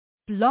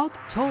Blog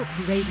Talk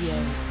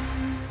Radio.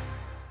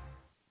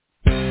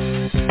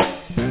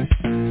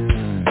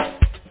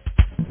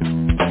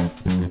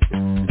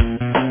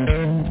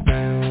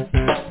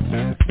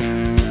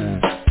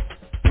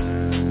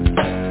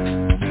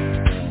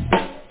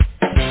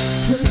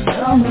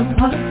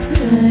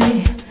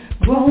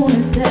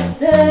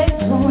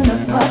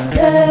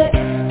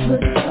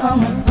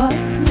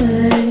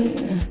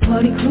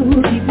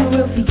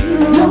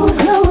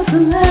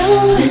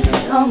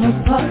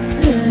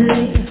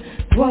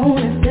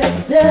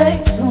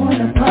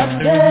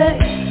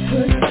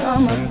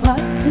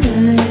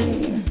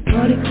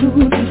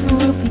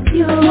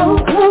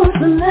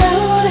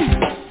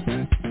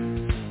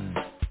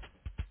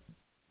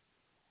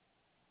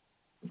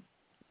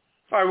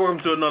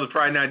 To another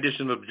Friday night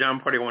edition of the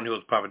Pajama Party. One here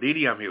with Papa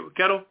Didi. I'm here with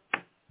Kettle.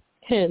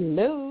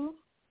 Hello.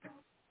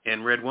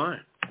 And Red Wine.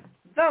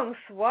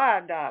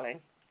 Bonsoir, darling.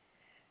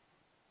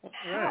 Right.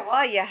 How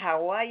are you?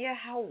 How are you?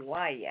 How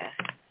are you?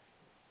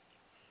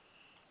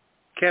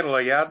 Kettle,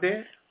 are you out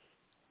there?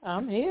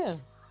 I'm here.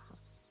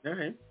 All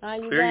right. How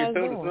you Clear guys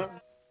doing?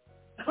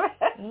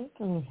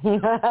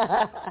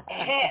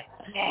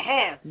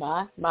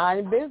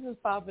 My business,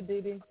 Papa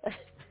Didi.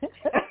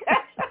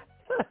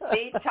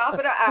 See, top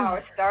of the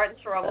hour, starting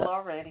trouble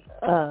already.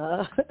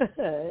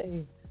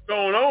 Hey. What's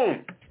going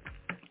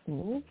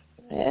on?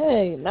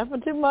 Hey,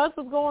 nothing too much.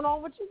 What's going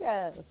on with you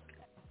guys?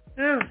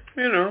 Yeah,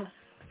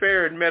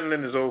 fair and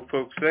meddling, as old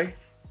folks say.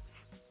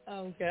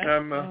 Okay.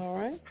 All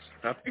right.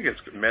 I think it's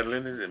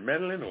meddling. Is it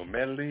meddling or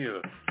medley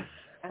or?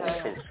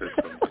 Folks said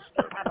so much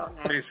stuff. I don't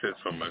know. They said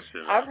so much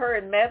shit. I've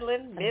heard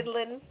meddling,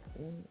 middling.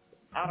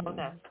 I don't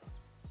know.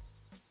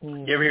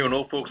 You ever hear when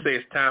old folks say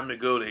it's time to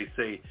go, they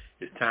say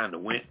it's time to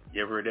win?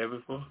 You ever heard that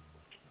before?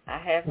 I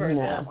have heard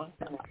that one.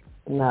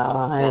 No,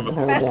 I haven't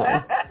heard that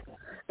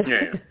one.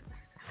 Yeah.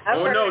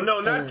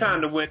 No, not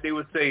time to win. They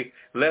would say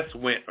let's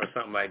win or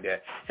something like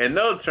that. And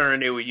another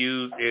term they would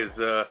use is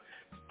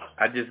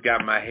I just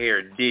got my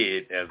hair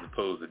did as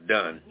opposed to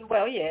done.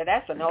 Well, yeah,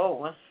 that's an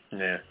old one.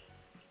 Yeah.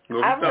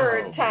 I've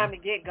heard time to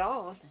get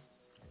going.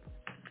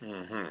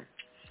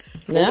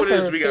 Mm-hmm. Now what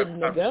I've is we got?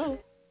 to go.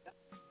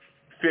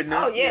 Fitting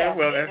Oh, yeah.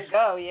 Well, that's to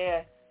go,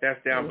 yeah.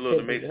 That's down below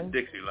the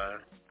Mason-Dixie line.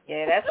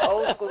 Yeah, that's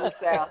old school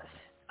South.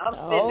 I'm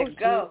fitting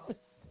to go.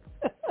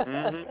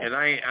 And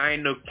I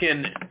ain't no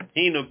kin.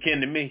 He ain't no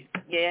kin to me.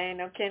 Yeah, ain't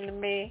no kin to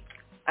me.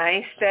 I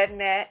ain't studying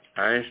that.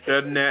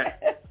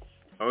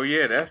 Oh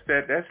yeah, that's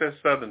that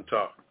Southern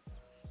talk.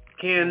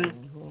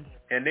 Kin,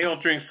 and they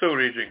don't drink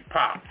soda; they drink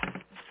pop.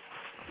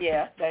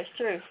 Yeah, that's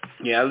true.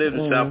 Yeah, I lived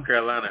in South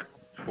Carolina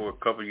for a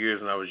couple of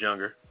years when I was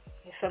younger.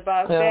 It's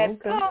about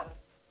that pop.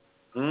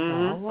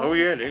 Oh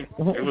yeah,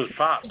 it was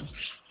pop.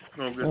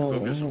 Go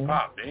get some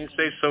pop. They didn't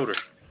say soda.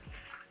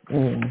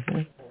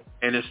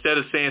 And instead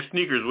of saying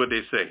sneakers, what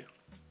they say?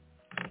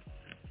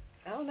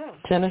 I don't know.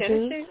 Tennis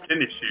shoes?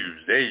 Tennis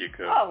shoes. There you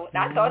go. Oh,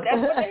 I thought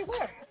that's what they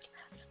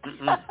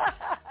were.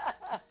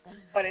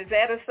 But is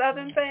that a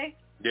Southern thing?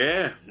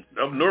 Yeah,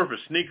 up north is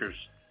sneakers.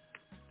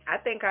 I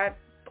think I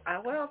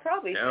will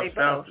probably down say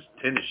south both. Is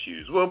tennis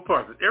shoes. Well,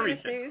 parts of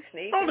everything. Tennis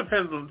shoes, It all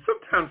depends on.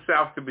 Sometimes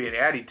South could be an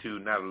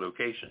attitude, not a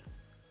location.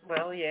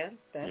 Well, yeah,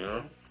 that's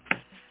true.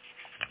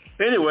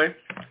 Anyway,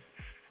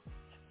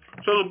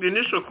 so the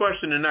initial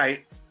question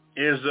tonight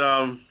is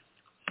the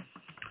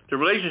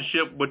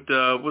relationship with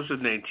what's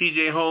his name,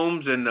 T.J.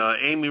 Holmes and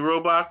Amy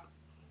Robach.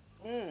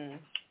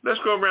 Let's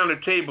go around the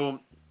table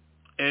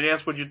and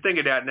ask what you think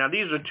of that. Now,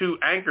 these are two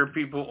anchor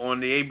people on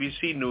the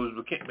ABC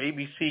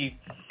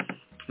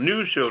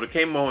News show that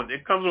came on.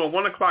 It comes on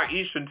 1 o'clock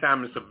Eastern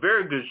time. It's a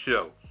very good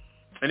show.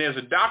 And there's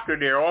a doctor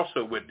there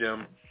also with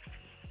them.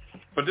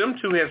 But them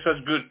two have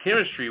such good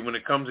chemistry when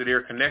it comes to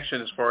their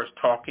connection as far as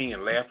talking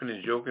and laughing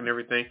and joking and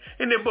everything.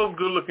 And they're both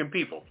good-looking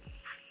people.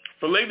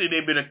 But lately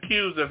they've been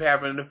accused of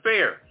having an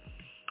affair.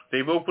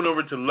 They've opened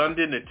over to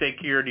London to take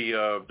care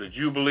of the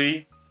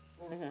Jubilee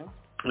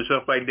and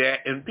stuff like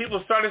that. And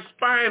people started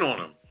spying on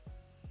them.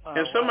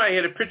 And somebody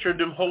had a picture of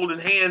them holding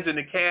hands in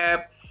the cab.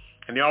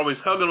 And they're always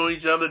hugging on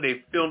each other.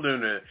 They filmed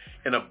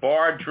in a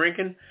bar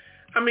drinking.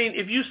 I mean,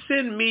 if you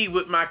send me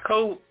with my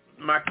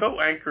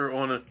co-anchor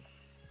on an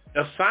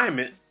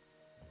assignment,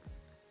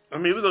 I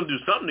mean, we're going to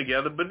do something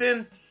together. But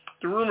then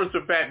the rumors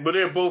are back, but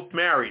they're both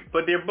married.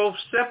 But they're both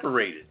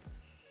separated.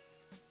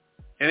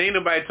 And ain't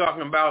nobody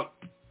talking about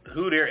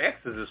who their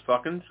exes is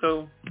fucking.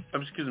 So,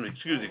 excuse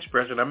the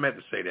expression. I meant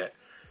to say that.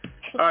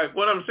 All right,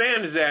 what I'm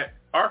saying is that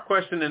our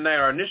question tonight,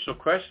 our initial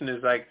question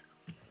is like,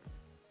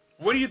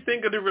 what do you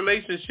think of the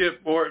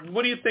relationship, or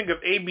what do you think of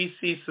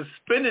ABC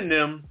suspending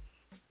them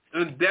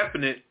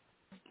indefinite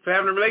for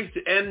having a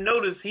relationship? And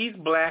notice he's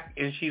black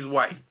and she's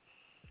white.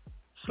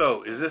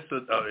 So is this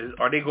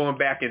are they going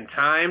back in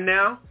time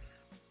now?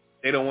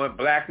 They don't want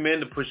black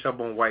men to push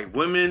up on white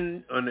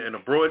women in a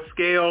broad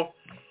scale,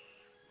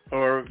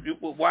 or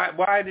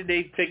why did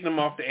they take them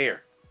off the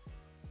air?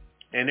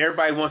 And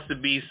everybody wants to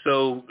be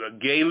so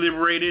gay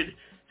liberated.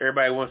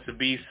 Everybody wants to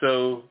be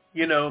so,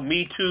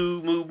 Me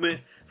Too movement,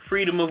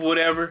 freedom of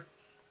whatever.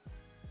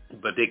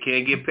 But they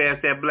can't get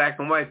past that black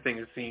and white thing,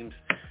 it seems.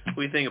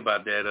 What do you think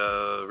about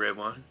that, Red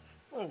One?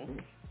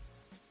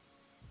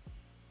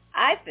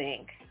 I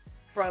think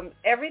from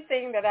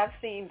everything that I've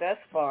seen thus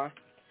far,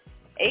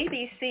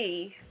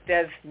 ABC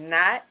does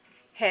not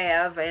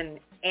have an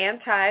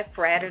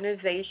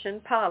anti-fraternization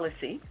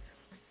policy.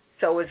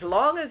 So as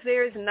long as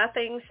there's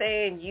nothing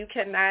saying you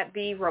cannot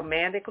be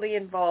romantically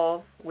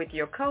involved with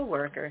your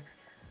coworker,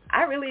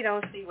 I really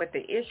don't see what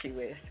the issue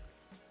is.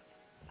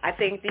 I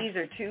think these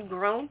are two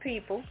grown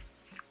people,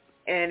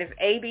 and if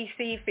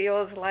ABC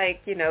feels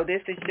like,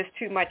 this is just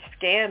too much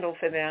scandal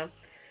for them,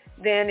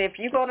 then if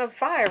you're going to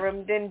fire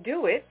them, then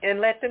do it and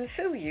let them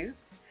sue you.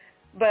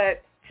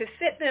 But to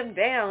sit them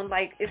down,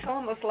 like, it's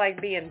almost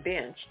like being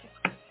benched.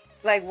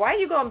 Like, why are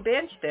you going to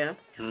bench them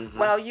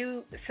while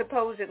you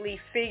supposedly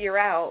figure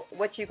out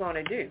what you're going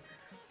to do?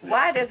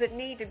 Why does it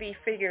need to be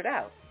figured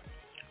out?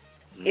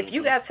 If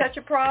you got such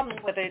a problem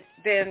with it,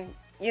 then,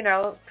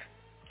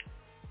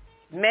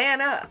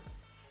 man up.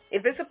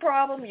 If it's a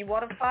problem, you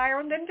want to fire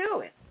them, then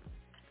do it.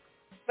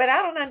 But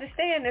I don't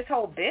understand this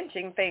whole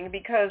benching thing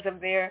because of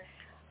their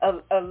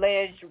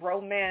alleged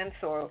romance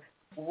or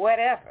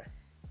whatever.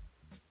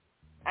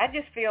 I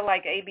just feel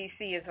like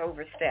ABC is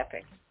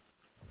overstepping.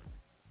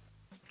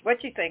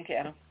 What you think,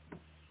 Adam?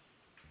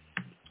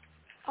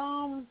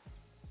 I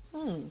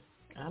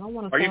don't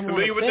want to. Are you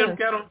familiar with them,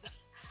 Kettle?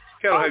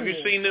 Kettle, have you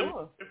seen them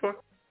before?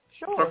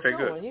 Sure. Okay,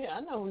 sure. good. Yeah,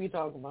 I know who you're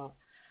talking about.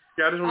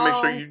 Yeah, I just want to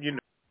make sure you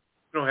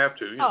don't have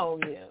to. Oh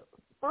yeah.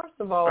 First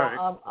of all,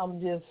 right. I'm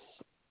just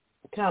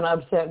kind of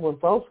upset with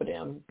both of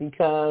them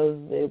because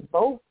they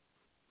both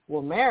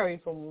were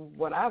married, from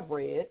what I've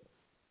read.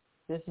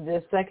 This is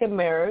their second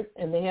marriage,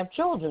 and they have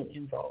children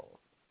involved.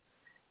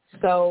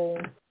 So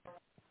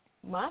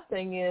my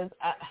thing is,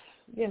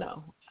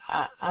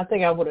 I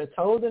think I would have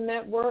told the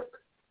network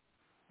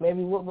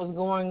maybe what was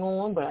going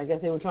on, but I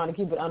guess they were trying to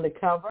keep it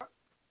undercover.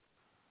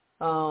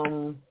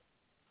 And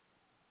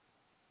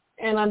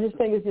I just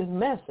think it's just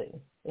messy.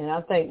 And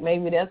I think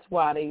maybe that's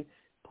why they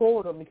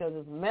pulled them, because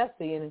it's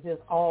messy and it's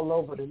just all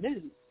over the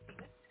news.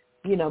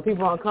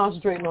 People aren't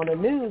concentrating on the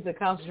news, they're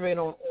concentrating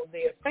on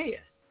their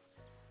affairs.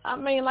 I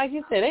mean, like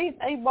you said,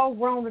 they both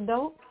grown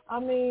adults. I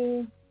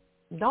mean,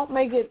 don't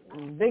make it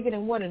bigger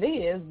than what it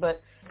is,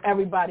 but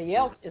everybody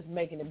else is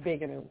making it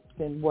bigger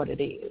than what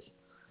it is.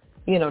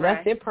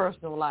 That's their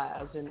personal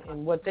lives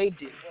and what they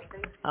do.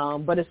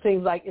 But it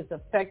seems like it's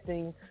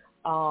affecting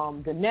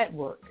the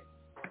network.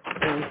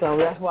 And so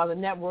that's why the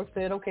network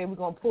said, okay, we're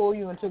going to pull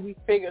you until we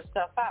figure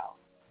stuff out.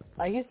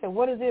 Like you said,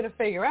 what is there to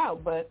figure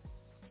out? But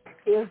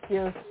it's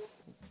just,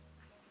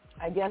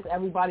 I guess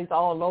everybody's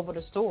all over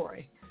the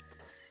story.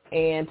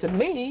 And to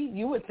me,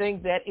 you would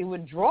think that it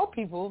would draw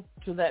people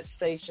to that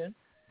station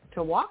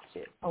to watch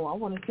it. Oh, I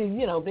want to see,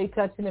 if they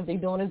touching, if they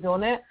doing this,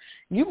 doing that.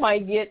 You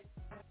might get,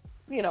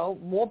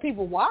 more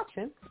people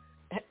watching,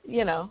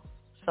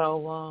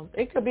 So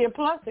it could be a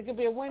plus. It could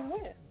be a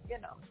win-win,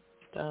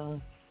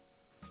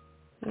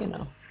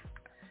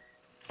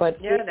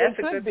 But yeah, that's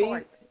it could a good be,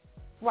 point.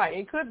 Right.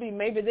 It could be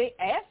maybe they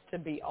asked to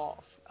be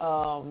off,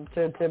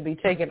 to be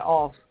taken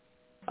off.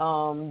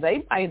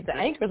 The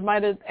anchors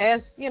might have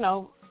asked,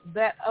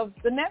 that of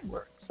the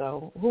network.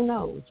 So who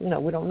knows? We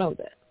don't know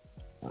that.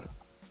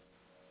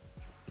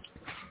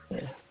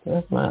 Yeah,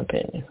 that's my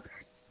opinion.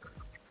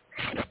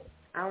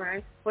 All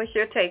right. What's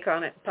your take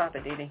on it,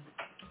 Papa Didi?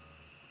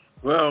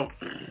 Well,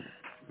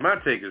 my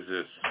take is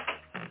this,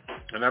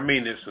 and I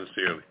mean this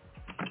sincerely.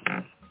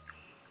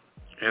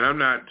 And I'm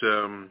not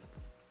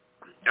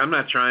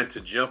trying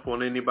to jump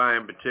on anybody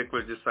in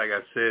particular, just like I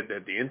said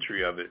at the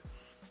entry of it.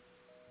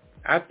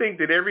 I think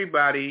that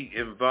everybody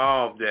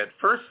involved that,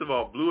 first of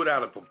all, blew it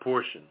out of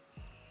proportion.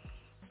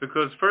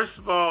 Because, first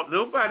of all,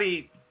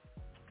 nobody,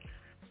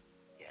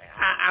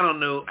 I don't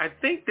know, I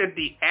think that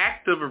the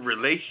act of a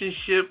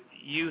relationship,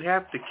 you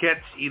have to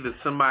catch either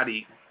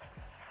somebody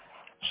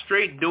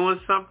straight doing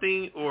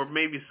something or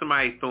maybe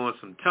somebody throwing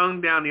some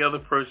tongue down the other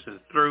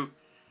person's throat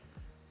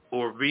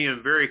or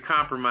being very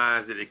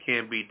compromised that it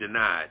can't be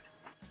denied.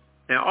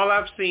 Now, all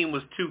I've seen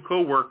was two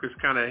co-workers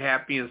kind of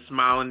happy and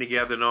smiling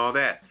together and all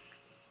that.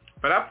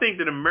 But I think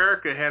that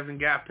America hasn't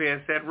got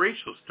past that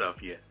racial stuff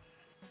yet,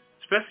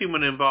 especially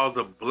when it involves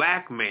a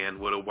black man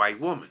with a white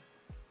woman.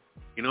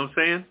 You know what I'm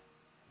saying?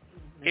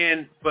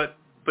 And but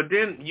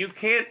then you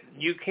can't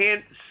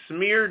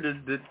smear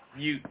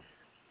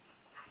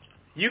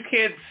you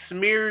can't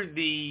smear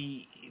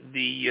the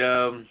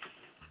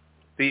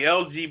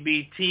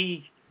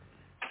LGBT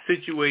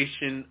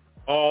situation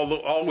all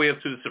the way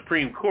up to the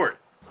Supreme Court.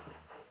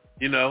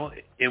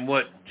 And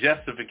what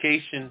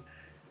justification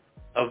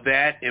of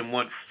that and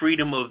what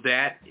freedom of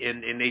that,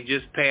 and they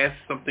just passed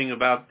something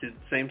about the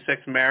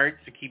same-sex marriage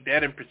to keep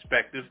that in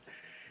perspective.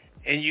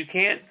 And you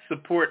can't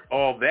support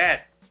all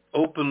that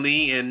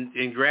openly and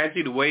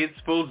gradually the way it's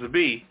supposed to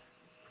be,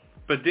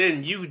 but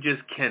then you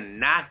just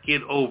cannot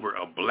get over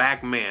a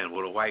black man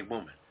with a white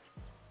woman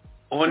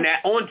on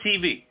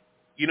TV.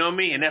 You know what I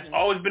mean? And that's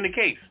always been the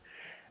case.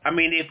 I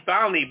mean,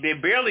 they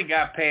barely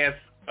got past,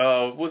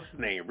 what's his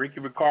name, Ricky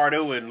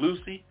Ricardo and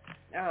Lucy.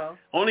 Oh.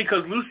 Only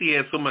because Lucy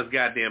had so much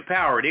goddamn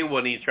power, they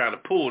wasn't even trying to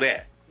pull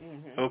that.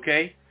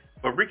 Okay?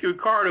 But Ricky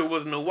Ricardo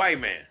was no white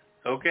man.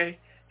 Okay?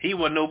 He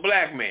was no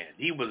black man.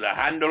 He was a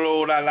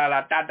handolo, la la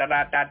la, da da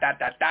da da da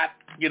da da.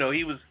 You know,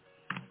 he was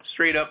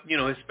straight up, you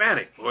know,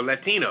 Hispanic or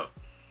Latino.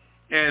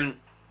 And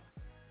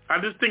I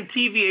just think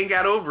TV ain't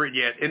got over it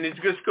yet. And it's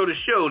just going to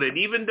show that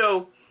even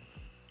though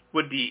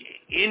with the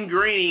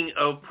ingraining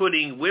of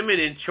putting women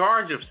in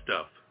charge of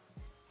stuff,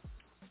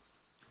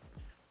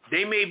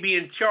 they may be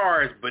in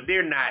charge, but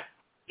they're not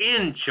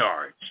in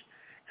charge.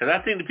 Because I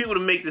think the people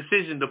that make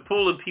decisions to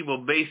pull the people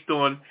based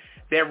on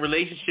that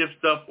relationship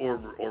stuff or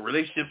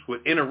relationships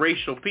with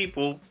interracial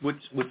people,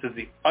 which is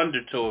the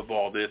undertow of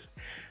all this,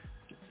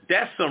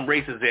 that's some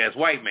racist-ass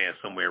white man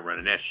somewhere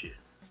running that shit.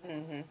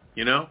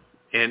 You know?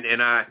 And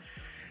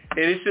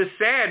it's just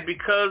sad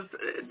because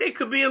they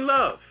could be in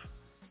love,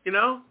 you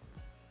know?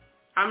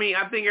 I mean,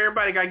 I think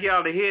everybody got to get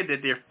out of their head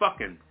that they're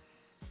fucking.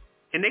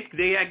 And they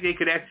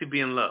could actually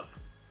be in love,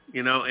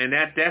 you know? And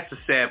that's the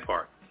sad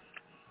part.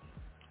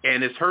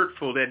 And it's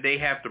hurtful that they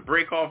have to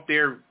break off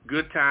their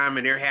good time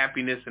and their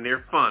happiness and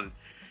their fun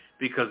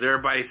because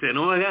everybody's saying,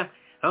 oh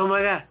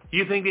my God,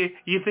 you think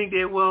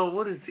that, well,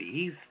 what is he?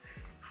 He's,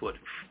 what,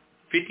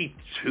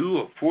 52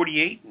 or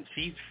 48 and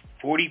she's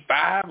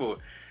 45 or,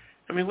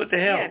 I mean, what the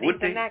hell? Yeah,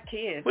 they're not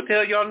kids. What the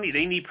hell y'all need?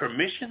 They need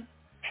permission?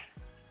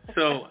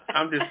 So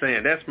I'm just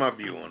saying, that's my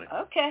view on it.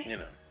 Okay. You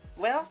know.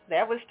 Well,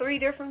 that was 3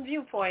 different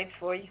viewpoints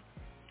for you.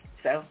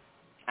 So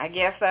I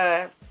guess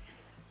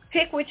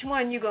pick which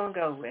one you're going to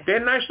go with. They're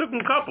a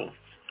nice-looking couple.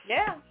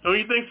 Yeah. Don't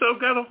you think so,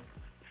 Kettle?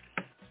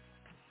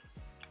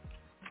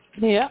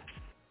 Yeah.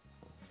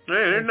 Yeah,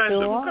 they're a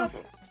nice-looking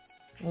couple.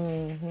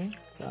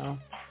 So,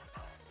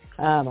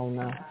 I don't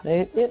know.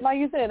 It like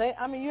you said,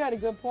 you had a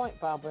good point,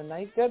 Papa, and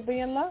they could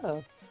be in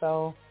love.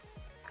 So,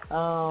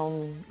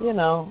 you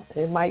know,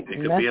 it might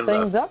mess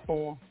things up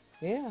for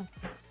them. Yeah.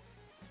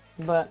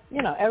 But,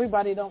 you know,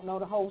 everybody don't know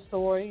the whole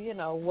story, you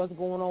know, what's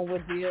going on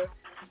with their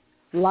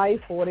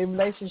life or their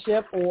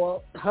relationship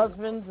or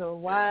husbands or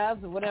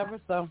wives or whatever.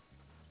 So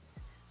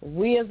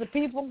we as a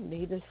people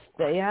need to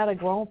stay out of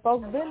grown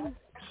folks' business.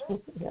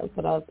 That's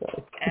what I'll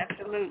say.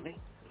 Absolutely.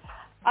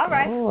 All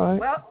right.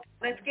 Well,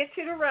 let's get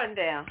to the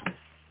rundown.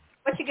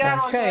 What you got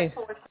on that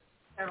for us?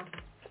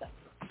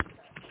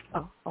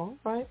 Oh, all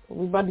right.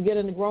 We about to get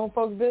into grown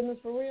folks' business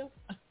for real?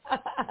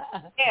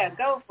 Yeah,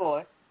 go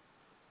for it.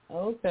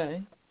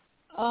 Okay.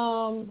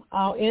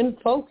 Our In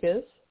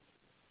Focus,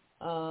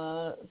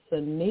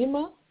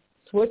 Sinema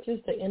switches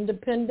to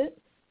independent,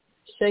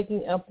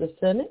 shaking up the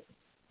Senate.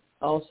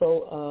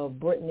 Also,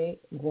 Brittany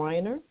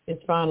Griner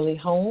is finally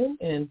home,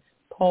 and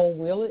Paul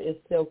Wheeler is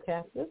still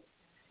captive.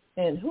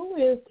 And who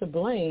is to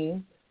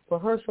blame for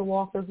Herschel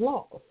Walker's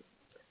loss?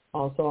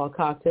 Also, our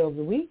cocktail of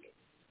the week,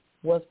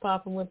 What's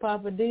Poppin' with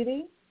Papa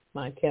Didi,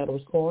 my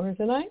Kettle's Corner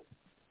tonight.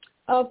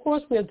 Of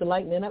course, we have to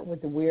lighten it up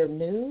with the weird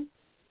news.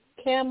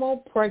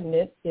 Camel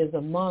pregnant is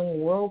among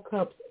World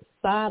Cup's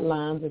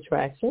sidelines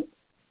attractions.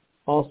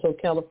 Also,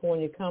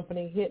 California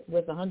company hit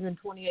with a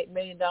 $128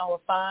 million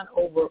fine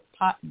over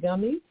pot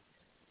gummies.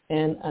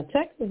 And a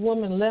Texas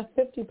woman left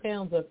 50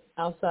 pounds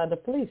outside the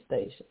police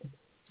station.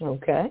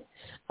 Okay.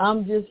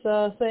 I'm just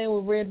saying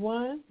with red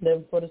wine,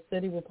 living for the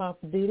city with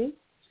Papa Didi.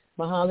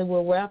 My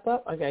Hollywood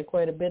wrap-up, I got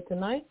quite a bit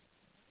tonight.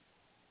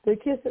 The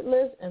Kiss It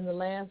list and the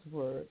last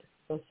word.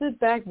 So sit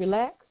back,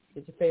 relax,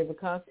 get your favorite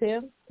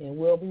cocktail, and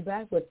we'll be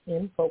back with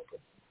In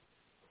Focus.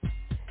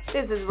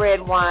 This is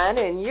Red Wine,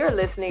 and you're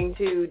listening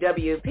to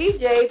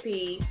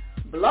WPJP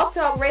Blog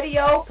Talk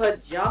Radio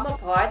Pajama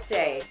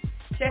Party.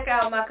 Check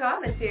out my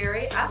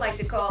commentary. I like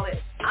to call it,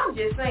 I'm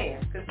just saying,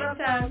 because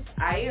sometimes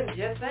I am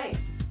just saying.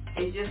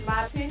 It's just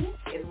my opinion.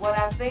 It's what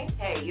I think.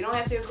 Hey, you don't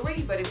have to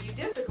agree, but if you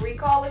disagree,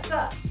 call us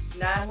up.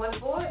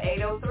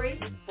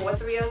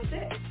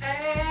 914-803-4306.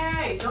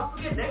 Hey, don't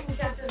forget, they can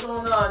catch us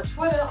on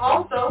Twitter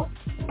also,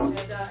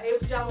 at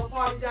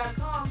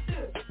apajamaparty.com,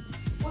 too.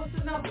 What's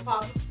the number,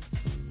 Papa?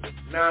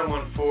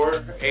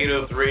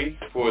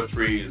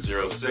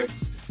 914-803-4306.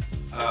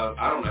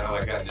 I don't know how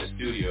I got in the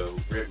studio.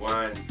 Red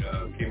Wine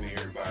came in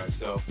here by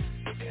himself,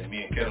 and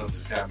me and Kettle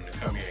just happened to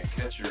come here and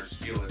catch her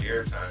stealing the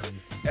airtime.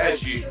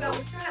 As usual. You know, I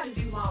was trying to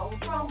do my own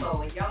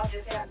promo, and y'all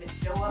just happened to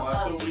show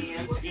up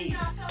again.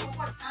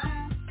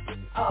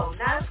 Oh,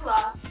 9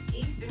 o'clock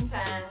Eastern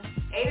Time,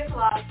 8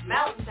 o'clock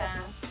Mountain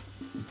Time,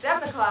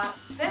 7 o'clock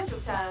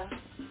Central Time.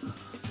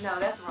 No,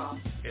 that's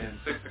wrong. And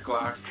 6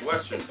 o'clock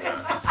Western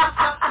Time.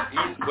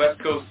 West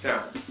Coast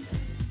Time.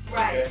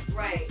 Right, okay.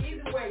 Right.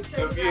 Either way.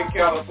 So if you're in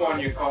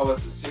California, call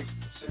us at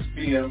 6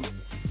 p.m.,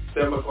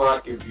 7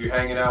 o'clock if you're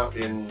hanging out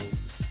in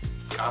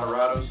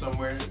Colorado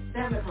somewhere.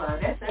 7 o'clock,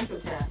 that's Central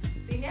Time.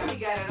 See, now we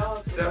got it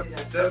all twisted up.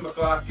 7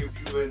 o'clock if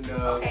you're in...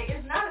 okay,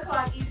 it's 9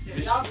 o'clock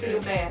Eastern. Y'all do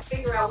the math.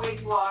 Figure out where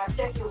you are.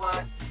 Check your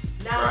watch.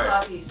 9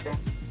 o'clock Eastern.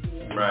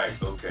 Yeah.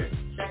 Right, okay.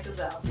 Check us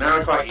out.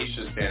 9 o'clock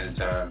Eastern Standard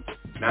Time.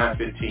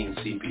 9:15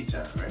 CP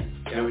time, right?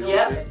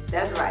 Yep,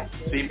 that's right.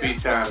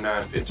 CP time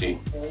 9:15.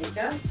 There you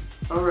go.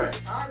 All right.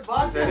 All right,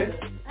 boss. Is that it?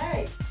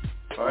 Hey.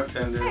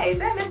 Bartender. Hey, is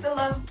that Mr.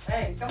 Lowe?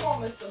 Hey, come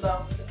on, Mr.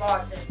 Lowe, Mr.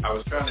 Bartender. I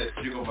was trying to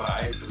jiggle my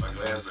ice in my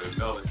glass, but it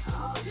melted.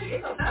 Oh,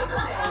 it's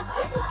nice.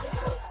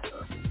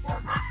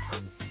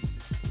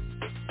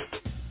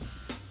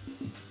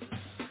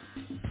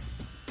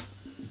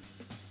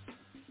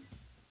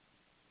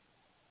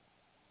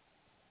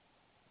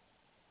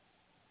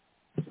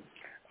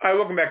 All right,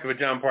 welcome back to the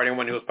Pajama Party. I'm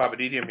one of the hosts, Papa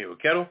Didi. I'm here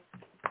with Kettle.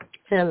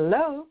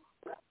 Hello.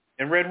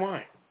 And Red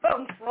Wine.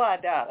 Bonsoir,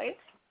 darling.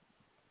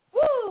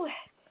 Woo!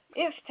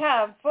 It's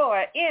time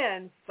for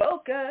In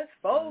Focus,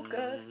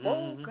 Focus.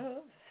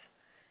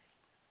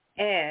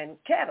 And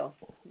Kettle,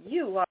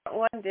 you are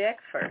on deck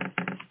first.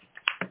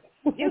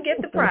 You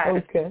get the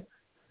prize. Okay.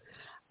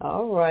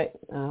 All right.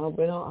 I hope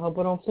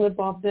I don't flip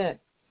off deck.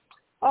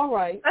 All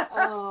right.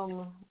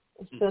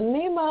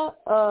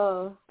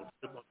 Sinema,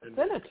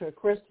 Senator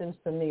Kristen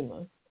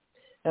Sinema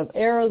of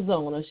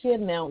Arizona, she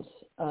announced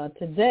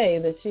today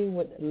that she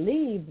would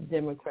leave the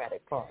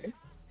Democratic Party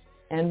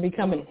and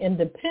become an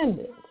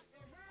independent.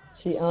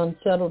 She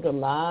unsettled a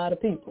lot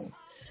of people.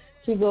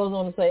 She goes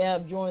on to say, I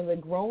have joined the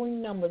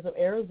growing numbers of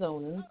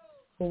Arizonans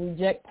who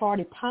reject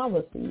party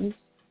politics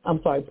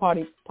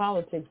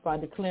by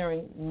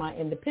declaring my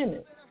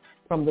independence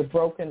from the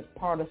broken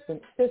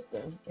partisan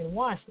system in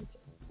Washington.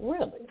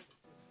 Really?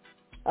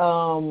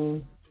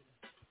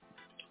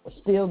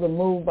 Still, the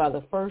move by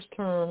the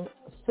first-term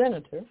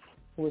senator,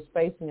 who is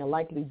facing a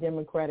likely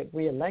Democratic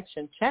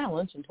re-election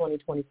challenge in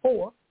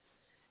 2024,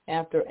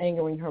 after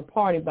angering her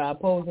party by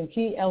opposing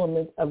key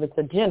elements of its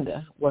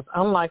agenda, was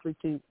unlikely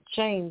to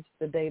change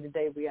the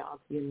day-to-day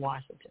reality in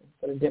Washington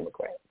for the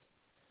Democrats.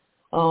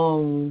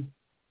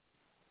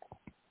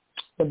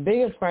 The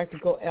biggest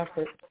practical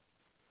effort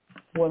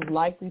was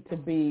likely to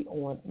be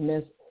on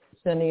Ms.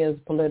 Sinema's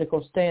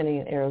political standing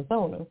in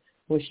Arizona,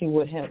 where she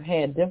would have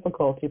had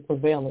difficulty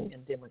prevailing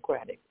in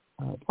Democratic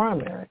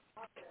primary.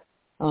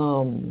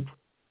 My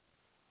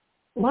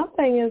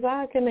thing is,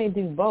 how can they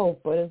do both,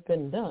 but it's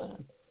been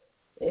done?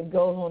 It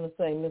goes on to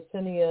say Ms.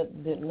 Sinema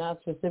did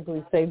not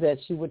specifically say that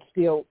she would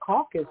still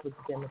caucus with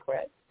the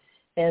Democrats,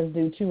 as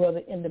do two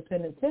other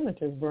independent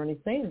senators, Bernie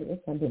Sanders,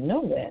 I didn't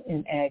know that,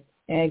 and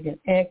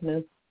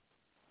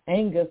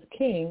Angus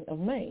King of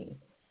Maine.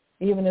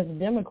 Even as a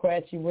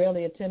Democrat, she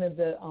rarely attended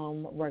the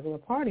regular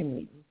party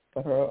meetings.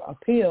 But her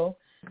appeal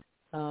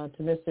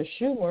to Mr.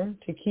 Schumer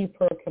to keep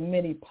her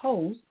committee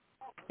post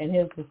and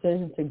his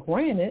decision to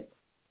grant it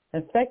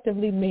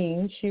effectively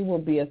means she will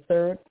be a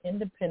third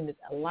independent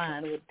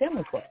aligned with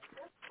Democrats,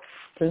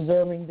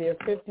 preserving their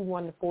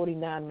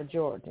 51-49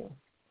 majority.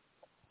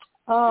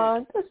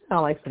 This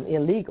sounds like some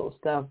illegal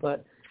stuff,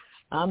 but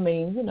I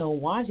mean,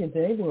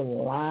 Washington, they do a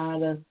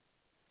lot of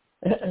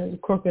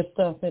crooked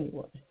stuff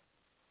anyway.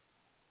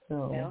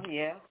 So, Well,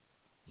 yeah.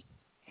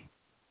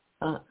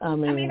 I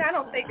mean, I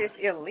don't think it's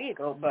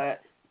illegal,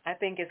 but I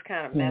think it's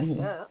kind of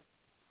messed up.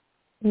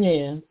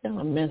 Yeah, it's kind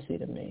of messy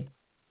to me.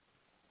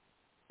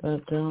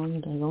 But they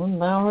don't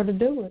allow her to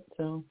do it,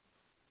 so.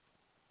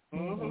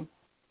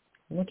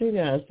 What do you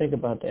guys think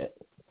about that?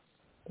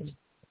 You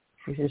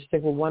should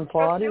stick with one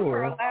party? Chuck Schumer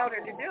or allowed her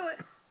to do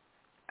it,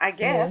 I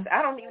guess. Yeah.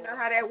 I don't even know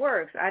how that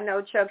works. I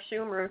know Chuck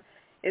Schumer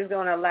is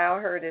going to allow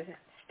her to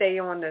stay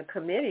on the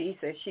committees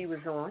that she was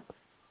on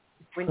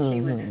when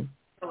she was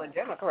still a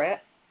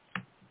Democrat.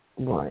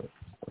 Right.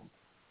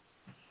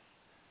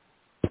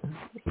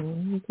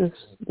 This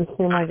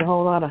seemed like a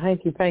whole lot of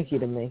hanky-panky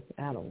to me.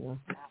 I don't know.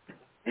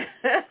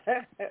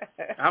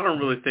 I don't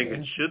really think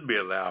it should be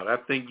allowed. I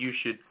think you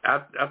should.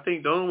 I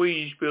think the only way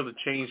you should be able to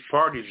change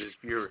parties is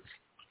if you're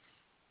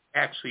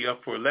actually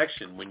up for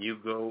election. When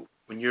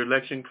your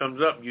election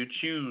comes up, you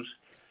choose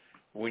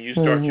when you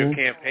start your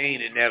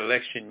campaign in that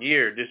election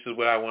year. This is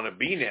what I want to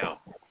be now.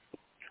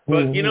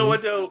 But you know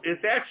what though?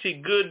 It's actually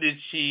good that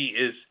she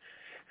is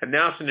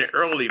announcing it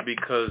early,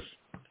 because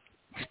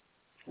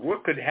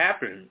what could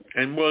happen?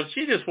 And well,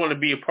 she just want to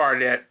be a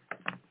part of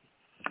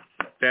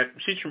that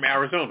she's from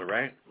Arizona,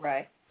 right?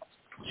 Right.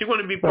 She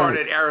want to be part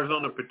of that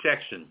Arizona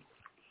protection,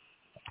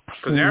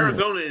 because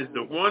Arizona is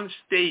the one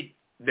state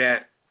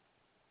that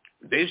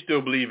they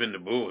still believe in the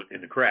bull,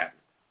 in the crap.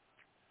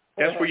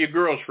 That's where your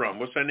girl's from.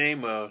 What's her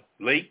name?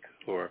 Lake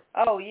or?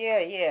 Oh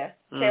yeah.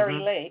 Terry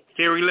Lake.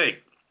 Terry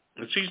Lake.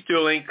 And she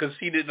still ain't, because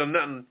she didn't know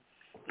nothing.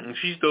 And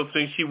she still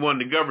thinks she won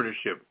the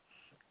governorship.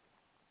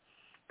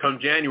 Come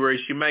January,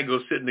 she might go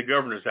sit in the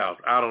governor's house.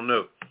 I don't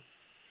know.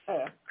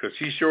 Because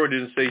she sure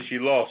didn't say she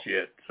lost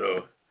yet.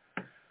 So,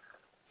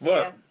 but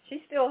yeah,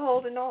 she's still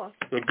holding on.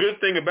 The good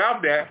thing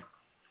about that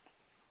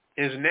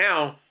is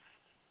now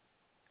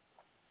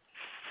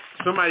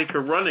somebody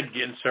could run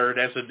against her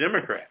that's a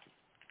Democrat.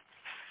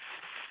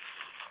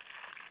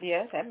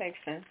 Yes, that makes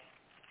sense.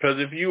 Because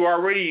if you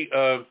already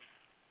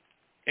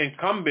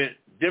incumbent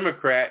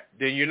Democrat,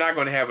 then you're not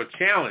going to have a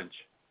challenge,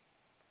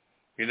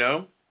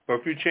 But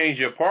if you change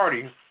your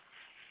party,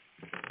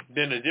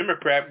 then a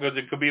Democrat, because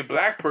it could be a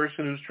black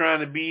person who's trying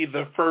to be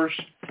the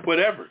first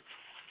whatever.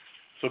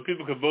 So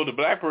people could vote the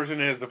black person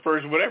as the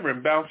first whatever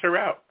and bounce her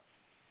out.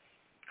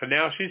 And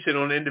now she's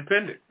sitting on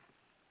independent.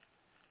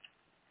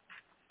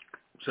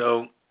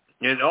 So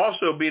And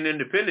also being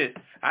independent,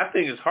 I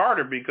think is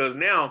harder because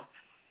now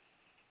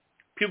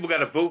people got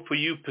to vote for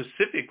you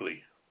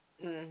specifically.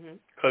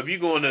 Because if you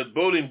go in the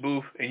voting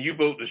booth and you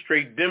vote the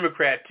straight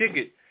Democrat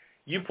ticket,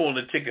 you pulling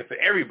the ticket for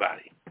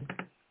everybody.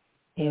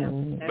 Yeah.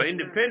 But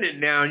independent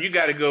now, you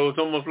got to go. It's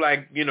almost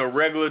like,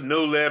 regular,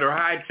 no lead or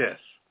high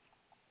test.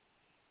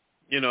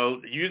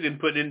 You can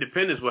put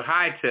independents with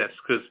high tests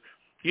because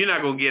you're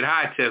not going to get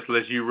high tests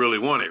unless you really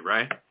want it,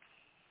 right?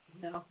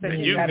 No, but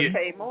you got to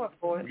pay more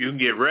for it. You can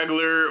get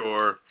regular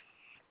or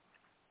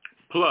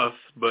plus,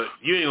 but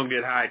you ain't going to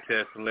get high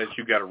tests unless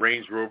you got a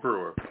Range Rover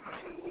or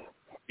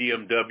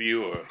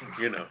BMW or,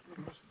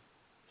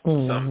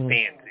 something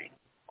fancy.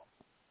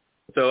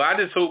 So I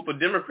just hope a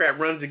Democrat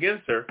runs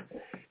against her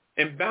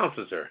and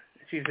bounces her.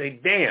 She say,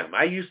 damn,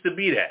 I used to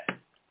be that.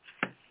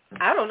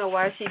 I don't know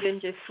why she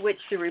didn't just switch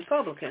to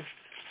Republican.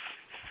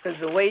 Because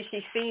the way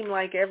she seemed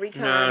like every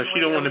time she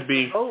don't want to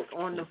be vote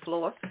on the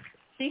floor,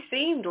 she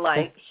seemed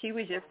like she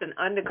was just an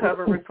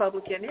undercover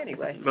Republican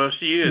anyway. No,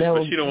 she is,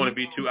 but she don't want to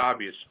be too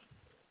obvious.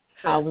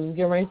 I was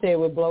getting ready to say it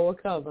would blow a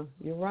cover.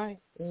 You're right.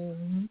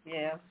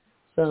 Yeah.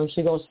 So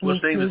she gonna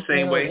sneak the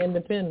same way.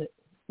 Independent.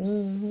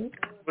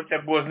 What's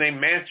that boy's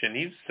name? Manchin.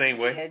 He's the same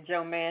way. Yeah,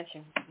 Joe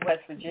Manchin,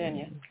 West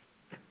Virginia.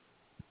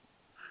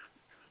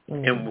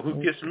 And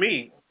who gets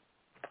me?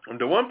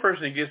 The one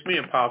person that gets me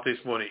in politics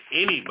more than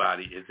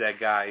anybody is that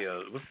guy.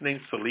 What's his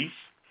name? Solis.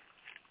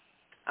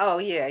 Oh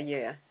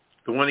yeah.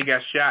 The one that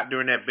got shot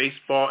during that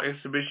baseball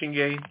exhibition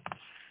game.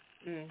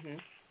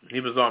 He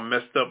was all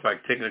messed up,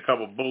 like taking a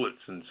couple bullets,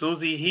 and as soon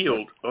as he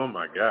healed, oh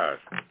my God.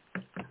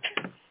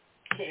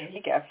 Yeah,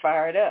 he got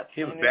fired up.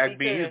 He was back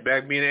being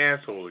an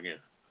asshole again.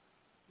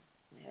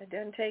 Yeah, it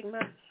doesn't take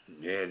much.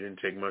 Yeah, it didn't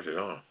take much at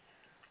all.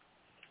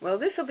 Well,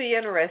 this will be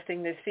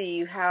interesting to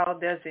see how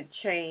does it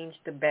change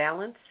the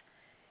balance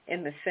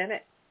in the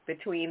Senate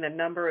between the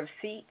number of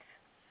seats.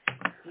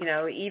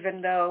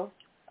 Even though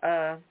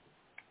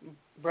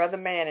Brother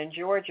Man in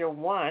Georgia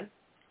won,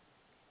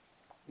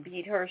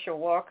 beat Herschel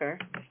Walker,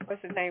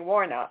 what's his name,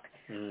 Warnock.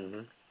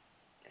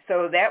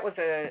 So that was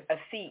a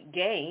seat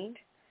gained,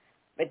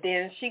 but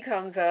then she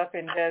comes up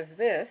and does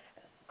this.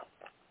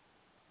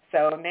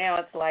 So now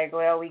it's like,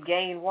 well, we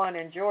gained one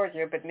in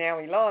Georgia, but now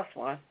we lost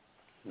one.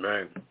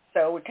 Right.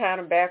 So we're kind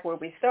of back where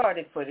we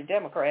started for the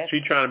Democrats.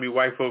 She's trying to be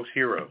white folks'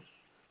 hero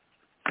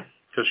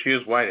because she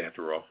is white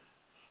after all.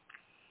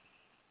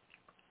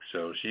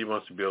 So she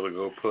wants to be able to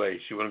go play.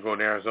 She wants to go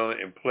in Arizona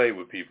and play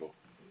with people.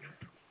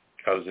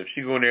 Because if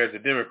she go in there as a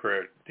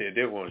Democrat,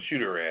 they want to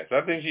shoot her ass.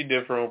 I think she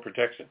did for her own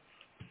protection.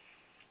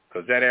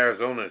 Because that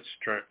Arizona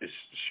is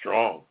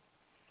strong.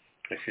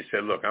 And she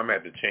said, look, I'm going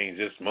to have to change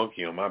this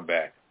monkey on my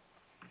back.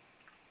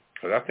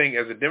 Because I think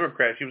as a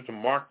Democrat, she was a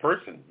marked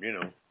person,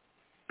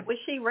 Well,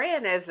 she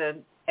ran as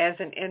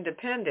an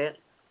independent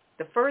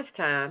the first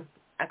time.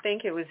 I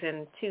think it was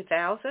in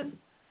 2000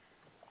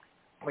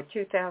 or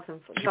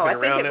 2004. No, I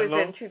think it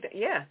was in 2000.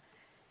 Yeah.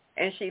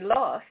 And she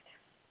lost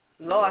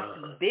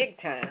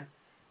big time.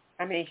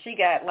 I mean, she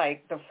got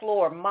like the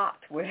floor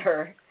mopped with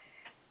her,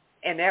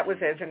 and that was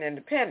as an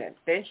independent.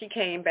 Then she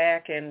came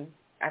back in,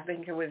 I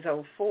think it was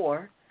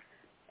 2004,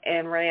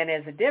 and ran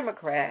as a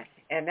Democrat,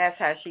 and that's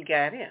how she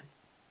got in.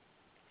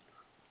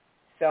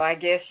 So I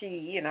guess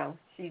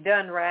she's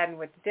done riding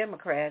with the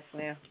Democrats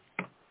now.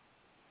 I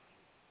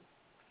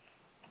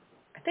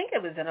think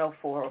it was in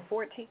 2004 or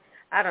 14.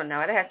 I don't know.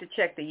 I'd have to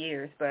check the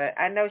years, but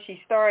I know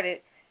she started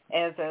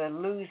as a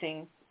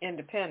losing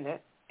independent,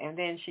 and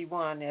then she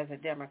won as a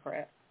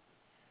Democrat.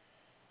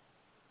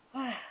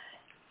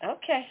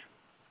 Okay.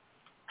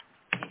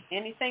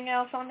 Anything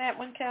else on that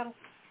one, Kettle?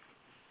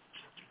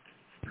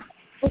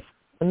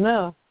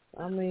 No.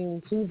 I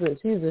mean, she's a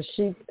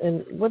sheep,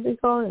 and what they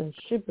call it,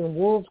 sheep in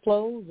wolf's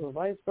clothes, or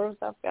vice versa.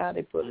 I forgot how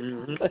they put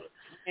it.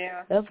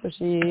 Yeah. That's what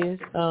she is.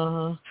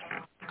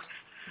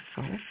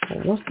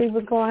 We'll see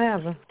what's going to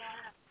happen.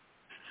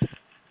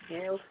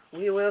 Yeah,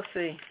 we will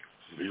see.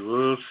 We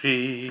will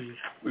see.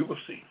 We will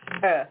see.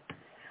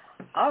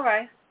 All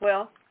right.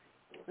 Well,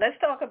 let's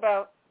talk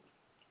about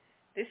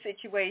this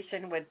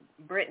situation with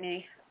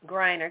Brittany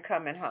Griner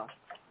coming home.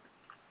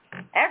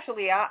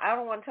 Actually, I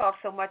don't want to talk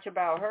so much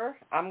about her.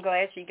 I'm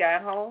glad she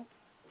got home.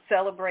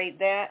 Celebrate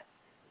that.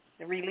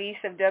 The release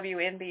of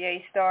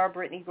WNBA star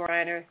Brittany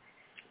Griner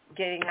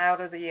getting out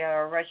of the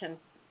Russian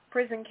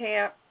prison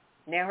camp.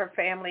 Now her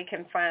family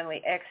can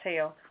finally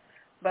exhale.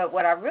 But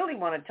what I really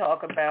want to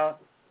talk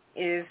about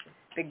is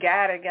the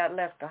guy that got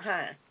left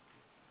behind.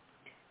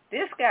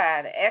 This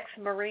guy, the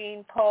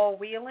ex-Marine Paul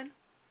Whelan,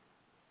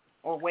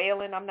 or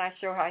Whelan, I'm not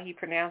sure how he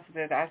pronounces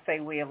it. I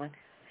say Whelan.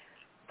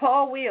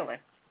 Paul Whelan.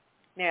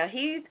 Now,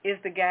 he is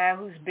the guy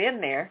who's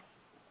been there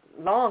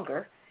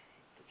longer.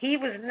 He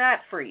was not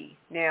free.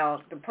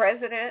 Now, the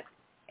president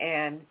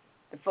and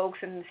the folks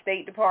in the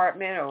State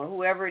Department or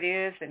whoever it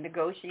is that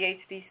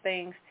negotiates these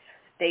things,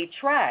 they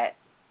tried.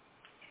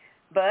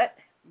 But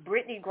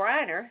Brittany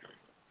Griner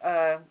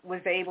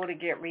was able to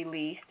get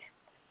released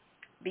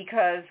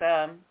because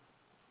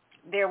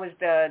they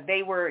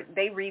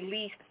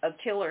released a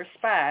killer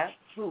spy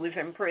who was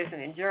in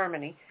prison in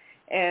Germany,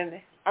 and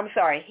I'm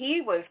sorry,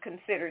 he was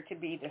considered to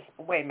be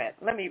wait a minute,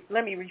 let me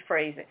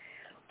rephrase it.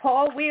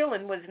 Paul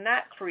Whelan was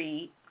not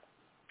freed.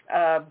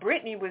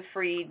 Brittany was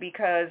freed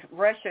because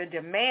Russia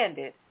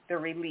demanded the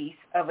release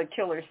of a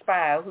killer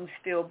spy who's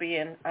still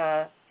being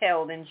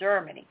held in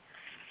Germany.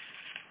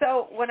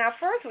 So when I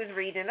first was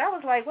reading, I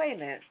was like, wait a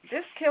minute,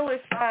 this killer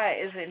spy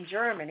is in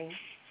Germany.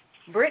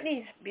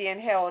 Brittany's being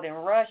held in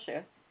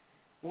Russia.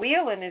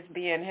 Whelan is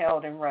being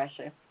held in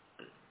Russia.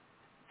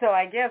 So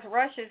I guess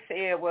Russia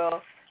said,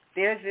 well,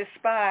 there's this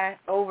spy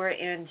over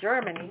in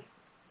Germany.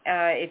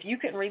 If you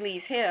can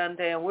release him,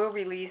 then we'll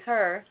release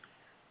her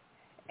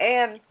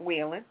and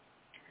Whelan.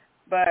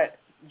 But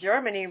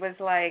Germany was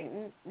like,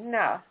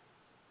 no,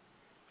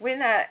 we're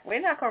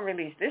not going to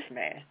release this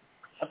man.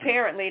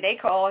 Apparently, they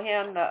call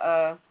him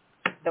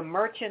the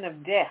Merchant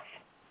of Death.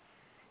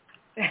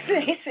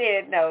 They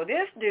said, no,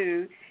 this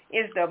dude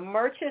is the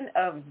Merchant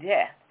of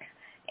Death,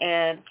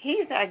 and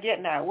he's not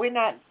getting out. We're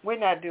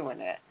not doing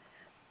that.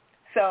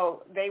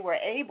 So they were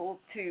able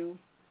to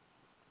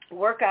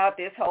work out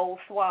this whole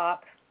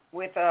swap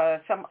with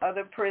some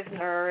other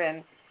prisoner,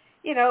 and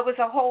it was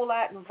a whole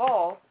lot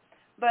involved.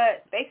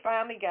 But they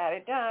finally got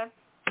it done,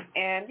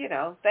 and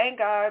thank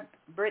God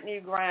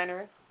Brittany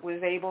Griner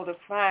was able to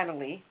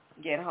finally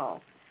get home,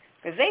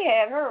 because they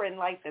had her in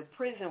like the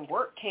prison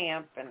work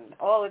camp and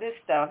all of this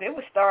stuff. It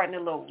was starting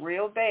to look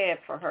real bad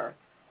for her.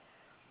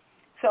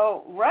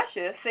 So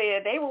Russia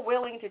said they were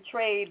willing to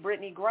trade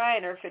Brittany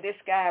Griner for this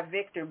guy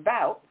Victor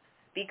Bout,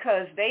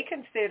 because they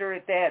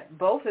considered that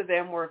both of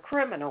them were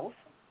criminals.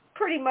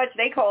 Pretty much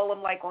they call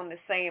them like on the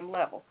same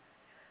level.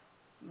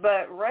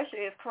 But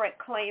Russia is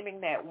claiming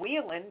that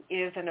Whelan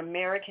is an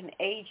American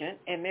agent,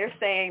 and they're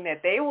saying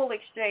that they will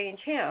exchange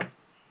him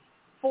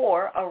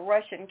for a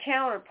Russian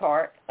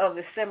counterpart of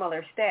a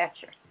similar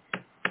stature.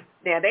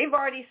 Now, they've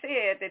already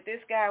said that this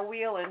guy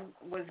Whelan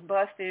was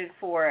busted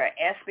for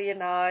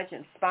espionage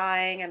and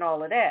spying and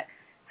all of that.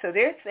 So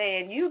they're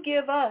saying, you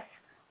give us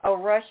a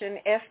Russian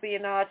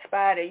espionage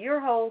spy that you're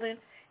holding,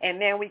 and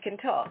then we can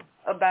talk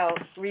about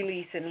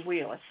releasing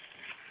Whelan.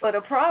 But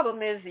the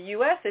problem is the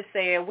U.S. is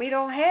saying we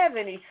don't have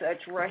any such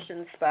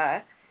Russian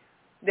spy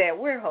that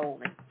we're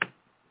holding.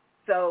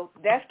 So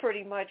that's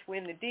pretty much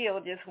when the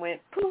deal just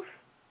went poof,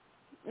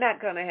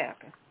 not going to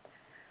happen.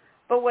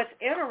 But what's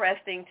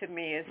interesting to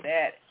me is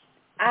that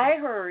I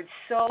heard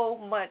so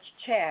much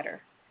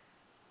chatter,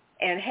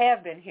 and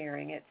have been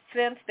hearing it,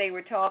 since they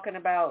were talking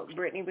about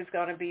Brittany was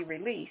going to be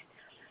released,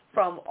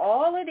 from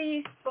all of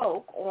these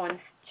folk on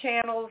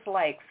channels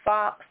like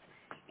Fox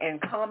and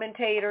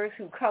commentators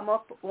who come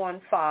up on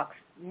Fox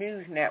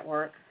News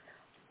Network,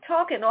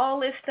 talking all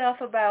this stuff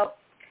about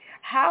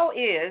how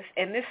is,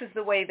 and this is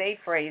the way they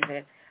phrase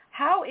it,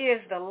 how is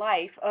the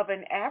life of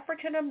an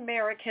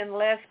African-American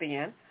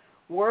lesbian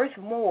worth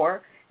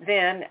more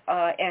than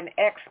an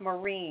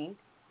ex-Marine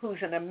who's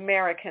an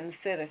American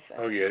citizen?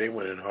 Oh, yeah, they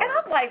went in hard. And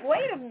I'm like,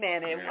 wait a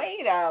minute.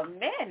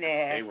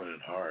 They went in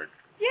hard.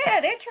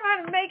 Yeah, they're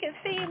trying to make it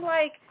seem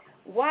like,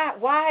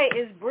 why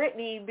is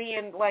Brittany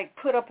being, like,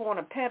 put up on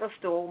a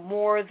pedestal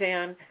more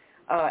than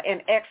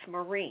an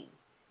ex-Marine?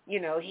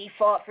 He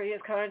fought for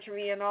his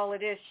country and all of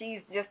this.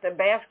 She's just a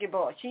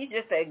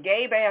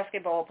gay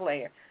basketball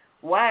player.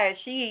 Why is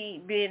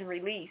she being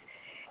released?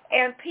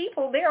 And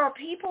there are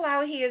people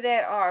out here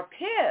that are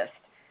pissed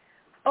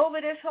over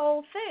this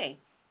whole thing.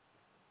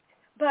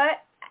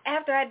 But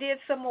after I did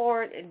some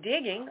more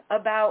digging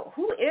about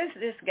who is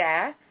this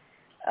guy,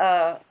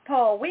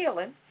 Paul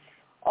Whelan,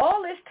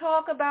 all this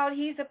talk about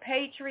he's a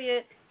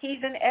patriot, he's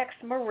an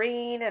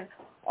ex-Marine, and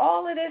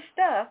all of this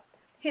stuff,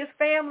 his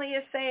family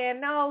is saying,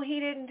 no, he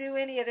didn't do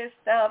any of this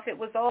stuff. It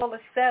was all a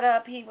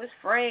setup. He was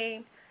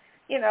framed.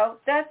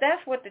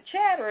 That's what the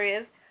chatter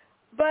is.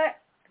 But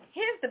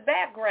here's the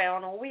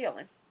background on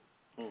Whelan.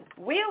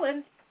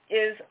 Whelan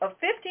is a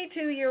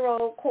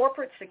 52-year-old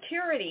corporate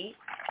security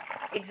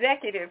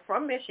executive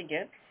from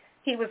Michigan.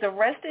 He was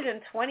arrested in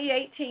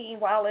 2018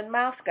 while in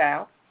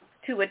Moscow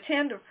to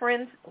attend a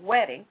friend's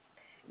wedding.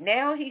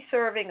 Now he's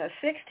serving a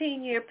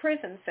 16-year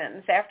prison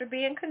sentence after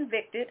being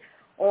convicted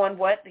on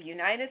what the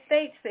United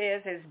States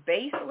says is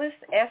baseless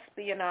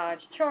espionage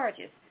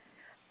charges.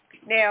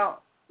 Now,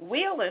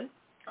 Whelan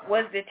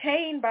was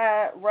detained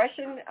by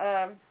Russian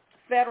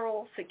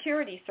Federal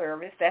Security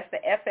Service, that's the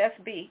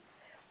FSB,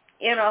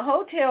 in a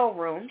hotel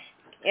room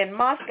in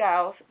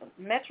Moscow's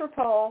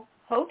Metropole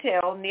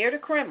Hotel near the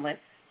Kremlin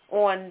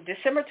on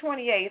December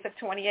 28th of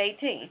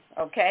 2018,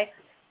 okay?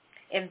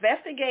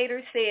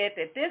 Investigators said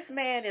that this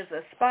man is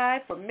a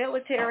spy for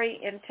military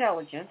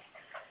intelligence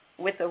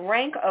with the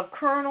rank of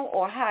colonel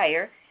or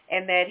higher,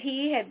 and that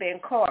he had been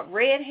caught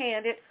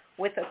red-handed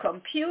with a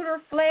computer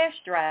flash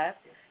drive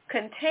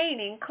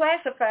containing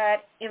classified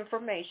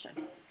information.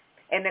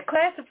 And the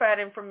classified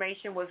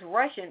information was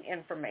Russian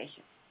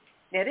information.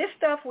 Now, this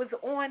stuff was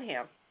on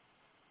him.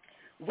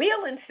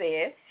 Whelan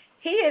said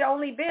he had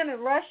only been in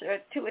Russia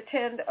to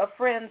attend a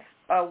friend's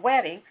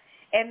wedding,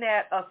 and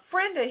that a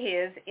friend of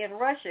his in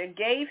Russia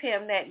gave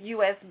him that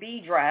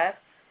USB drive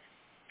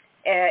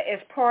as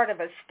part of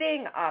a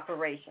sting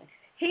operation.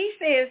 he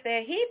says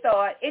that he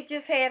thought it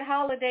just had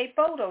holiday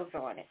photos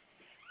on it.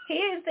 He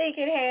didn't think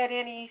it had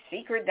any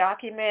secret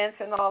documents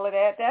and all of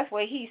that. That's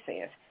what he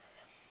says.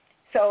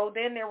 So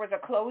then there was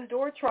a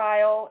closed-door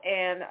trial,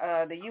 and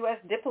the U.S.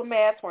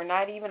 diplomats were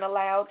not even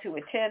allowed to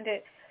attend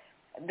it.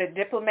 The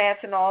diplomats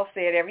and all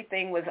said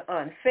everything was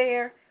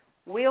unfair.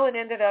 Whelan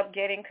ended up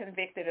getting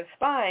convicted of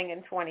spying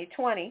in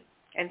 2020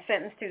 and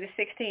sentenced to the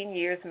 16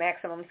 years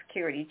maximum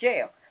security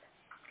jail.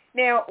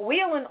 Now,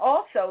 Whelan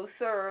also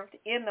served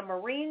in the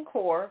Marine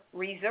Corps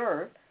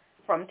Reserve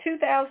from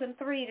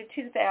 2003 to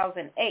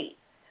 2008.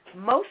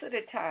 Most of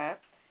the time,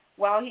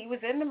 while he was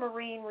in the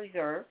Marine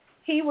Reserve,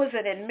 he was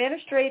an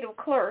administrative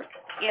clerk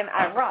in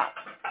Iraq.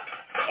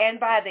 And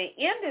by the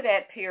end of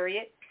that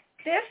period,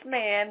 this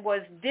man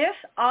was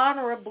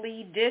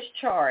dishonorably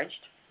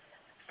discharged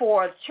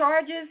for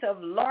charges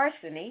of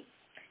larceny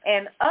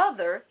and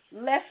other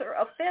lesser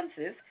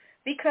offenses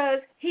because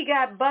he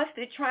got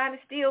busted trying to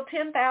steal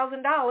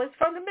 $10,000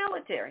 from the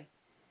military.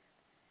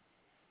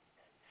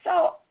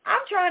 So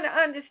I'm trying to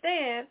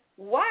understand,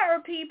 why are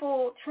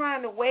people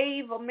trying to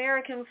wave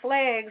American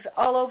flags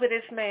all over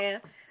this man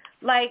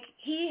like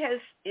he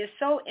is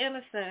so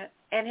innocent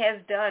and has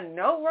done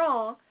no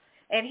wrong,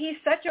 and he's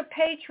such a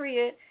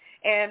patriot,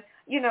 and,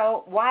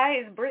 why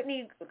is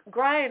Brittany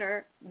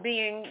Griner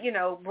being,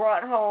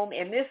 brought home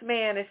and this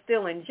man is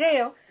still in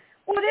jail?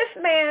 Well,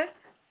 this man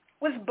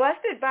was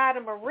busted by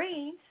the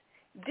Marines,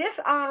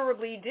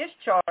 dishonorably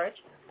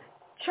discharged,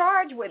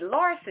 charged with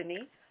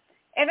larceny,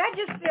 and I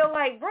just feel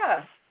like,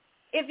 bruh,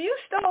 if you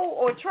stole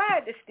or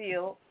tried to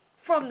steal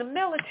from the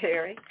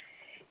military,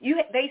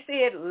 they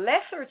said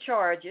lesser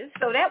charges,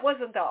 so that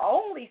wasn't the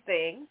only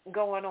thing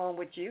going on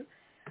with you.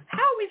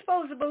 How are we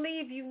supposed to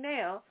believe you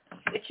now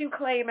that you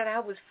claiming I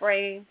was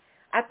framed?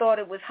 I thought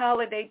it was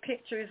holiday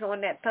pictures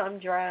on that thumb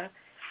drive.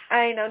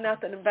 I ain't know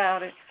nothing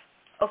about it.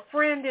 A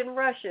friend in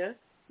Russia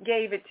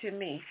gave it to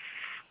me.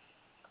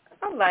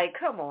 I'm like,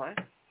 come on.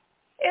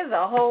 There's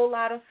a whole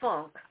lot of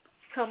funk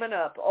coming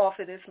up off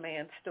of this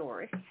man's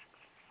story.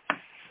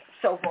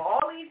 So for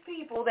all these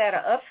people that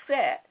are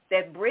upset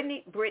that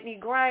Brittany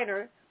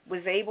Griner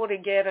was able to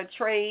get a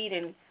trade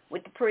and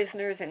with the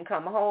prisoners and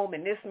come home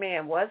and this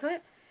man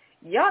wasn't,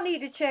 y'all need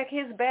to check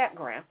his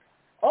background.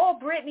 All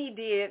Brittany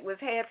did was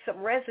had some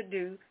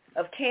residue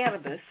of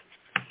cannabis.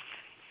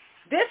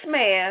 This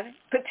man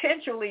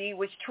potentially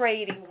was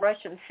trading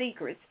Russian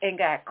secrets and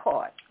got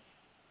caught.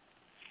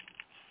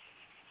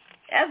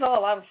 That's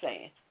all I'm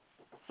saying.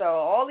 So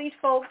all these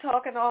folks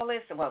talking all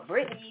this about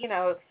Brittany,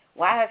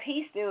 why is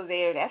he still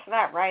there? That's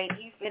not right.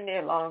 He's been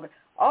there longer.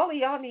 All of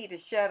y'all need to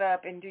shut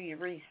up and do your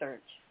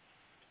research.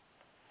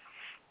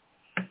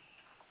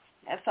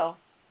 That's all.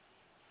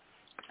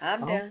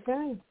 I'm done.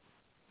 Okay.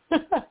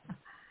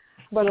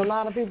 But a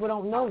lot of people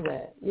don't know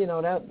that.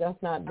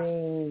 That's not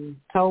being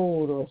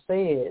told or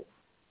said.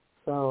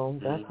 So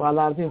that's why a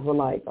lot of people are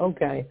like,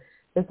 okay,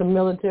 it's a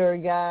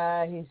military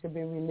guy. He should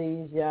be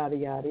released, yada,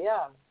 yada,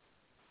 yada.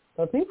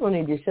 But people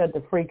need to shut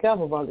the freak up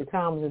about the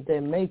comments that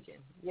they're making.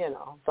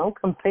 Don't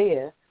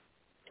compare.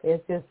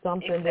 It's just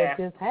something that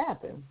just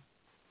happened.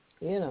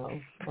 I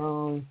don't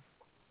know.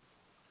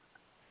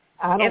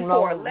 And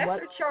for a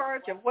lesser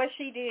charge of what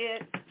she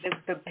did,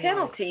 the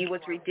penalty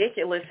was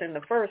ridiculous in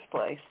the first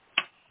place.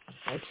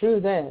 True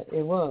that.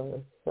 It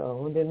was.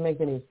 So it didn't make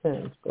any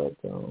sense. But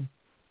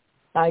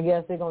I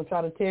guess they're going to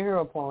try to tear her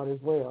apart as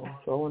well.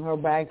 Showing her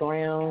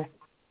background,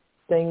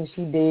 things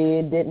she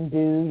did, didn't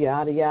do,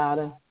 yada,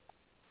 yada.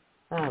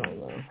 I don't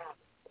know.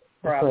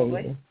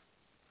 Probably.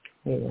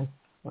 Yeah.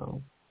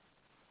 So.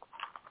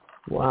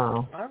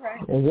 Wow. All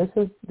right. And this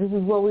is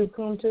what we've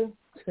come to?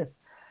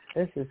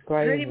 This is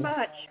crazy. Pretty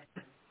much.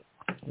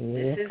 Yeah,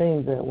 it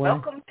seems that way.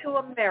 Welcome to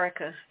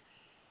America.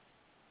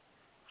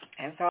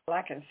 That's all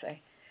I can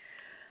say.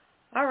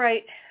 All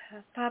right,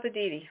 Papa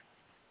Didi,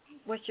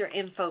 what's your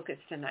in focus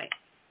tonight?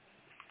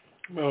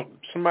 Well,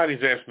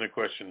 somebody's asking the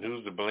question,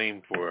 who's to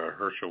blame for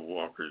Herschel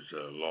Walker's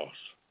loss?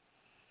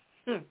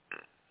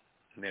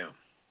 Now.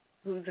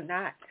 Who's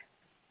not?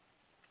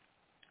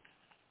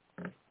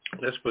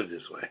 Let's put it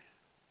this way.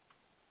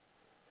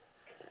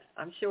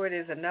 I'm sure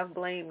there's enough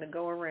blame to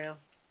go around.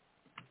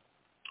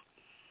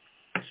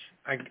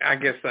 I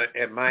guess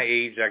at my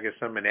age,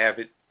 I'm an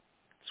avid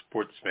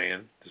sports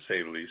fan, to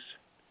say the least.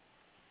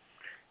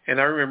 And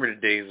I remember the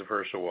days of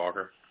Herschel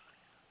Walker.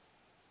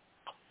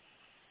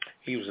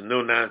 He was a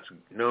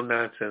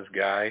no-nonsense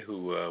guy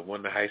who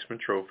won the Heisman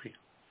Trophy.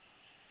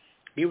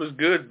 He was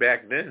good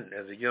back then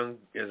as a young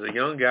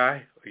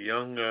guy, a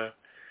young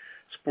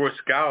sports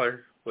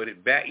scholar. But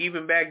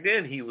even back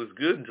then, he was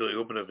good until he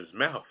opened up his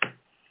mouth.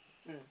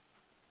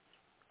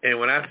 And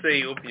when I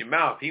say open your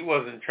mouth, he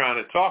wasn't trying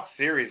to talk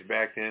serious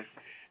back then.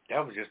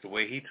 That was just the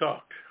way he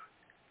talked.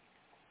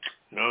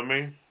 You know what I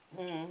mean?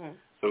 Mm-hmm.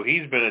 So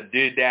he's been a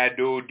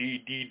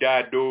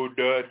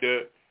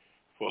did-da-do-dee-dee-da-do-da-da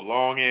for a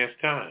long-ass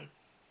time.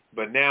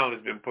 But now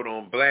it's been put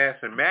on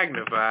blast and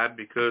magnified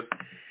because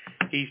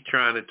he's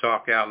trying to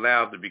talk out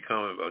loud to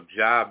become a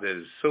job that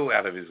is so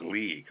out of his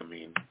league. I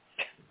mean,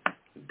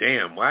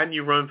 damn, why didn't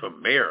you run for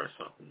mayor or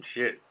something?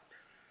 Shit.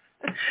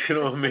 You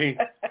know what I mean?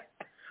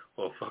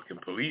 Well, fucking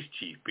police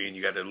chief, being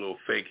you got that little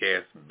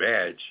fake-ass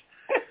badge.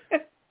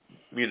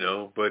 You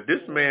know, but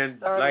this man,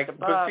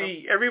 but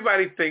see,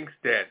 everybody thinks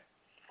that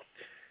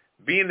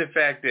being the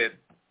fact that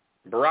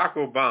Barack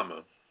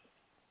Obama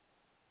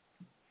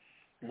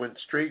went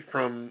straight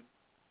from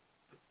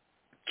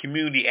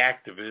community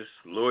activist,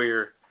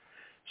 lawyer,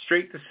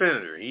 straight to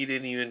senator. He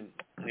didn't even,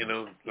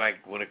 like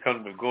when it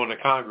comes to going to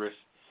Congress,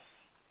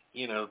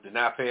 did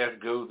not pass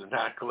go, did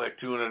not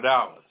collect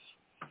 $200.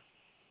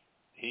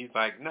 He's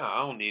like, no, I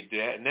don't need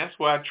that. And that's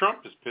why Trump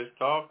is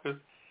pissed off, because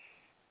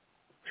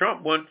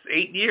Trump wants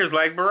 8 years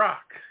like Barack.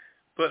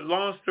 But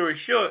long story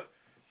short,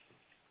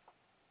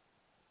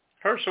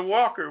 Herschel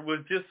Walker was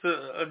just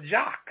a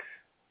jock.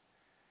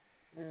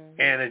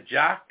 Mm-hmm. And a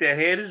jock that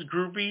had his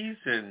groupies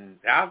and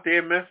out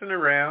there messing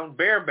around,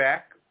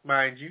 bareback,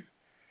 mind you,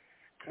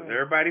 because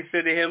everybody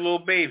said they had a little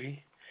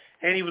baby.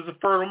 And he was a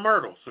fertile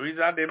myrtle, so he's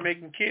out there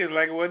making kids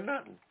like it wasn't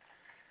nothing.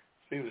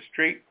 So he was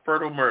straight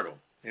fertile myrtle.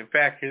 In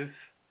fact, his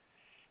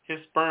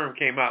sperm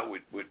came out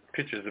with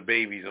pictures of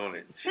babies on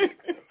it.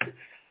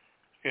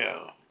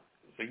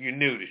 So you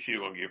knew that she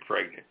was going to get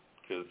pregnant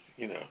because,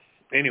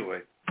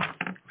 anyway,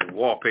 the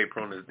wallpaper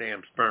on his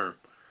damn sperm.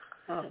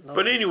 Oh, no.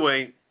 But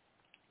anyway,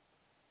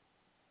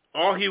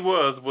 all he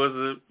was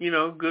a,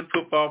 good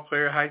football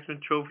player,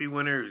 Heisman Trophy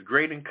winner. He was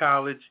great in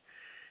college.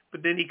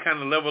 But then he kind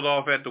of leveled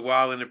off after a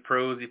while in the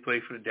pros. He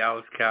played for the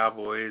Dallas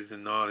Cowboys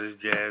and all this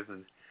jazz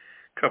and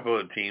a couple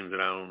of teams that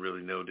I don't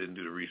really know, didn't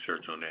do the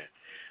research on that.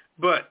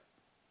 But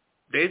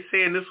they're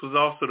saying this was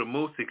also the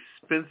most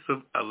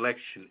expensive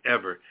election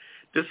ever.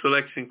 This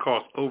election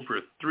cost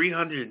over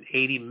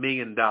 $380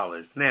 million.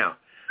 Now,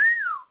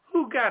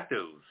 who got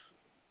those?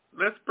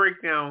 Let's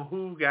break down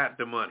who got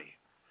the money.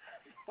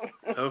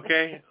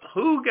 Okay?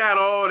 Who got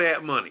all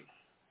that money?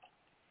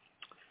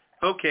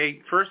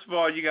 Okay, first of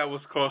all, you got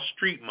what's called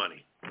street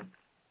money.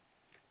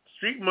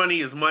 Street money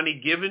is money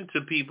given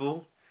to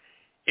people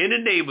in the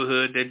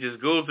neighborhood that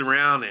just goes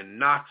around and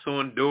knocks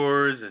on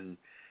doors and,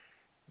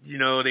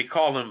 they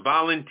call them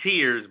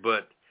volunteers,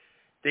 but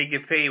they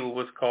get paid with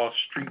what's called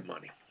street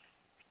money.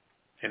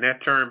 And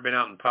that term been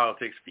out in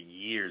politics for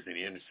years in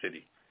the inner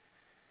city.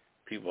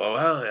 People,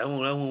 I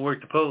want to work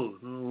the polls.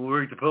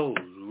 Work the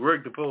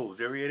polls.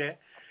 Ever hear that?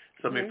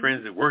 Some of my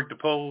friends that work the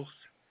polls,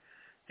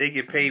 they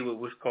get paid with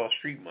what's called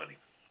street money.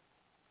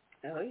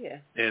 Oh, yeah.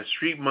 And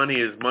street money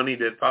is money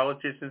that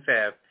politicians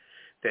have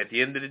that at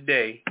the end of the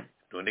day,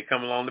 when they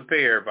come along to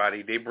pay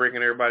everybody, they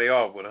breaking everybody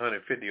off with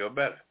 $150 or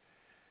better.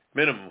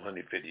 Minimum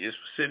 $150. Just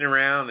sitting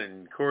around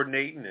and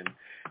coordinating and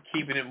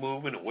keeping it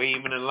moving and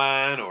waving in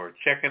line or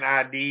checking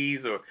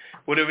IDs or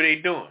whatever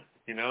they're doing.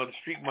 The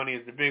street money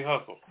is the big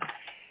hustle.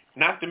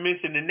 Not to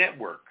mention the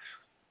networks.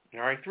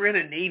 All right,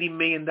 $380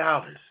 million.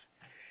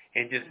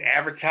 And just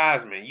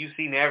advertisement. You've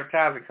seen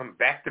advertising come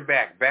back to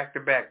back.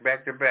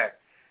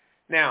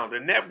 Now, the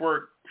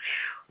network,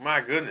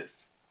 my goodness,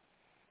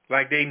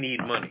 like they need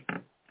money.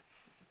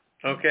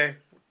 Okay?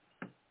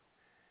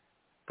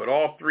 But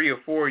all 3 or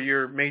 4 of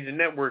your major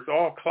networks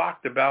all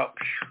clocked about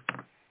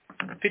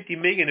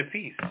 $50 million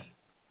apiece.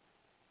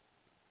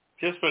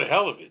 Just for the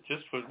hell of it.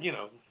 Just for the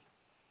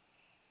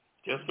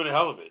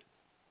hell of it.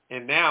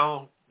 And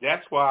now,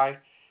 that's why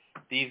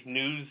these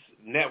news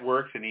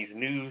networks and these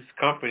news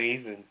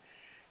companies and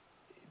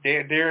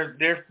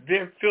they're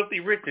filthy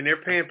rich and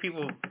they're paying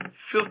people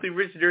filthy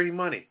rich dirty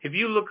money. If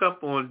you look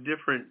up on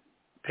different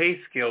pay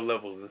scale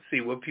levels and see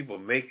what people are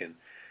making,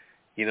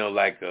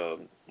 like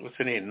what's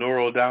her name,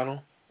 Norah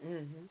O'Donnell?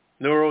 Mm-hmm.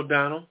 Norah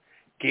O'Donnell,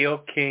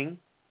 Gayle King.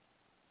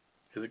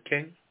 Is it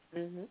King?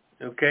 Mm-hmm.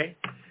 Okay.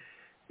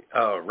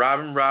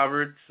 Robin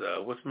Roberts.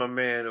 What's my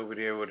man over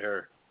there with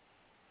her?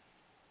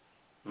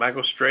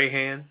 Michael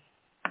Strahan.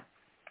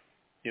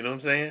 You know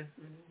what I'm saying?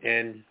 Mm-hmm.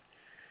 And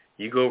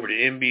you go over to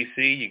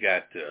NBC, you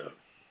got,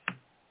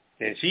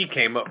 and she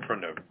came up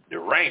from the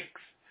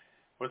ranks.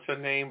 What's her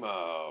name?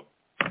 The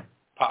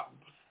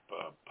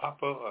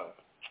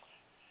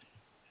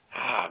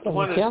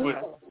one that's with...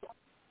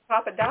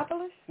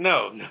 Papadopoulos?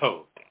 No.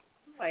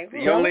 Like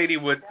the young lady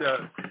with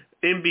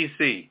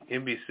NBC.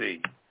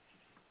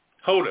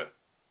 Hoda.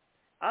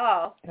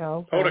 Oh.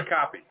 Okay. Hoda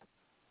Copy.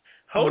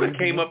 Hoda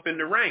came up in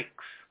the ranks.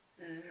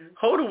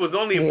 Mm-hmm. Hoda was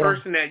only a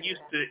person that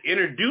used to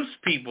introduce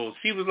people.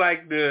 She was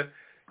like the,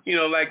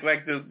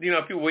 like the,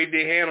 people wave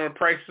their hand on the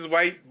Price is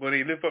Right when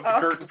they lift up the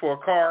curtain for a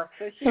car.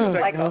 So she was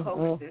like a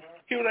hostess.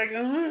 She was like,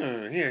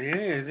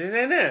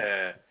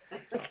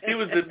 She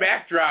was the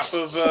backdrop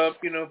of,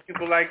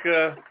 people like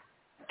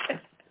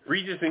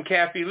Regis and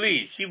Kathy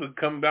Lee. She would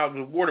come out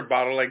with a water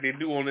bottle like they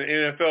do on the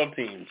NFL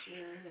teams.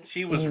 Mm-hmm.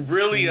 She was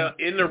really a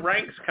in the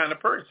ranks kind of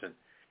person.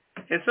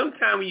 And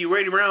sometimes when you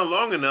wait around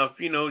long enough,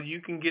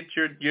 you can get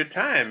your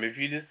time. If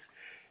you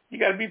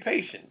got to be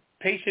patient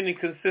and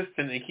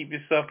consistent and keep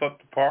yourself up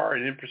to par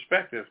and in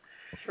perspective.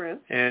 True.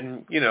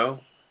 And,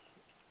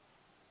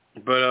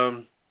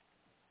 but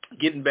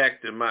getting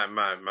back to my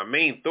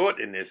main thought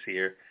in this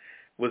here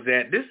was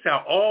that this is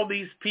how all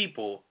these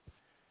people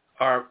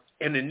are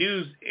in the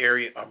news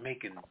area are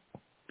making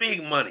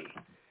big money.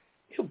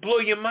 It'll blow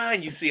your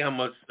mind. You see how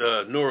much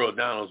Norah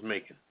O'Donnell's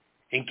making,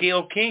 and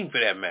Gayle King for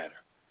that matter.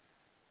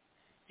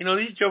 You know,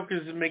 these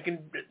jokers are making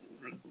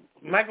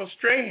Michael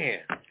Strahan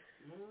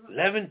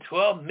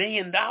 $11-12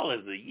 million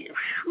a year.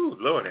 Whew,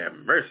 Lord have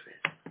mercy.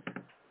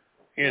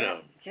 You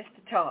know, just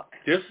to talk.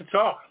 Just to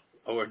talk.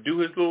 Or do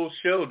his little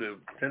show, the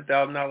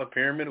 $10,000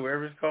 pyramid,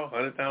 whatever it's called,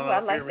 $100,000 pyramid. I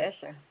like that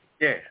show.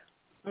 Yeah.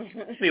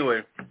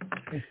 Anyway,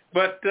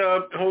 but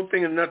the whole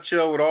thing in a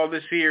nutshell with all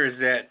this here is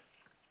that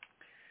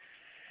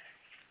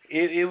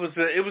it was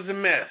a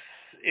mess,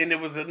 and it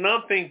was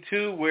another thing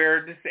too,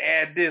 where just to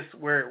add this,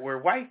 where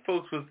white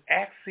folks was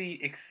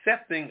actually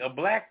accepting a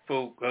black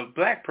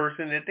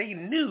person that they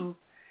knew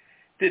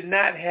did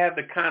not have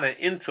the kind of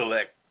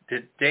intellect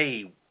that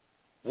they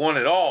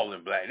wanted all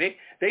in black.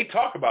 They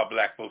talk about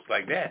black folks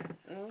like that.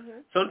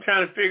 Mm-hmm. So I'm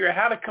trying to figure out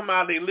how to come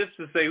out of their lips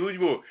and say, who'd you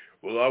vote?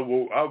 Well, I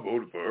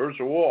voted for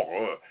Herschel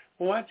Walker.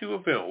 Well, why'd you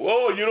vote for him?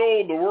 Well, you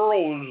know, the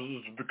world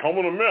is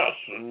becoming a mess,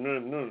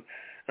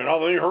 and I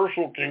think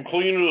Herschel can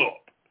clean it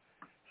up.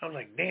 I'm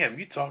like, damn,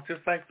 you talk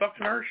just like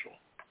fucking Herschel.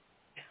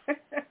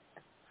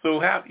 So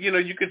how,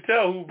 you could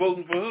tell who's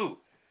voting for who.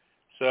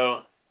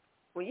 So.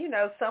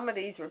 Well, some of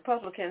these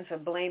Republicans are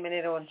blaming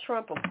it on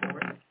Trump, of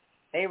course.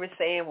 They were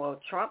saying, well,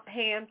 Trump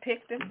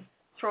handpicked him,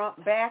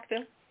 Trump backed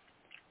him,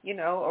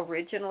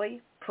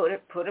 originally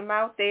put him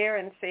out there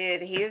and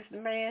said, here's the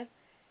man,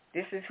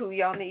 this is who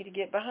y'all need to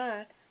get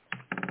behind.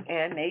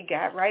 And they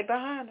got right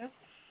behind him.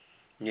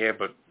 Yeah,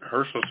 but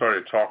Herschel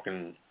started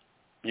talking,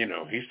 he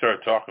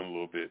started talking a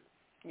little bit.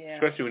 Yeah.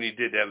 Especially when he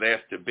did that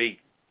last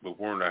debate with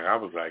Warnock. I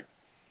was like,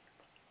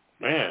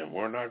 man,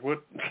 Warnock,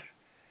 what?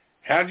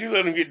 How'd you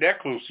let him get that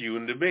close to you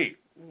in debate?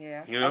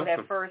 Yeah, on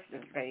that first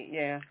debate,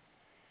 yeah.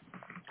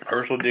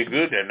 Herschel did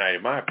good that night,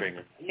 in my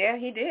opinion. Yeah,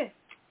 he did.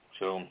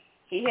 So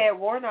he had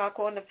Warnock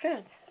on the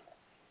fence,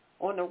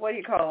 on the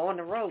on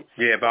the ropes.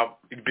 Yeah, about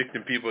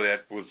evicting people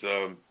that was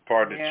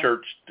part of the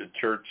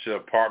church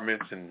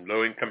apartments and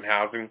low-income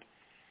housing.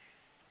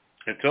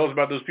 And tell us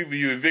about those people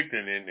you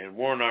evicted. And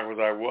Warnock was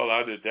like, well,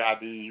 I really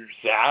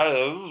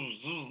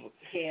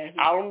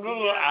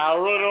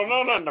don't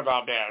know nothing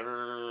about that.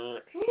 Oh,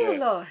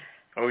 Lord.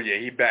 Oh, yeah,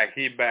 he backed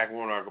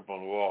Warnock up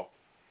on the wall.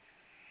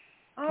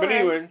 But right.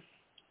 anyway,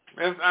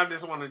 I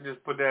just want to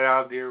just put that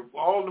out there.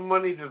 All the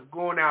money that's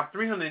going out,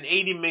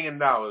 $380 million.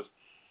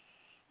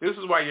 This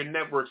is why your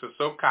networks are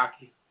so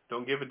cocky.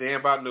 Don't give a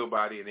damn about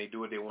nobody, and they do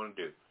what they want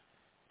to do.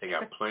 They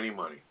got plenty of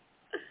money.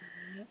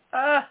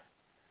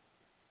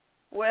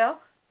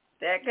 Well,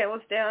 that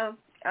goes down.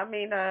 I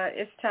mean,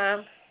 it's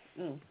time.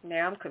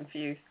 Now I'm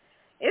confused.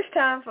 It's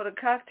time for the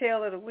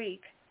cocktail of the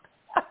week.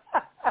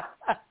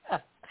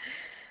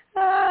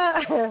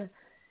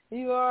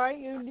 You all right?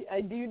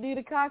 Do you need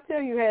a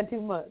cocktail? You had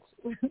too much.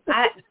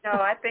 I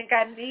think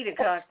I need a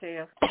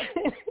cocktail.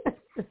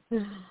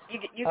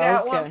 You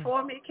got one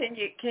for me?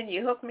 Can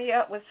you hook me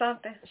up with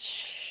something?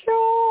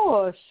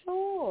 Sure.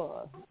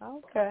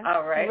 Okay.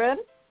 All right. You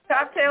ready?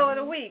 Cocktail of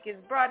the week is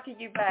brought to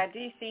you by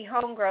DC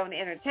Homegrown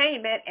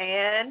Entertainment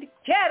and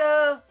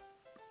Kettle.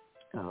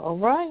 All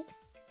right.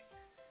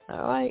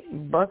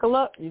 Buckle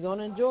up. You're going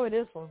to enjoy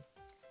this one.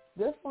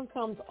 This one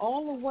comes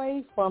all the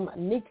way from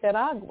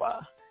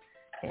Nicaragua,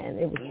 and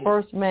it was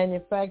first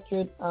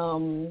manufactured.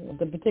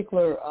 The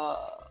particular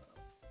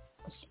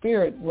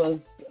spirit was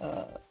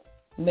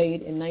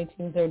made in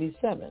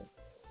 1937.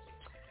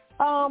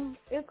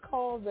 It's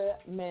called the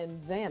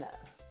Manzana.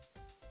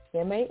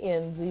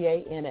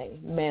 Manzana.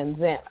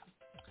 Manzana.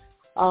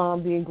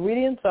 The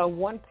ingredients are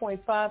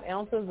 1.5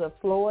 ounces of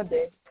Flor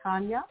de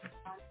Caña,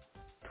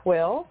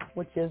 12,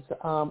 which is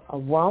a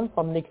rum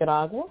from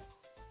Nicaragua,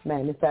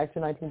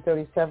 manufactured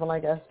 1937,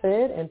 like I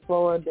said, and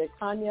Flor de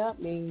Caña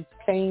means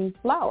cane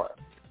flower,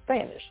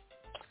 Spanish.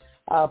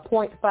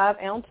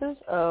 0.5 ounces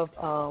of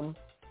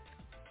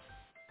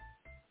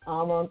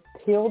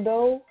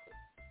Amontillado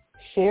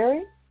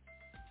sherry,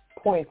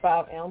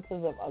 0.5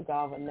 ounces of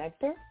agave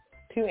nectar,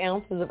 2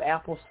 ounces of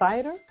apple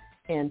cider,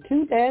 and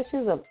 2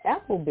 dashes of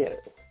apple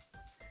bitters.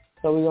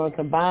 So we're going to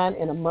combine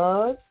in a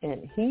mug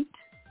and heat,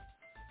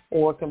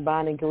 or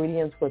combine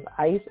ingredients with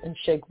ice and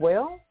shake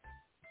well.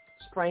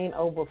 Strain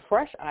over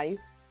fresh ice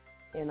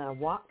in a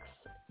wax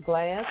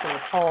glass or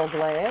a tall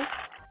glass,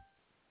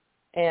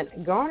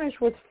 and garnish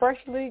with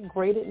freshly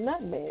grated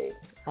nutmeg.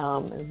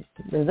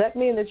 Does that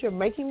mean that you're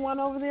making one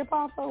over there,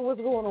 Papa?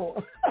 What's going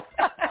on?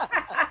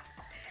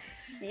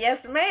 Yes,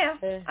 ma'am.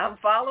 I'm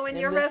following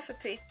your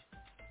recipe.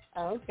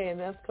 Okay, and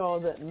that's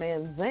called the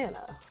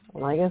Manzana.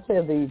 Like I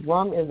said, the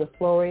rum is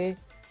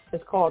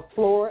it's called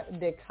Flor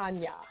de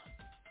Caña,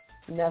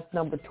 and that's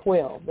number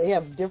 12. They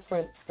have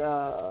different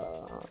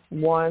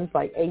ones,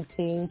 like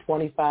 18,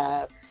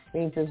 25,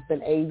 means it's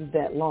been aged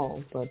that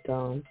long. But,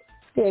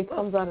 it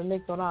comes out of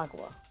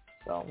Nicaragua.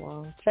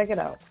 So check it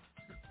out.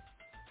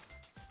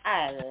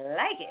 I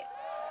like it.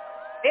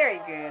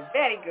 Very good,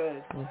 very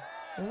good. All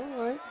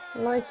right.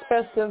 Nice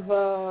festive,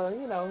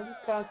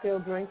 cocktail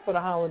drink for the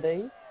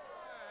holidays.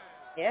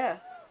 Yeah.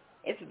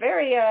 It's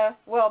very,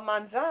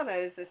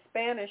 manzana is a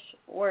Spanish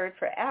word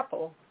for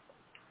apple.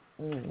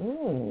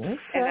 Okay.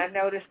 And I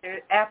noticed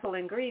there's apple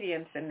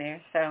ingredients in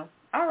there. So,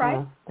 all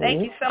right.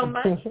 Thank you so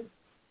much.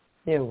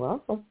 You're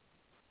welcome.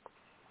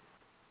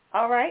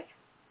 All right.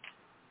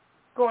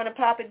 Going to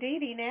Papa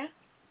Didi now.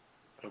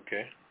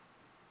 Okay.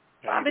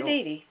 Papa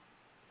Didi.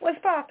 What's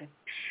popping?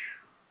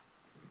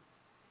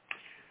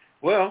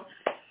 Well,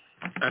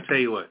 I'll tell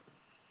you what.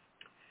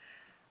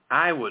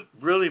 I would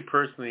really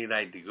personally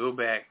like to go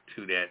back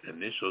to that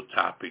initial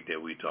topic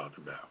that we talked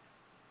about.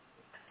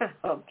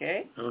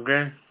 Okay.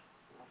 Okay?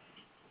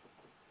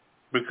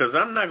 Because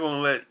I'm not going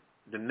to let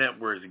the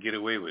networks get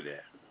away with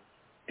that.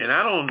 And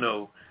I don't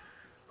know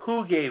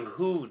who gave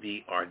who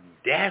the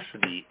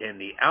audacity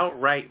and the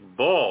outright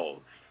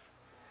balls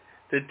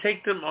to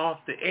take them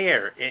off the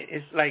air.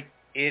 It's like,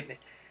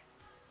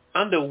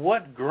 under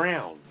what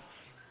grounds?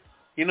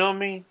 You know what I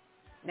mean?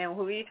 Now,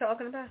 who are you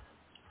talking about?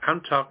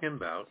 I'm talking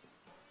about...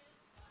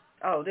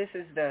 Oh, this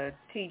is the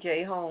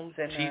T.J. Holmes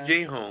and...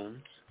 T.J.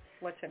 Holmes.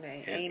 What's her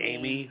name? And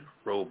Amy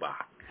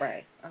Robach.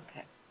 Right,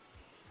 okay.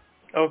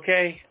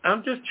 Okay,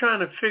 I'm just trying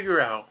to figure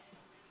out...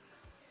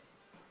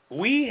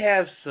 We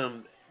have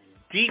some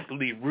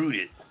deeply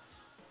rooted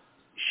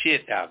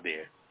shit out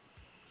there.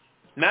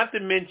 Not to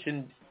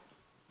mention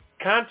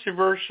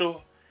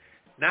controversial,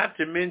 not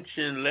to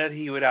mention let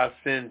he without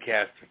sin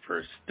cast the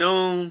first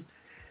stone,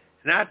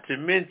 not to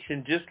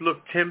mention just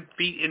look 10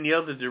 feet in the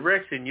other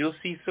direction, you'll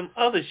see some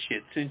other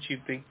shit since you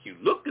think you're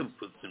looking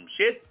for some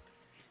shit,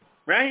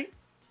 right?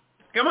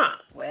 Come on.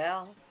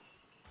 Well,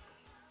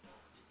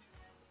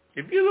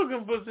 if you're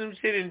looking for some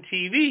shit in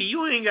TV,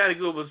 you ain't got to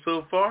go but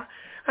so far.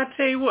 I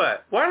tell you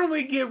what, why don't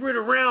we get rid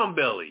of Round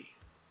Belly?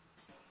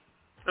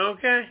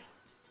 Okay?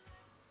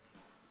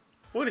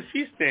 What does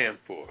she stand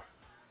for?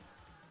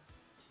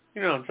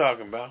 You know what I'm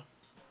talking about.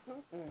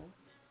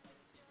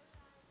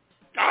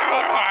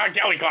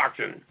 Kelly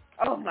Clarkson.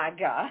 Oh, my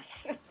gosh.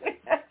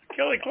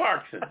 Kelly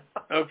Clarkson.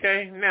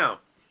 Okay? Now,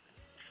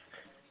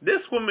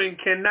 this woman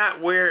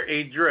cannot wear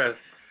a dress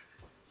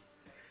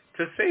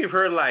to save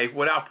her life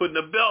without putting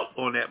a belt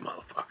on that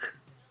motherfucker.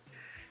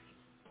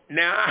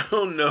 Now, I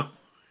don't know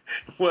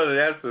whether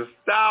that's a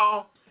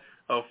style,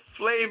 a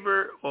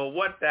flavor, or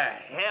what the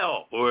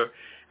hell. Or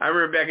I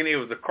remember back in the day, it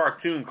was a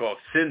cartoon called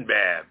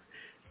Sinbad,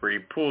 where he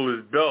pulled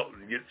his belt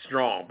and get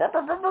strong.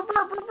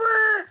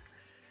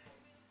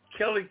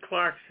 Kelly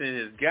Clarkson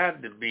has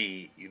got to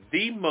be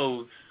the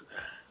most...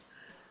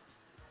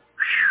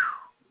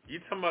 You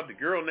talking about the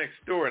girl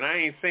next door, and I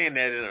ain't saying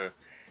that in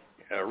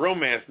a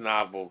romance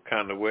novel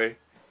kind of way.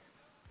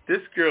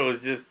 This girl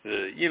is just,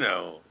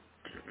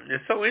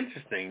 it's so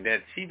interesting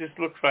that she just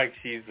looks like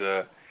she's,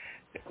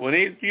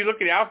 if you look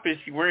at the outfit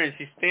she's wearing,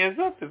 she stands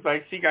up, it's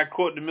like she got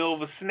caught in the middle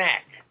of a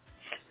snack.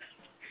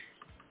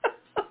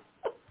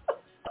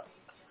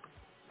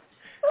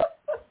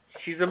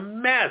 She's a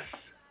mess.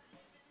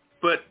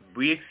 But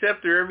we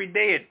accept her every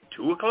day at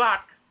 2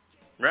 o'clock,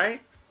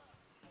 right?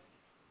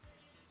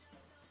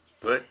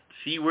 But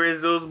she wears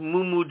those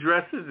moo-moo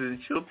dresses and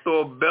she'll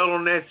throw a belt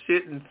on that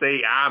shit and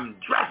say, I'm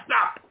dressed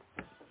up.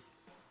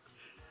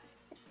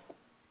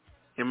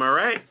 Am I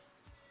right?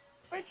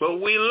 But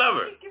we love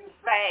her. She can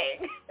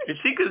sing. And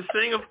she can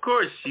sing, of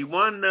course. She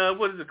won,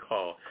 what is it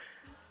called?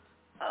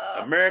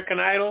 American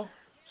Idol.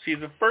 She's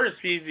the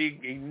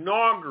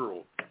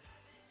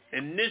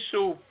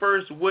initial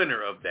first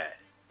winner of that.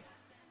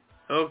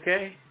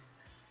 Okay?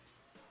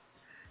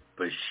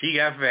 But she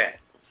got fat.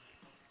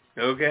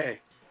 Okay?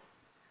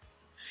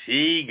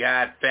 She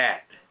got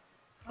fat.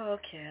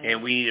 Okay.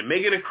 And we need to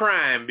make it a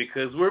crime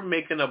because we're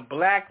making a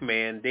black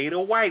man date a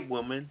white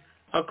woman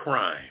a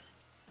crime.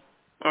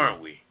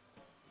 Aren't we?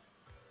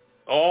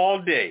 All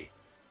day.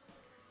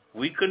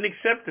 We couldn't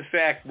accept the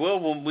fact, well,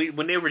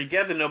 when they were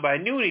together,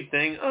 nobody knew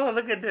anything. Oh,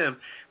 look at them.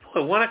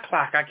 Boy, 1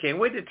 o'clock, I can't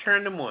wait to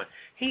turn them on.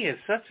 He is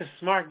such a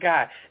smart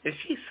guy, and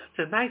she's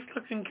such a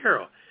nice-looking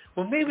girl.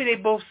 Well, maybe they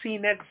both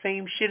seen that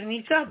same shit in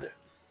each other.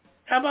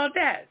 How about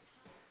that?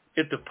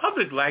 If the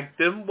public liked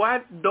them, why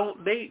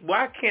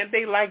can't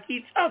they like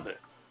each other?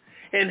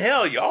 And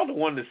hell, y'all the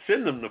one to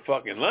send them to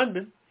fucking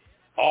London.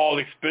 All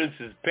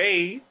expenses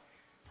paid.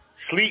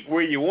 Sleep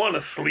where you want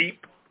to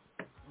sleep.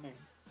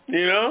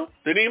 You know?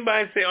 Did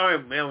anybody say, all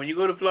right, man, when you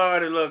go to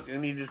Florida, look, you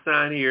need to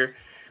sign here.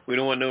 We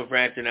don't want no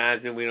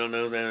fraternizing. We don't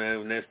know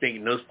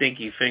no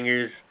stinky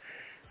fingers,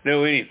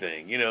 no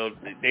anything. You know,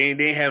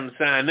 they haven't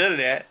signed none of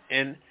that.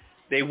 And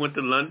they went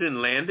to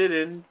London, landed,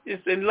 and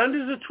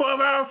London's a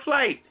 12-hour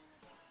flight.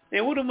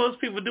 And what do most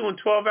people do in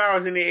 12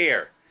 hours in the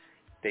air?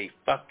 They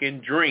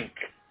fucking drink,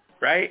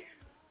 right?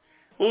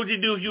 What would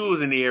you do if you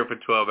was in the air for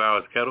 12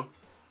 hours, Kettle?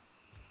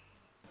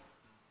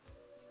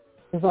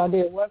 If I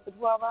did what for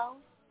 12 hours?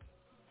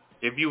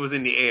 If you was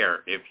in the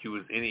air. If you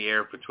was in the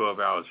air for 12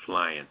 hours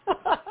flying.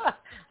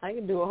 I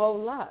can do a whole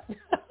lot.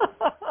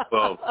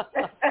 Well,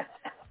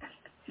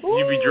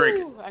 you be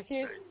drinking. I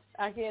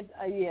can't,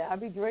 yeah, I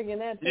be drinking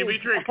that too. You be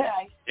drinking.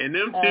 And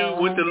them two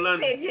went to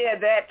London. Yeah,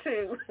 that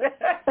too.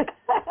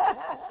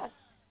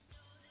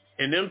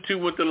 And them two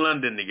went to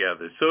London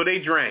together. So they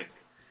drank.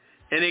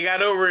 And they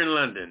got over in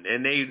London,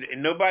 and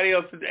nobody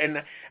else.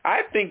 And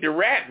I think the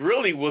rat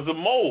really was a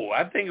mole.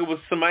 I think it was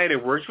somebody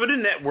that works for the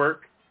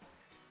network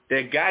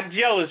that got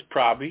jealous,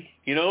 probably.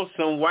 You know,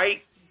 some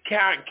white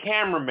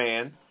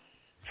cameraman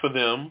for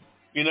them.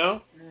 You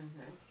know,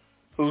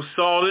 who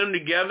saw them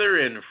together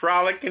and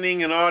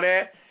frolicking and all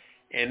that.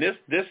 And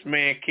this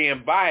man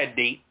can't buy a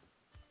date.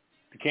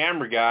 The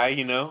camera guy,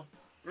 you know,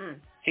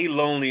 he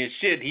lonely as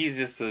shit. He's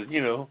just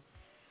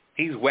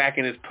he's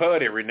whacking his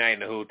pud every night in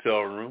the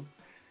hotel room.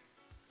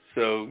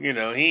 So, you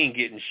know, he ain't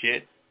getting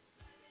shit.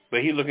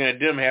 But he looking at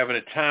them having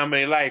a time of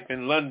their life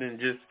in London,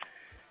 just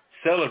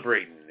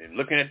celebrating and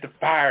looking at the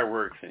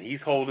fireworks. And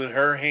he's holding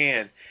her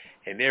hand,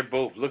 and they're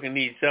both looking at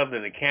each other,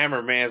 and the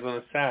cameraman's on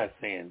the side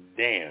saying,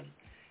 damn,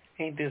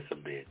 ain't this a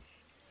bitch?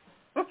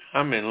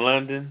 I'm in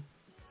London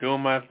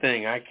doing my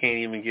thing. I can't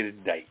even get a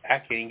date.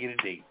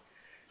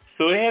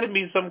 So it had to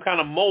be some kind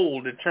of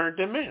mold that turned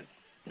them in.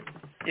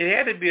 It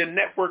had to be a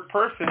network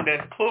person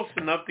that's close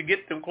enough to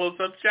get them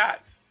close-up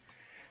shots.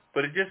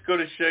 But it just go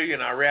to show you,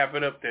 and I wrap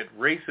it up, that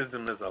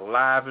racism is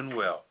alive and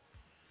well.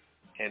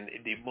 And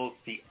the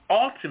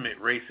ultimate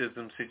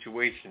racism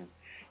situation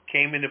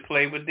came into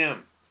play with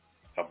them.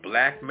 A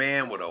black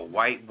man with a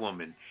white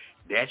woman.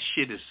 That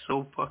shit is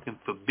so fucking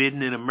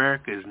forbidden in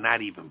America, it's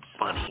not even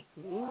funny.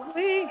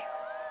 Ooh-wee.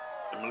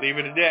 I'm going to leave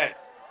it at that.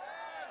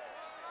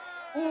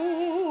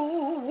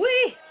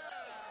 Ooh-wee.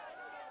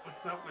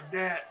 What's up with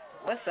that?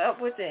 What's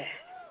up with that?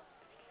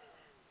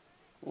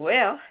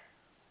 Well,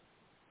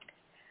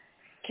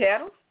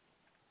 Kettle,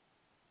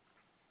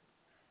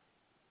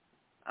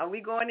 are we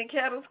going to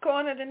Kettle's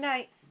Corner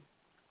tonight?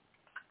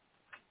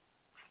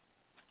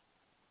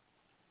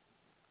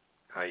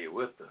 Are you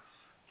with us?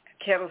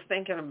 Kettle's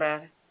thinking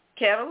about it.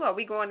 Kettle, are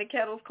we going to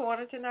Kettle's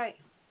Corner tonight?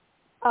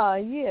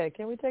 Yeah.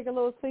 Can we take a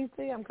little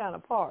CC? I'm kind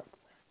of parched.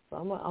 So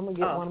I'm gonna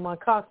get one of my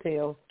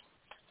cocktails.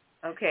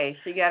 Okay,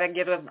 she got to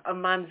get a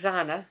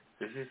manzana.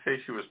 Did she say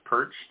she was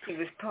perched? She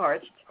was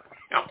parched.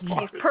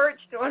 She's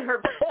perched on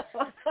her...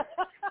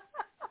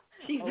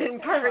 She's been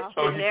perched,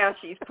 and now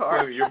she's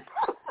parched. Is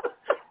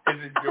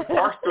it you're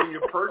parched on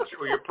your perch,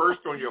 or you're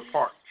perched on your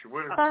parch?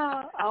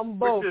 I'm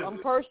both. I'm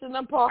perched and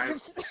I'm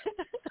parched.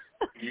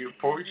 You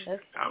perched?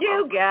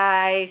 You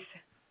guys.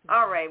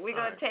 All right, we're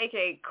going to take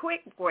a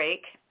quick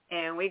break,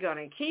 and we're going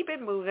to keep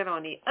it moving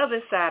on the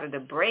other side of the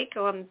break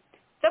on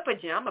the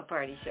Pajama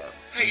Party Show.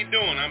 How you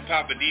doing? I'm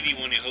Papa Didi,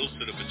 one of the hosts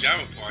of the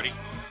Pajama Party.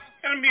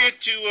 And I'm here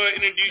to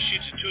introduce you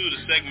to two of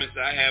the segments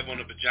I have on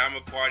the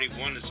Pajama Party.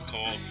 One is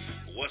called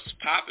What's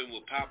Poppin'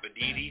 with Papa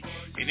Didi,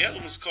 and the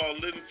other one's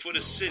called Living for the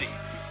City.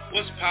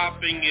 What's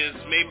Popping is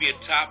maybe a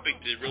topic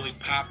that really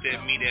popped at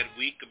me that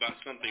week about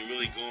something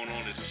really going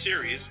on that's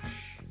serious.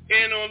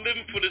 And on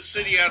Living for the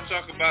City, I'll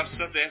talk about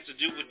stuff that has to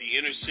do with the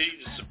inner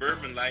city, the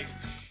suburban life,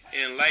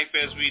 and life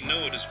as we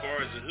know it as far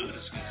as the hood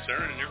is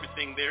concerned and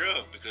everything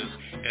thereof. Because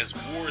as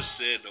Moore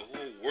said, the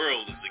whole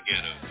world is a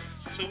ghetto.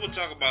 So we'll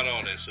talk about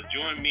all that. So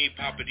join me,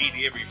 Papa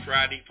Didi, every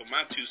Friday for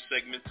my two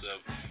segments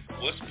of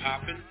What's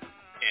Poppin'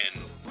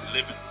 and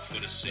Living for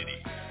the City.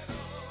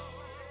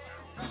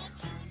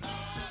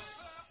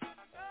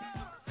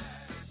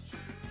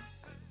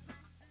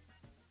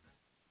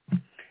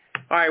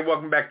 All right,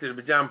 welcome back to the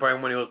Pajama Party.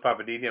 I'm one of your hosts,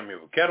 Papa Didi. I'm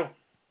here with Kettle.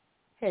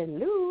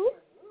 Hello.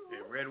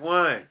 And Red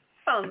Wine.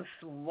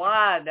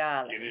 Bonsoir,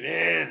 darling. Get it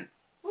in.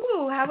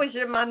 Ooh, how was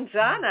your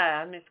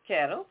manzana, Miss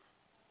Kettle?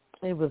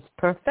 It was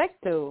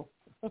perfecto.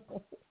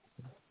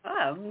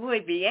 Oh,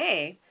 muy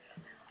bien.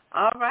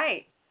 All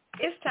right.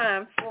 It's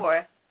time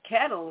for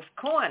Kettle's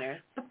Corner.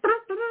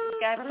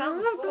 Got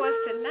something for us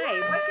tonight.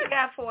 What you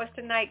got for us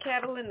tonight,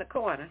 Kettle, in the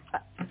corner?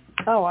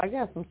 Oh, I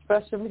got some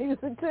special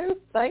music, too.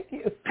 Thank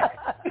you.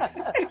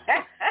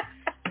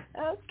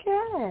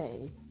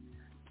 Okay.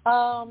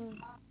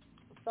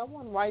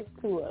 Someone writes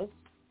to us,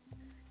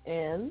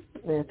 and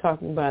they're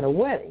talking about a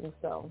wedding,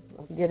 so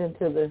let's get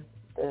into the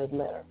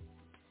letter.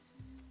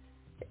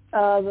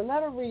 The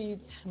letter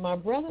reads, my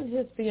brother and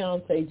his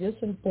fiancée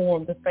just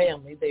informed the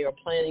family they are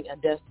planning a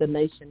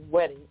destination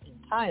wedding in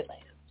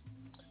Thailand.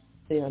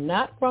 They are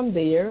not from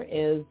there,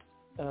 as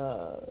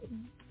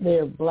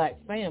they're a black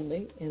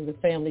family, and the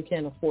family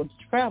can't afford to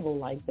travel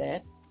like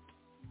that,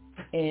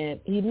 and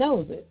he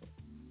knows it.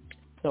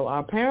 So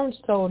our parents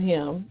told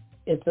him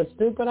it's a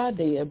stupid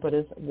idea, but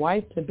his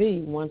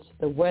wife-to-be wants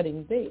the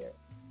wedding there.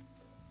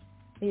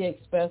 He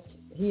expects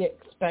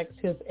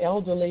his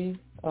elderly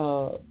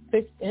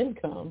fixed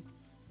income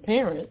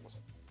parents,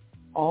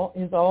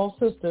 all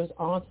sisters,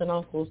 aunts, and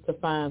uncles to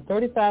find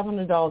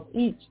 $3,500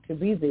 each to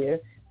be there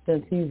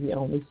since he's the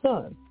only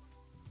son.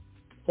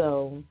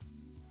 So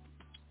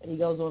he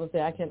goes on to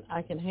say,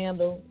 I can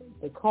handle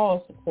the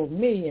cost for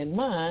me and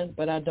mine,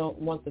 but I don't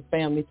want the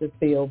family to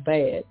feel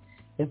bad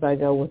if I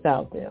go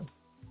without them.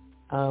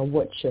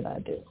 What should I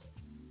do?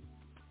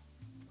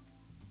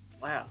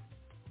 Wow.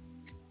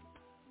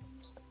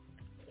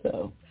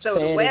 So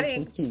the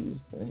wedding.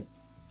 Confused, right?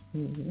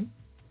 Mm-hmm.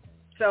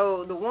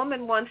 So the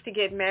woman wants to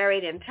get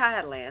married in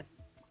Thailand.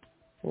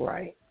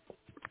 Right.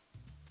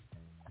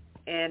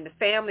 And the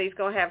family's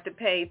going to have to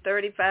pay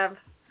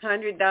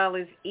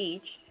 $3,500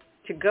 each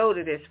to go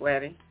to this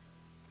wedding.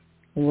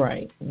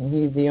 Right. And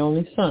he's the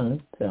only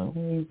son, so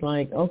he's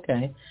like,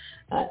 okay.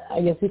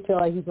 I guess he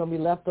felt like he's going to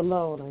be left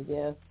alone, I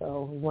guess,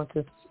 so he wants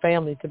his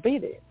family to be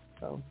there.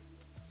 So,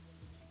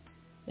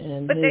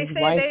 and but they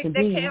say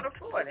they can't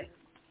afford it.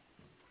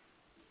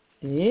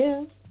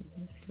 Yeah.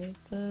 I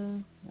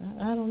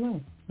don't know.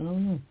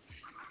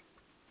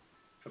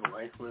 So the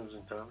wife lives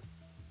in Thailand?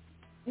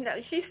 No,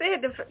 she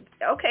said, the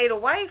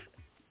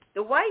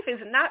wife is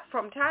not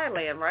from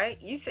Thailand, right?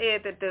 You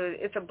said that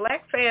it's a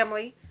black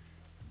family.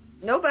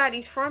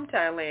 Nobody's from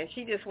Thailand.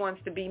 She just wants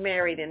to be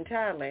married in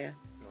Thailand.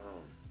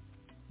 Oh.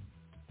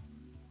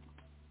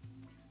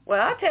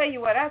 Well, I'll tell you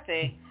what I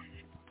think.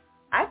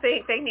 I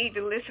think they need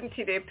to listen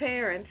to their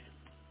parents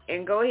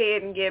and go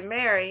ahead and get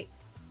married.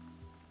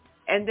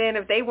 And then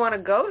if they want to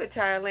go to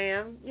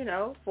Thailand,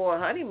 for a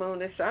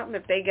honeymoon or something,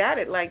 if they got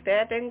it like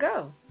that, then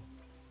go.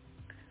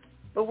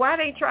 But why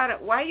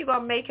are you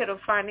going to make it a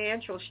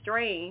financial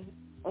strain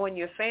on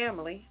your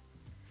family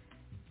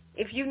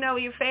if you know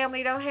your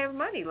family don't have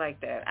money like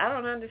that? I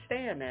don't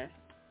understand that.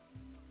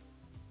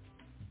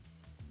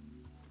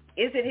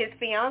 Is it his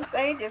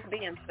fiancée just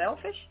being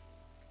selfish?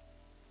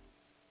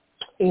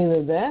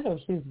 Either that or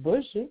she's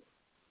bushy,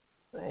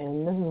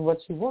 and this is what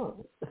she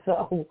wants.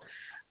 So,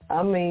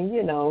 I mean, he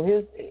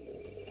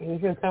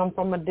could come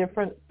from a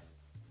different,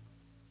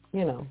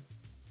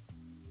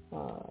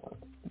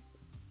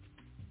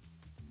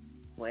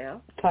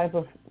 type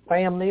of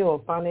family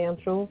or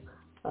financial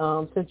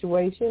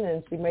situation,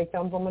 and she may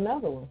come from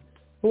another one.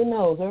 Who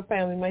knows? Her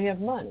family may have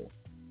money.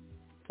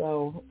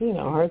 So,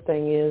 her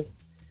thing is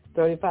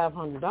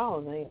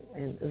 $3,500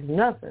 is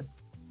nothing.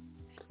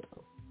 So,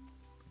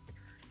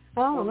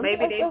 well,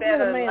 maybe they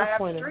better live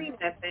stream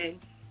that thing.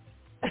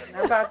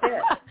 How about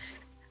that?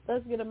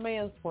 Let's get a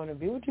man's point of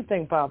view. What you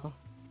think, Papa?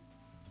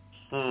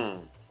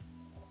 I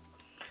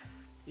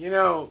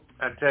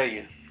tell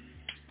you,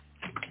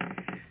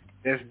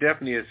 that's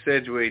definitely a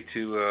segue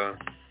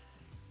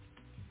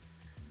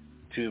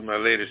to my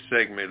latest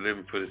segment,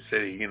 Living for the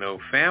City.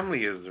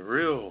 Family is a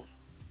real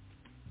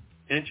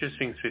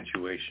interesting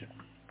situation,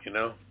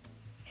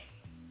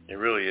 It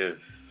really is.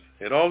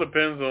 It all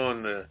depends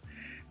on the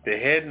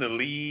head and the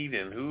lead,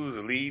 and who's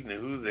the lead and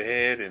who's the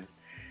head, and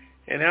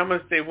how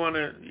much they want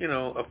to,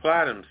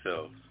 apply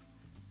themselves.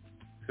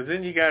 Because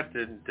then you got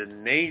the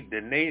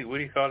what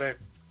do you call that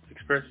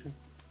expression?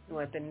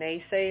 What, the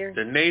naysayers?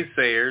 The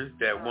naysayers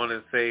that want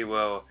to say,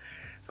 well,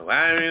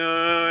 why are you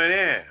over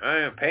there?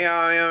 I'm going to pay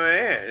all over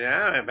there.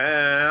 I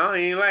don't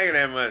even like it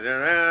that much.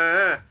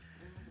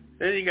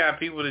 Then you got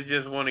people that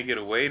just want to get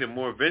away. The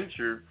more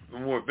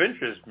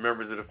adventurous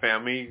members of the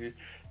family,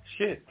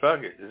 shit,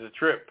 fuck it, it's a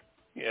trip,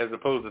 as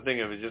opposed to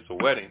thinking of it just a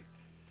wedding.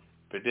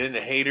 But then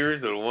the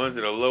haters are the ones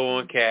that are low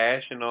on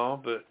cash and all,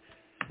 but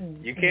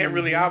you can't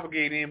really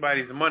obligate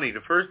anybody's money. The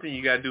first thing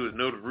you got to do is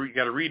you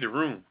got to read the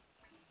room.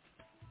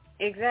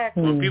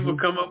 Exactly. When people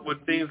come up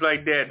with things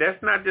like that,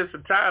 that's not just a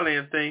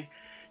Thailand thing.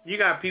 You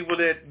got people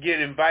that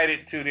get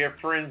invited to their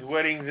friends'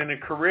 weddings in the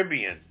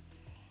Caribbean,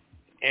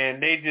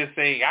 and they just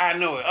say, I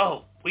know it.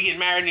 Oh, we get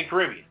married in the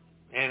Caribbean.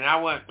 And I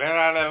went, blah,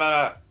 blah, blah,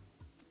 blah.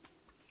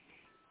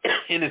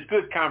 And it's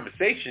good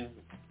conversation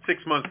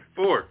 6 months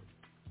before.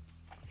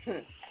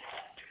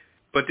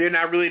 But they're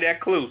not really that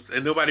close,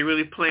 and nobody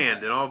really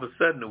planned. And all of a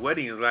sudden, the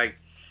wedding is like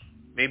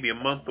maybe a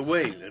month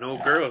away. An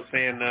old girl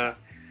saying,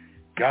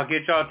 y'all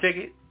get y'all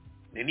ticket?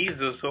 And these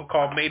are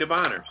so-called maid of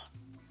honors.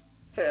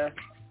 Yeah.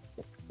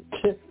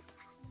 Yeah,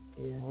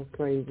 that's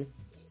crazy.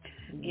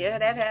 Yeah,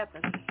 that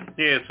happens.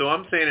 Yeah, so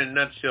I'm saying in a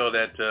nutshell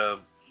that,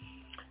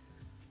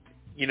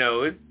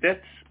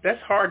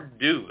 that's hard to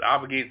do.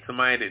 Obligate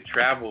somebody to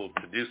travel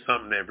to do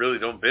something that really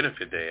don't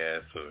benefit their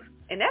ass.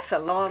 And that's a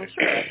long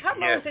trip. How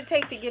long does it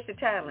take to get to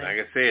Thailand? Like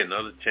I said,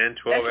 another 10,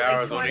 12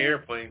 hours on the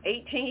airplane.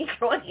 18,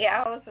 20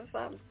 hours or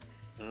something.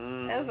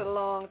 That's a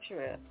long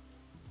trip.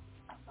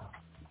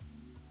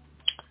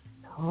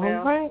 All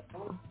right.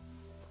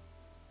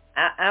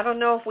 I don't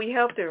know if we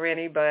helped her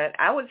any, but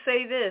I would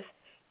say this.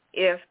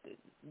 If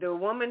the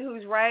woman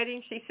who's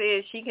writing, she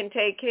says she can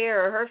take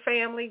care of her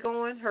family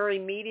going, her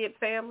immediate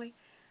family,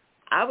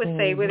 I would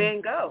say, well,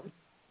 then go.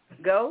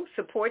 Go,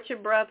 support your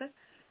brother,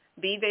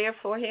 be there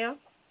for him,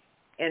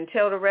 and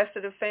tell the rest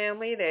of the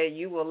family that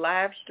you will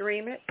live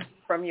stream it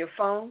from your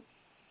phone.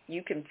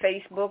 You can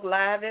Facebook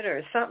Live it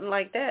or something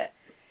like that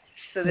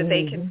so that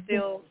they can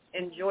still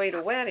enjoy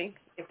the wedding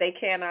if they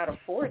cannot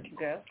afford to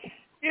go.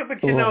 Yeah,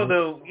 but you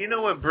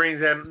know what brings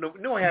that,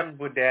 what happens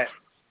with that,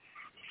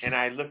 and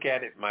I look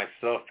at it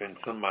myself in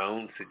some of my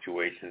own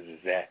situations, is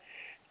that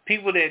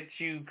people that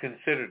you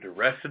consider the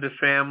rest of the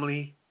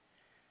family,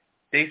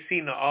 they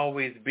seem to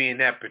always be in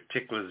that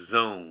particular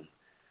zone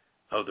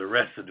of the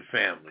rest of the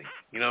family.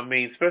 You know what I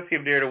mean? Especially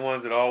if they're the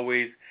ones that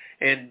always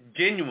and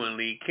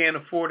genuinely can't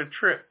afford a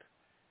trip,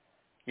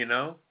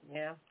 Yeah.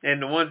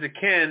 And the ones that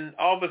can,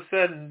 all of a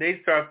sudden, they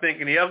start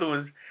thinking the other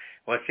ones,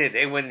 well, shit,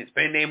 they wouldn't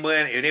spend their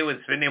money. If they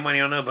wouldn't spend their money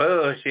on no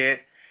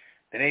bullshit,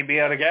 then they'd be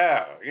able to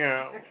go,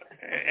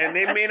 And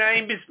they may not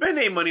even be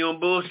spending their money on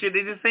bullshit.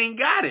 They just ain't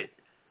got it.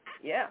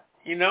 Yeah.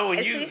 You know,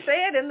 and she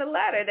said in the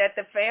letter that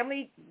the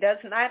family does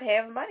not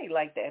have money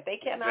like that. They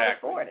cannot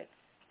afford it.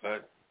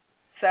 But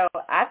so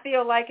I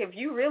feel like if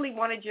you really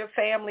wanted your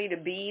family to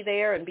be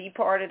there and be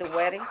part of the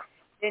wedding,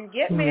 then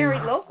get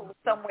married local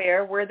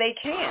somewhere where they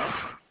can.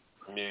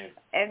 Yeah.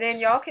 And then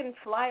y'all can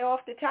fly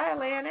off to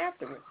Thailand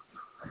afterwards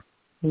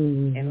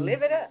and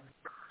live it up.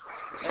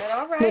 But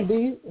all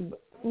right.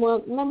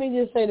 Well, let me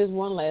just say this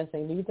one last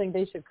thing. Do you think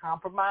they should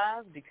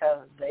compromise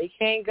because they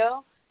can't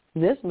go?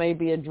 This may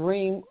be a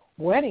dream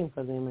wedding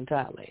for them in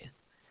Thailand.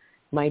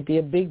 Might be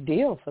a big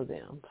deal for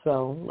them.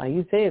 So, like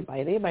you said,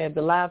 they might have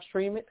to live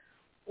stream it,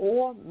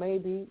 or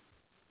maybe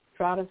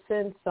try to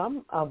send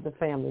some of the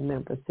family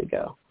members to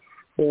go.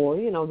 Or,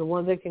 the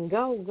ones that can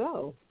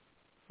go.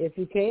 If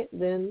you can't,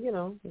 then,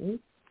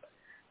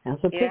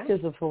 that's what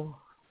pictures are for.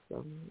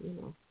 So,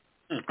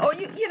 Oh,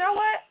 you know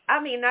what? I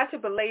mean, not to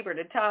belabor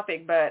the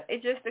topic, but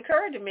it just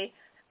occurred to me,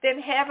 then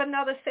have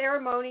another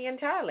ceremony in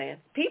Thailand.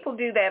 People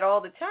do that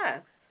all the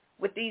time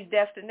with these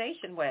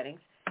destination weddings.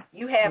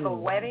 You have a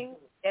wedding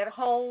at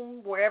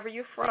home, wherever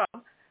you're from,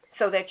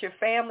 so that your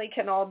family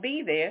can all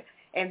be there,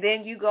 and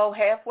then you go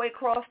halfway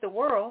across the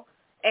world,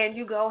 and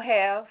you go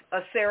have a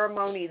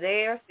ceremony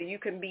there so you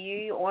can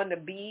be on the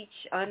beach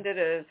under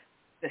the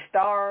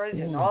stars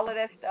and all of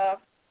that stuff,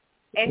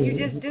 and you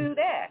just do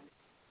that.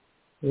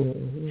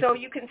 So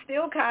you can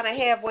still kind of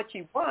have what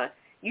you want.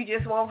 You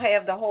just won't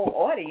have the whole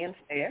audience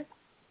there.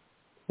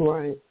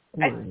 Right.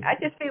 I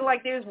just feel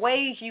like there's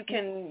ways you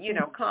can,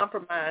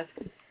 compromise.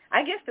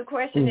 I guess the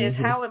question is,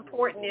 how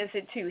important is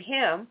it to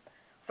him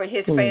for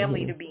his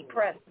family to be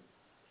present?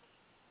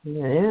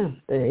 Yeah,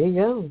 there you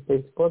go.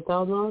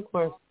 $64,000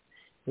 question.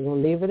 We're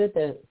going to leave it at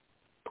that.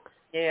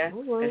 Yeah,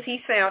 because he's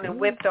sounding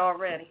whipped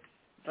already.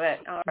 But,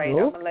 all right, I'm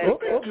going to let it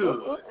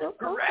go.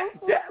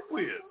 Correct that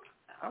whip.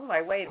 I'm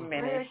like, wait a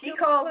minute. Is she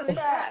calling the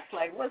shots?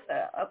 Like, what's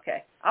up?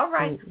 Okay. All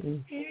right.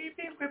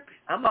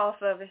 I'm off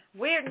of it.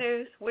 Weird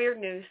news.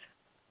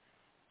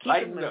 Keep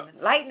it moving.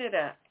 Lighten it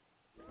up.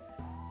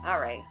 All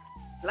right.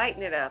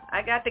 Lighten it up.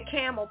 I got the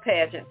camel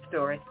pageant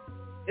story.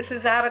 This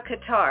is out of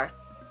Qatar.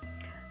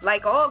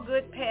 Like all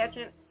good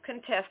pageant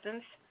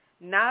contestants,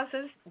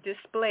 Nazas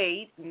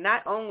displayed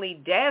not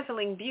only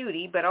dazzling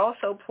beauty, but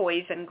also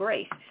poise and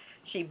grace.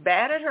 She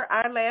batted her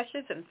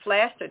eyelashes and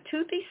flashed a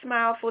toothy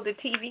smile for the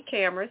TV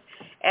cameras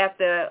at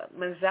the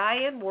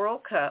Mazayan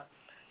World Cup,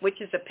 which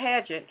is a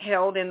pageant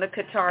held in the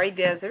Qatari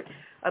desert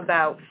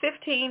about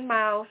 15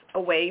 miles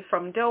away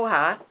from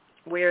Doha,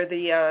 where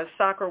the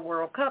Soccer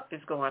World Cup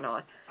is going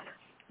on.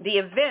 The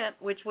event,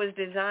 which was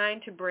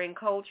designed to bring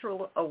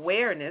cultural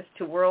awareness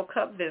to World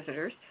Cup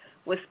visitors,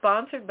 was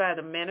sponsored by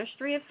the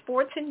Ministry of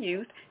Sports and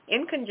Youth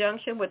in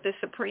conjunction with the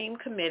Supreme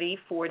Committee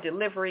for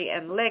Delivery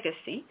and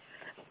Legacy,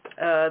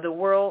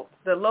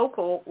 the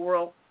local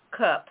World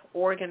Cup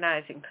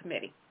organizing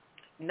committee.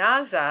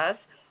 Nazas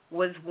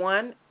was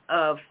one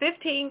of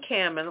 15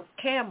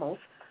 camels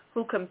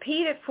who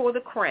competed for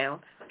the crown,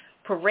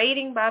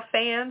 parading by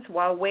fans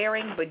while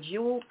wearing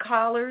bejeweled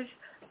collars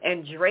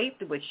and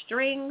draped with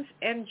strings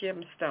and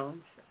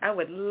gemstones. I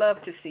would love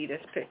to see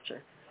this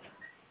picture.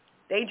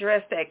 They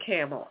dressed that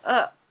camel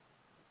up.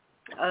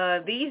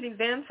 These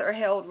events are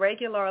held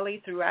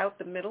regularly throughout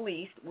the Middle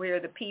East, where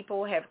the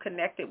people have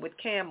connected with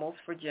camels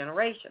for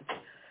generations.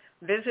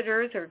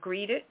 Visitors are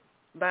greeted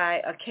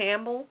by a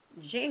camel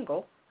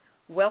jingle,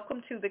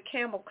 welcome to the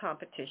camel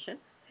competition,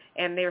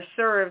 and they're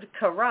served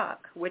karak,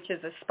 which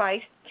is a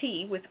spiced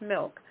tea with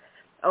milk.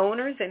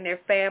 Owners and their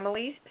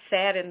families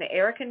sat in the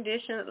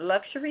air-conditioned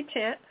luxury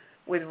tent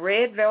with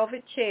red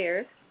velvet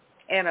chairs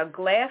and a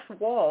glass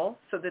wall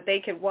so that they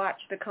could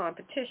watch the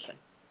competition.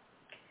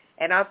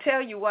 And I'll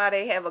tell you why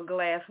they have a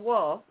glass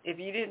wall. If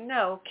you didn't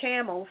know,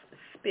 camels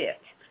spit,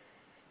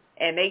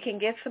 and they can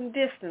get some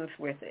distance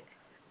with it.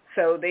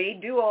 So they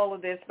do all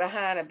of this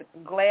behind a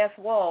glass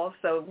wall,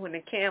 so when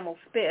the camels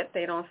spit,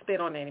 they don't spit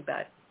on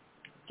anybody,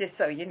 just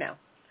so you know.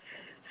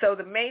 So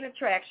the main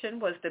attraction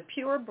was the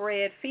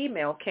purebred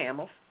female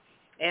camels,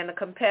 and the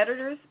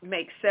competitors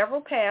make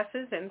several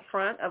passes in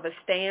front of a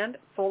stand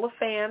full of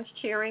fans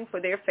cheering for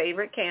their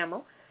favorite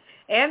camel.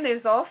 And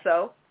there's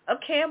also a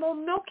camel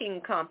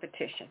milking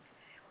competition,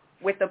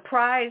 with the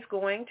prize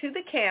going to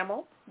the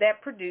camel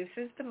that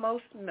produces the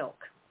most milk.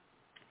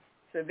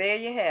 So there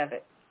you have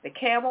it. The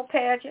camel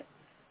pageant,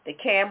 the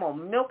camel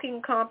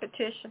milking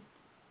competition,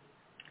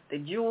 the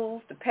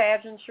jewels, the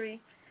pageantry,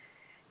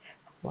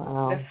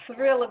 wow, the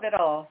thrill of it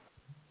all.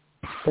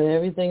 So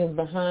everything is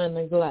behind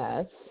the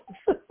glass.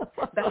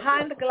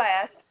 Behind the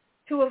glass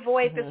to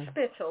avoid the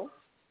spittle.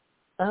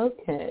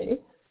 Okay.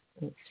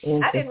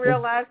 I didn't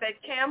realize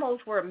that camels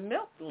were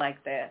milked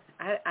like that.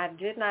 I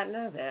did not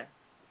know that.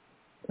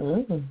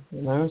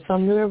 Learn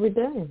something new every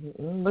day.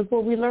 Look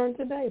what we learned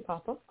today,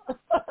 Papa.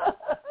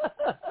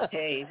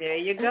 Hey, there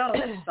you go.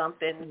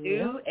 Something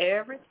new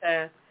every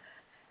time.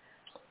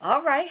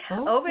 All right.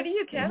 Okay. Over to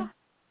you, Kettle.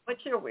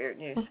 What's your weird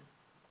news?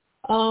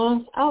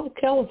 Out of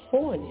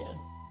California,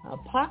 a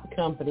pot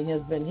company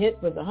has been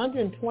hit with a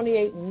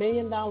 $128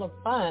 million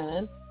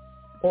fine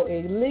for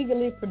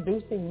illegally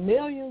producing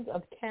millions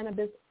of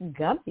cannabis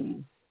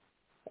gummies.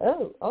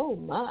 Oh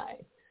my.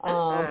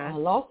 A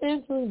Los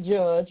Angeles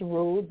judge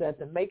ruled that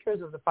the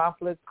makers of the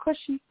popular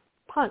Cushy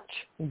Punch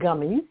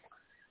gummies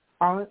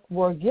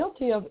were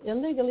guilty of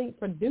illegally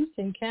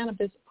producing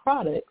cannabis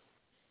products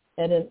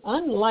at an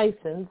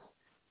unlicensed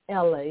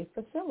L.A.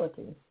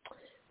 facility.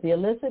 The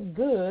illicit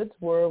goods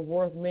were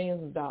worth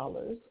millions of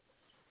dollars.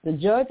 The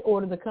judge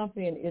ordered the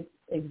company and its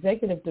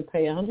executive to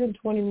pay $120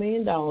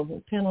 million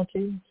in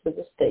penalty to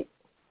the state.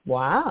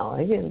 Wow,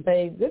 they're getting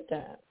paid good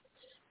time.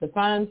 The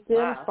fine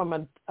stems from a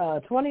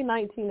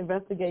 2019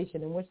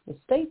 investigation in which the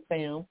state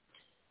found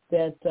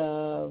that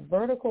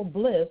Vertical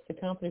Bliss, the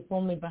company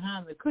formerly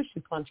behind the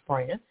Cushy Punch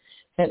brand,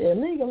 had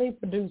illegally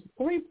produced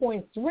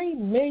 3.3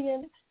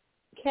 million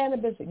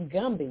cannabis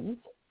gummies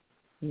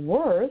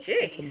worth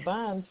a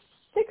combined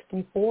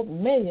 $64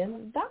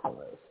 million.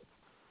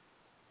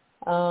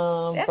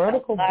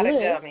 Vertical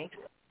Bliss,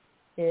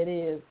 it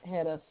is,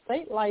 had a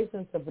state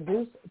license to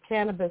produce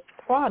cannabis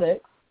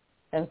products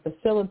at a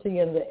facility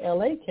in the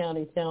L.A.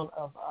 County town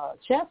of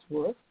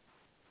Chatsworth,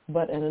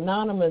 but an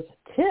anonymous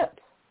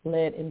tip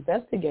led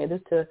investigators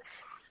to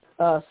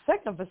a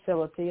second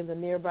facility in the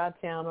nearby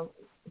town of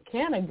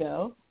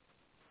Canago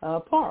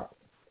Park.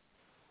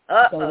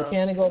 So the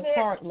Canago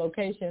Park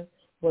location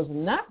was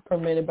not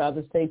permitted by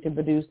the state to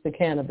produce the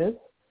cannabis.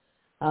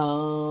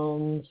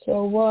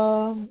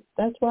 So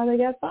that's why they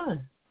got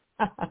fined.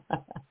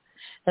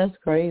 That's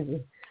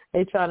crazy.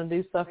 They try to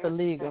do stuff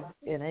illegal.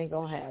 It ain't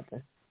going to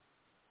happen.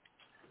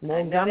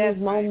 More gummies,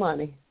 more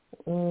money.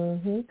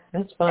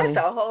 That's funny.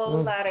 That's a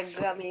whole lot of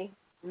gummy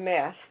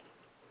mess.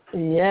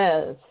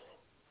 Yes.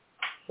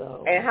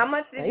 So. And how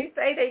much did you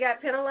say they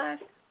got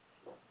penalized?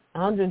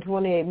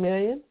 $128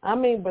 million. I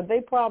mean, but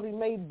they probably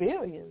made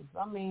billions.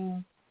 I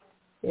mean,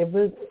 if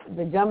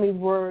the gummies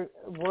were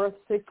worth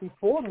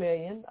 $64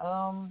 million,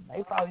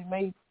 they probably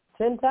made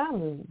 10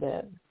 times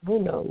that. Who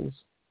knows?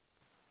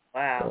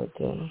 Wow.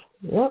 But,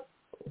 yep.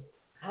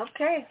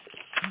 Okay.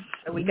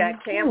 So we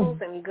got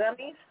camels and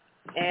gummies.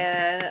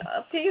 And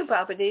up to you,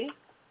 Papa D.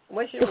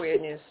 What's your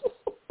weird news?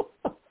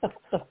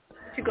 What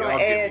you going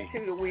to add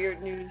to the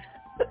weird news?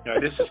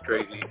 No, this is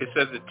crazy. It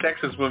says that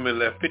Texas woman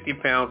left 50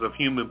 pounds of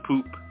human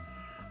poop.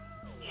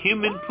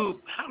 Human poop?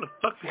 How the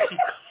fuck did she...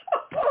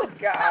 Oh,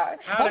 God.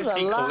 How did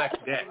she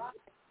collect that?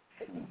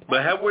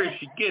 But where did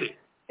she get it?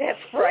 That's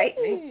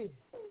frightening.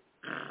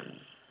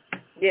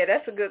 Yeah,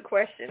 that's a good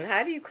question.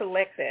 How do you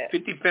collect that?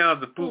 50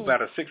 pounds of poop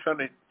out of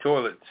 600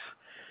 toilets.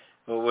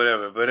 Or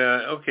whatever. But,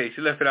 okay,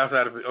 she left it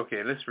outside of it.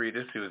 Okay, let's read.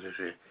 Let's see what this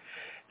is.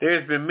 There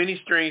has been many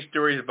strange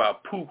stories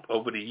about poop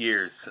over the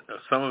years.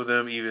 Some of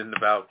them even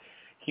about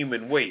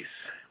human waste.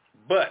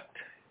 But,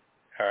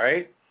 all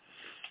right,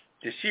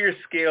 the sheer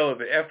scale of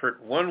the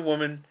effort one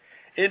woman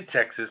in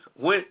Texas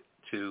went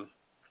to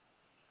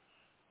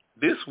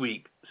this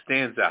week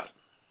stands out.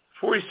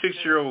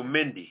 46-year-old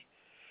Mindy.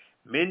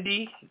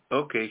 Mindy,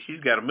 okay, she's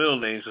got a middle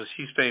name, so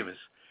she's famous.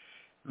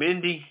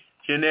 Mindy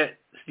Jeanette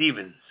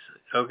Stevens,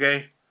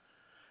 okay?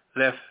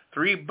 Left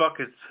 3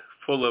 buckets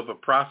full of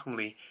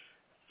approximately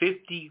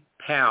 50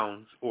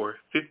 pounds or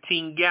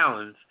 15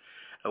 gallons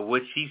of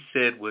what she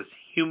said was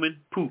human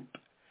poop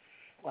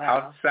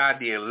outside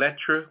the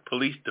Electra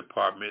Police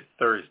Department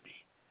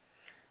Thursday.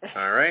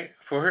 All right.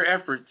 For her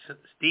efforts,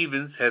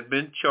 Stevens has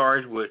been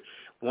charged with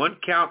 1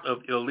 count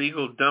of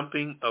illegal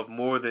dumping of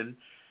more than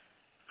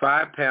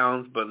 5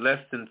 pounds but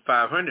less than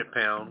 500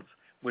 pounds,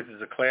 which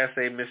is a Class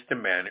A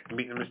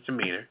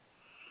misdemeanor.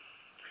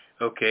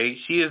 Okay,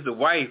 she is the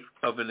wife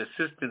of an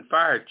assistant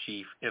fire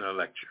chief in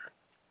Electra.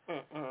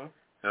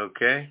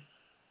 Okay,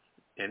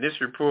 and this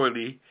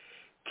reportedly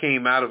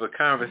came out of a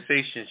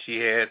conversation she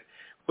had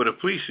with a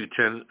police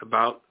lieutenant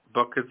about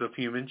buckets of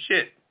human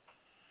shit.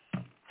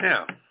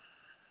 Now,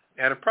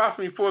 at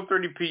approximately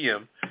 4:30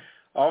 p.m.,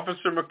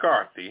 Officer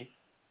McCarthy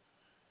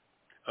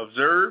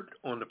observed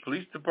on the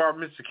police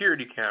department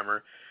security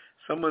camera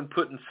someone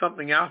putting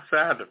something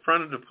outside the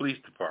front of the police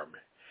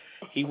department.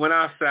 He went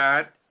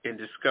outside and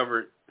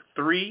discovered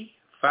 3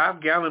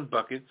 5-gallon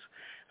buckets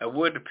of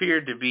what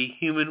appeared to be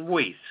human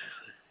waste.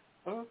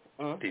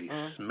 Did he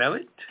smell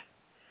it?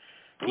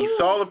 He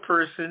saw a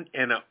person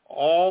in an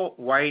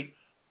all-white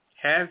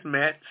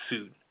hazmat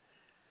suit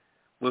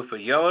with a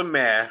yellow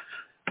mask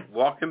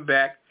walking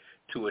back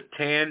to a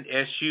tan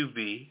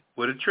SUV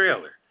with a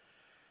trailer.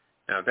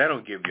 Now, that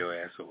don't give your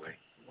ass away.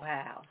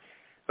 Wow.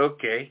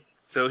 Okay,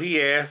 so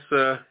he asked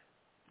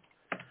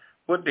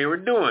what they were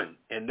doing.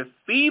 And the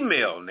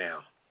female now,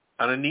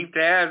 underneath the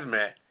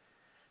hazmat,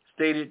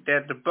 stated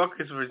that the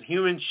buckets was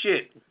human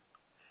shit.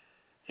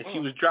 And she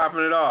was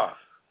dropping it off.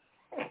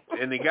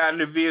 And they got in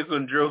the vehicle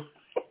and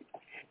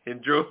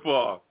drove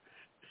off.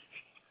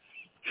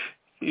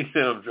 He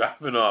said, I'm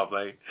dropping off.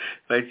 Like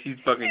she's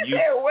fucking... He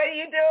said, what are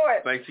you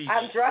doing? Like she's,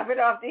 I'm dropping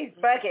off these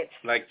buckets.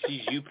 Like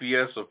she's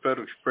UPS or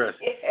Federal Express.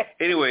 Yeah.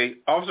 Anyway,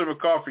 Officer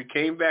McCaffrey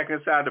came back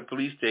inside the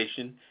police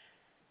station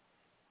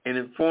and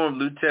informed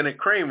Lieutenant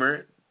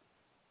Kramer,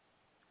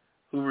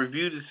 who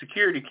reviewed the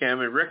security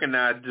camera and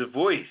recognized the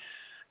voice.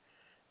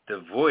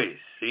 The voice.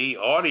 See,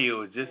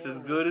 audio is just as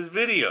good as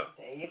video.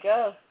 There you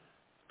go.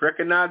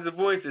 Recognized the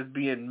voice as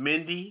being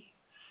Mindy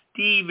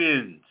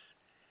Stevens.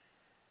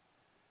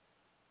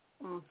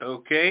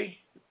 Okay.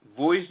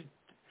 Voice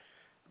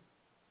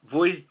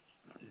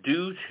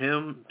dudes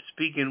him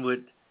speaking with,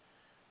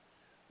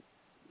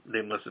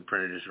 they must have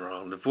printed this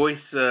wrong. The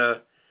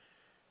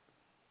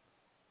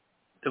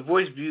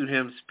voice viewed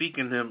him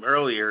speaking to him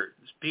earlier.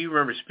 He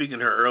remembers speaking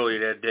to her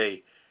earlier that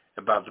day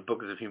about the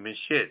Book of Human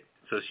Shit.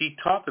 So she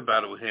talked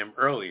about it with him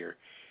earlier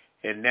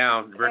and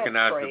now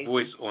recognized the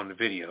voice on the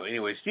video.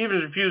 Anyway,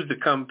 Stevens refused to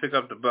come pick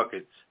up the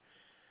buckets.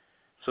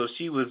 So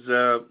she was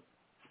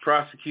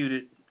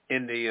prosecuted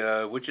in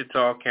the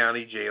Wichita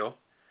County Jail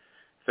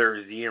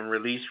Thursday and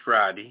released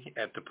Friday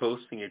after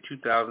posting a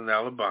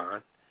 $2,000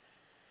 bond.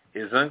 It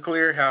is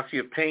unclear how she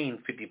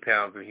obtained 50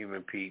 pounds of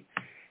human peat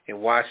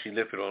and why she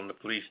left it on the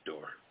police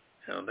door.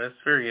 Now, that's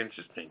very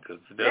interesting because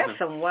that's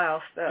some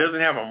wild stuff. It doesn't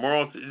have a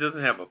moral, it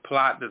doesn't have a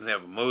plot, doesn't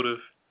have a motive.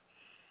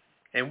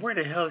 And where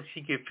the hell did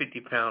she get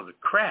 50 pounds of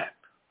crap?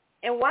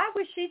 And why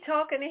was she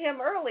talking to him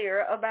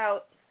earlier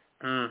about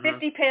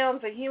 50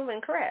 pounds of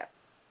human crap?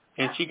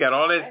 And she got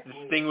all that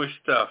distinguished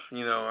stuff,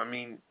 you know. I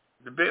mean,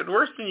 the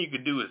worst thing you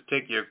could do is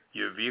take your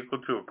vehicle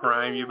to a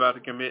crime you're about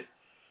to commit.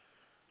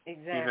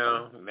 Exactly. You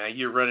know, now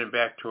you're running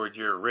back towards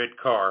your red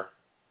car,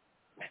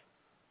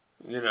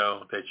 you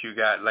know, that you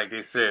got, like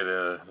they said,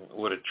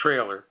 with a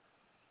trailer.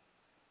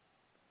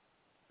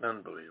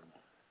 Unbelievable.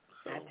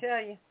 So, I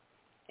tell you.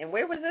 And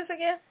where was this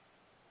again?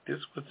 This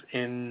was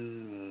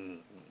in,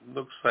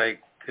 looks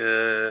like,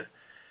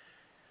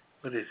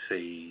 what did it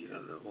say?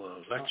 Well,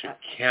 Letcher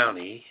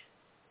County.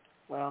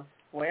 Well,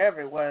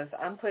 wherever it was,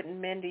 I'm putting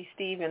Mindy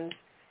Stevens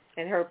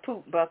and her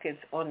poop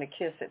buckets on the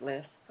kiss it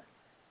list.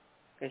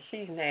 Because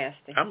she's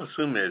nasty. I'm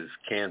assuming it's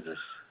Kansas.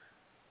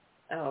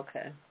 Oh,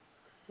 okay.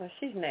 Well,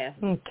 she's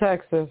nasty.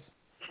 Texas.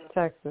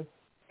 Texas?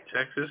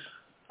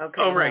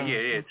 Okay. Oh, right,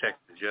 yeah,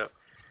 Texas, yep.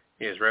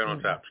 Yeah, it's right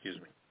on top, excuse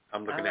me.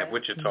 I'm looking at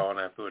Wichita and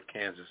I put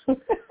Kansas.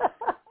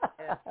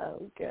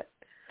 Okay.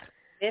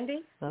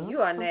 Mindy, you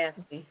are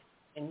nasty,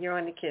 and you're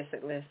on the kiss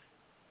it list.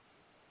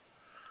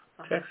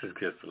 Texas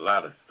gets a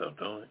lot of stuff,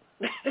 don't it?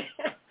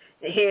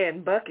 Yeah,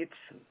 in buckets.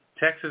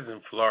 Texas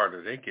and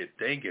Florida, they get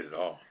it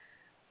all.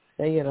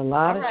 They get a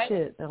lot of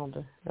shit, don't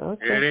they?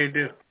 Okay. Yeah, they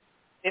do.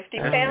 50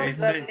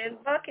 pounds up in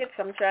buckets,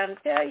 I'm trying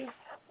to tell you.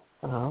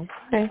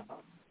 Okay.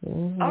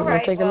 All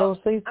right. Take a little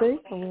CC, and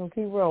we're going to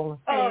keep rolling.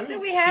 Oh, do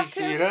we have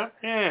to? It up?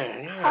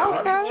 Yeah.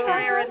 Okay.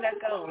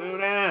 Slow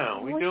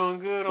down. We're doing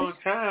good on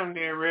time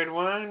there, Red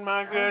Wine.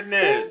 My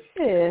goodness.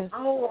 Yes.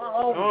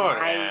 Oh,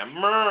 that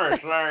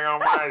mercy on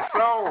my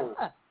soul.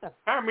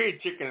 How many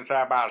chickens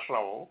have I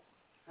sold?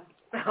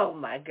 Oh,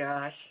 my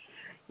gosh.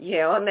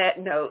 Yeah, on that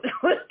note,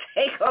 we'll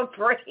take a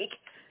break,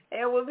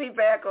 and we'll be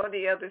back on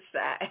the other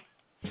side.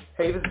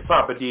 Hey, this is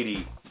Papa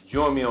Didi.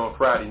 Join me on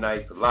Friday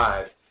nights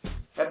live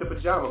at the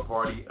Pajama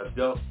Party,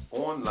 adult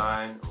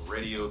online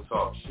radio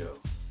talk show.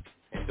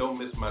 And don't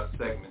miss my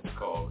segments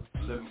called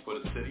Living for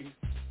the City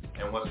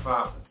and What's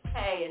Poppin'.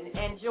 Hey,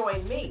 and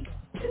join me.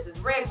 This is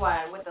Red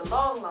Wine with the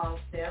long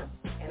stem,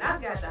 and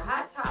I've got the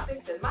hot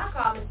topics in my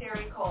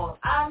commentary called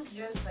I'm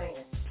Just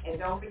Saying. And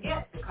don't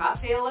forget, the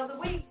cocktail of the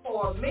week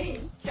for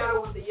me,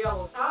 Shadow with the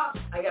Yellow Top.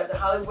 I got the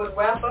Hollywood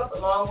wrap-up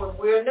along with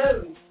Weird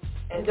News.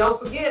 And don't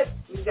forget,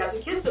 we've got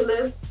the Kisser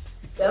List.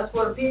 That's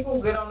for the people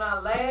who get on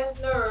our last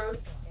nerves,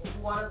 and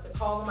you want us to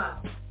call them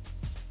out.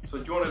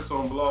 So join us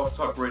on Blog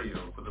Talk Radio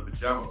for the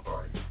Pajama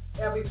Party.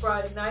 Every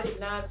Friday night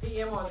at 9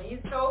 p.m. on the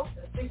East Coast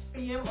and 6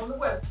 p.m. on the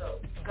West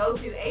Coast. Go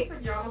to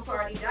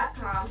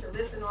apajamaparty.com to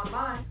listen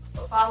online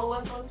or follow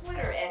us on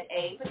Twitter at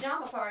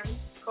apajamaparty.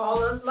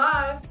 Call us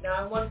live,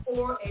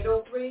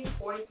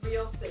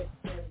 914-803-4306.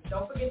 And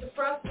don't forget to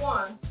press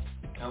 1.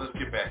 Now let's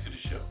get back to the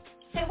show.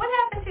 Hey, what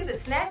happened to the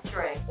snack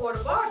tray or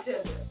the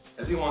bartender?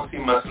 Does he want to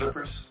see my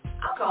slippers?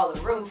 I'll call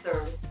the room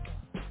service.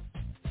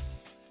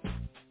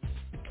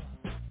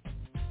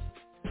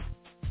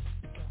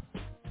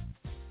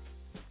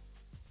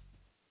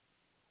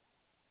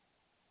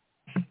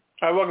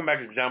 All right, welcome back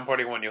to the Pajama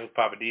Party. One, your host,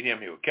 Papa Didi. I'm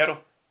here with Kettle.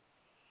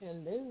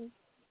 Hello.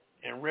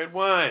 And Red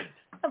Wine.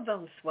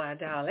 Bonsoir,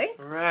 darling.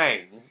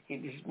 Right. Let's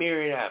get the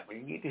spirit up.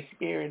 We get the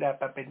spirit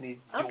up in this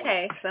joint.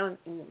 Okay, so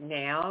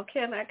now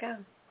can I go?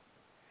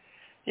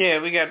 Yeah,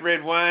 we got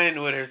Red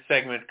Wine with her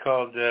segment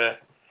called,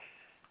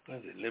 what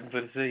is it, Living for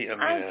the City?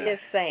 I'm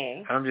just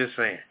saying. I'm just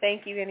saying.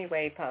 Thank you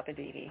anyway, Papa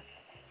Didi.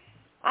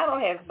 I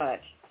don't have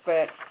much,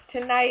 but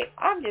tonight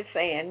I'm just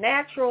saying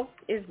natural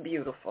is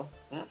beautiful.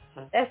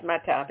 Mm-hmm. That's my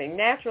topic.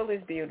 Natural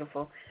is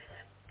beautiful.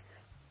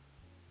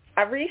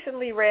 I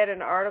recently read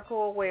an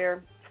article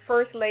where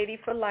First Lady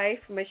for Life,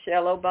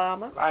 Michelle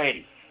Obama,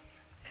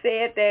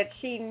 said that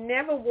she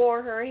never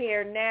wore her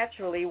hair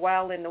naturally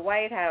while in the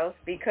White House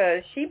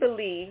because she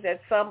believed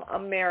that some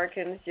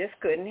Americans just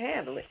couldn't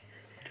handle it.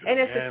 And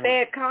it's a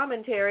sad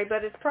commentary,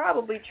 but it's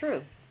probably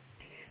true.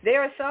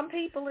 There are some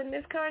people in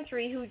this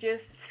country who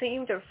just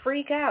seem to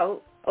freak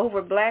out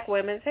over black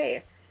women's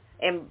hair.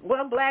 And,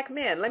 well, black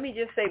men, let me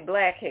just say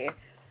black hair.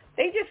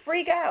 They just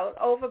freak out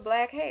over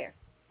black hair,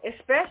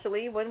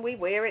 especially when we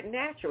wear it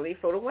naturally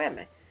for the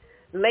women.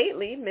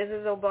 Lately,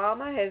 Mrs.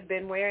 Obama has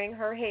been wearing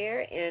her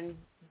hair in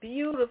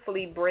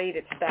beautifully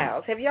braided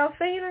styles. Have y'all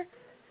seen her?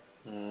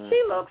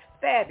 She looks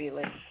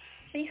fabulous.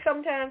 She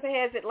sometimes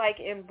has it like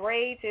in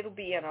braids. It'll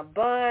be in a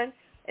bun,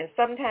 and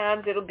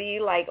sometimes it'll be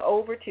like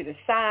over to the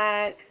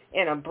side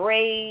in a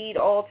braid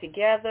all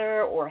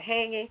together or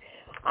hanging.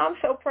 I'm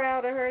so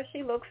proud of her.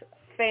 She looks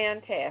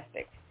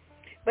fantastic.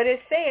 But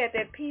it's sad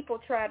that people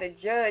try to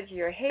judge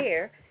your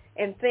hair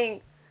and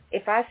think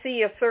if I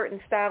see a certain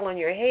style on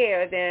your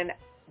hair, then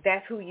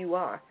that's who you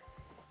are.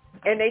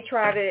 And they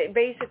try to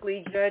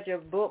basically judge a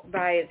book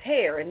by its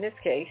hair in this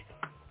case.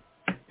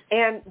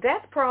 And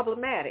that's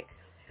problematic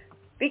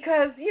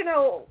because, you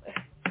know,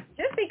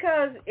 just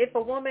because if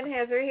a woman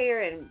has her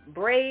hair in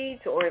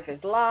braids or if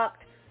it's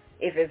locked,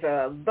 if it's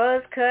a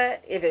buzz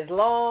cut, if it's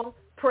long,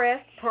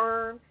 pressed,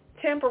 perm,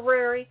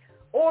 temporary,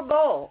 or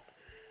bald,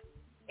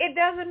 it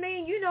doesn't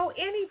mean you know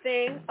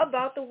anything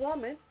about the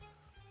woman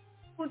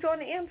who's on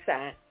the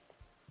inside.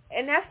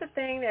 And that's the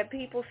thing that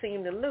people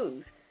seem to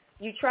lose.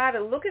 You try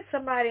to look at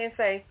somebody and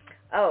say,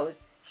 oh,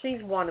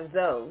 she's one of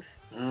those.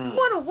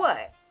 One of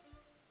what?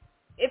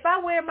 If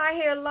I wear my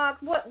hair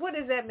locked, what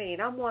does that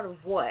mean? I'm one of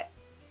what?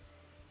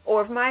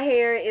 Or if my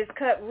hair is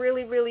cut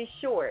really, really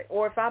short,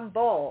 or if I'm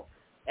bald,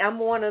 I'm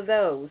one of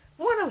those.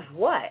 One of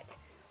what?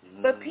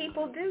 But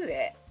people do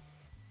that.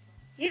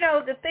 You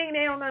know, the thing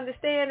they don't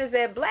understand is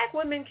that black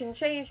women can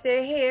change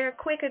their hair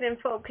quicker than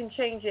folk can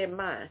change their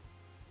mind.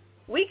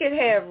 We could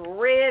have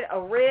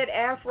a red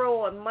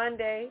afro on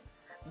Monday,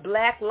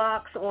 black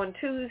locks on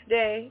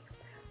Tuesday,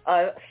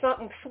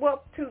 something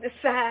swept to the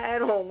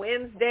side on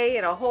Wednesday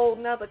in a whole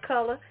nother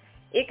color.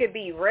 It could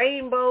be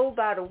rainbow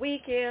by the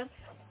weekend,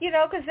 you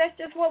know, because that's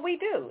just what we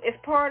do. It's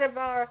part of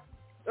our,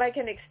 like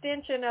an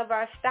extension of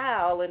our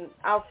style and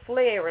our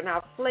flair and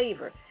our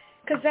flavor,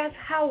 because that's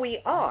how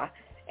we are.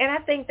 And I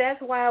think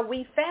that's why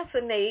we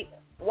fascinate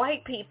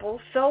white people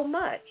so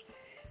much.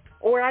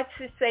 Or I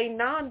should say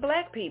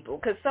non-black people,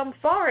 because some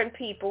foreign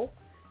people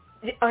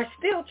are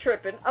still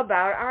tripping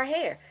about our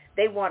hair.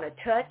 They want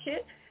to touch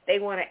it. They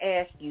want to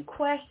ask you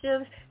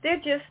questions. They're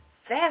just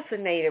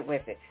fascinated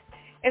with it.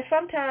 And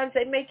sometimes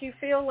they make you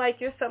feel like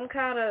you're some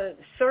kind of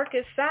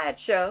circus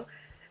sideshow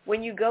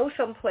when you go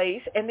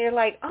someplace and they're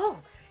like, oh,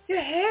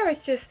 your hair is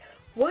just,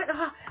 what?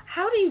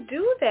 How do you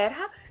do that?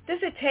 How does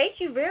it take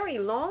you very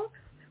long?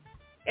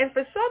 And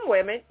for some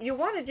women, you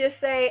want to just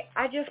say,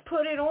 I just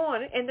put it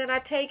on and then I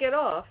take it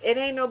off. It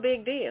ain't no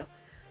big deal.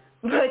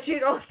 But you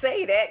don't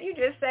say that. You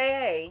just say,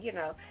 hey, you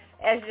know,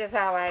 that's just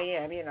how I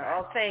am, you know,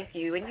 oh, thank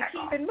you, and you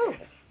keep it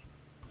moving.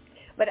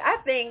 But I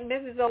think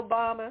Mrs.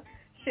 Obama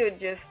should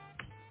just,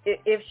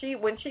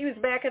 when she was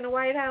back in the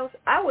White House,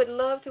 I would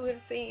love to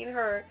have seen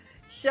her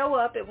show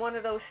up at one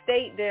of those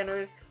state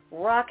dinners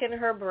rocking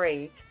her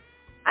braids.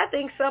 I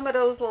think some of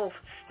those little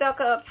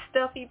stuck-up,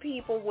 stuffy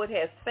people would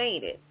have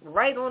fainted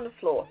right on the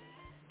floor.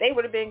 They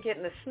would have been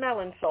getting the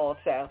smelling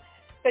salts out.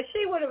 But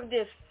she would have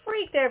just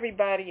freaked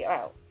everybody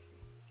out.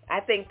 I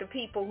think the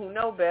people who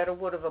know better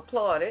would have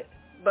applauded,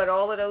 but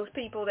all of those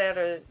people that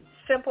are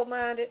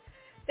simple-minded,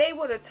 they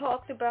would have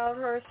talked about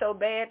her so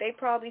bad they'd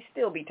probably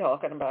still be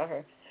talking about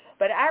her.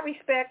 But I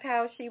respect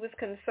how she was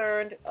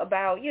concerned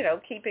about, you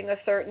know, keeping a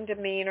certain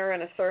demeanor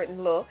and a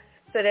certain look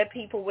so that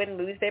people wouldn't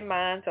lose their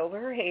minds over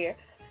her hair.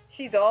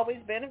 She's always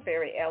been a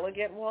very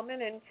elegant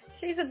woman, and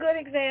she's a good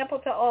example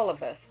to all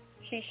of us.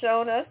 She's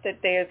shown us that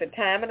there's a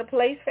time and a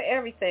place for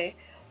everything,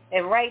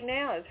 and right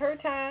now is her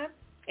time,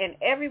 and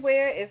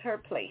everywhere is her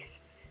place.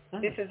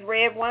 This is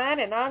Red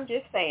Wine, and I'm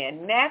just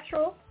saying,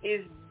 natural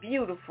is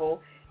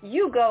beautiful.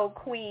 You go,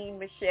 Queen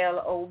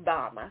Michelle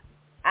Obama.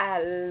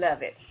 I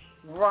love it.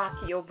 Rock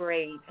your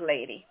braids,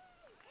 lady.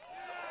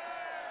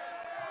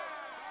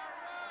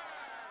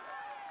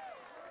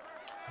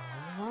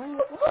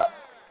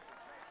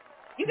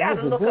 You got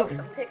to look up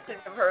some pictures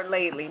of her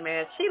lately,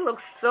 man. She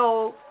looks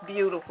so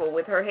beautiful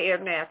with her hair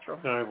natural.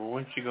 All right, well,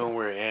 when's she going to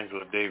wear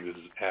Angela Davis'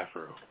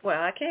 afro?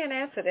 Well, I can't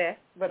answer that,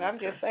 but okay. I'm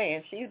just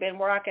saying she's been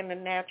rocking the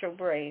natural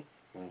braids.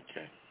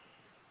 Okay.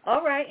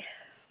 All right.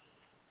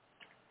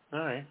 All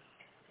right.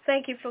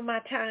 Thank you for my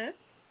time.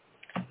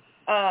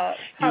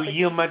 You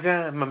yield my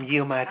time. I'm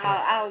yield my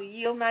time. I'll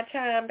yield my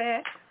time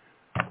back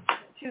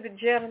to the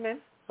gentleman.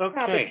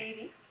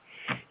 Okay.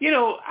 You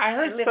know, I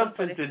heard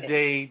something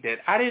today that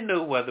I didn't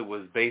know whether it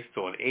was based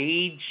on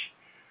age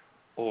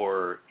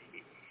or,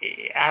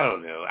 I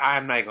don't know.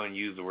 I'm not going to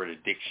use the word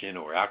addiction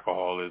or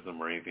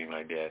alcoholism or anything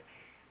like that,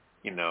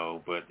 you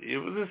know, but it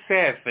was a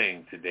sad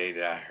thing today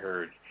that I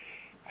heard.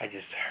 I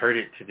just heard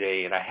it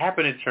today, and I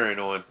happened to turn it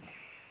on,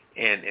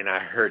 and I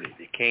heard it.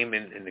 It came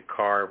in the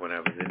car when I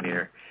was in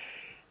there.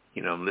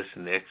 You know, I'm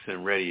listening to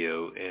XM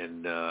radio,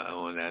 and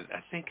I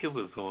think it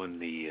was on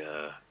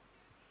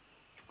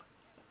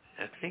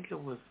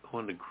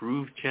the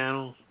Groove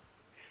Channel.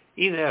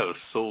 Either that or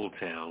Soul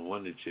Town, one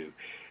of the two.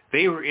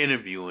 They were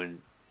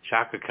interviewing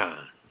Chaka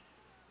Khan.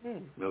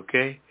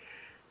 Okay?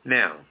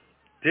 Now,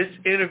 this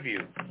interview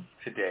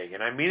today,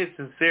 and I mean it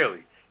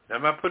sincerely, and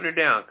I'm not putting her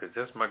down because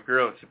that's my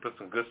girl and she put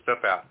some good stuff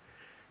out.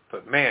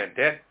 But, man,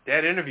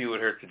 that interview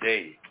with her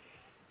today,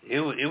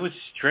 it was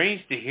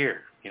strange to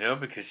hear, you know,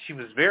 because she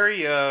was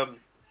very,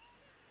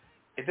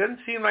 it doesn't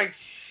seem like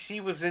she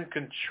was in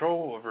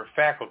control of her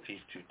faculties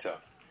too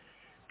tough.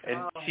 And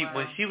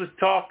when she was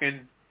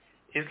talking,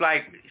 it's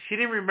like she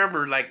didn't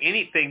remember like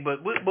anything.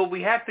 But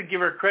we have to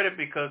give her credit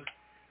because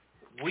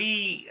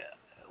we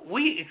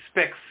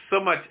expect so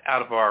much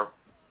out of our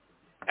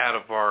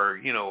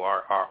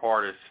our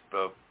artists,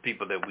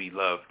 people that we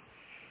love,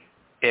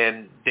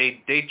 and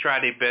they try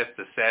their best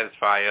to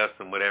satisfy us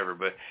and whatever.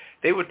 But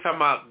they were talking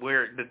about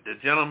where the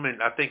gentleman,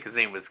 I think his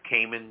name was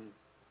Cayman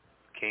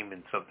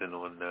something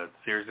on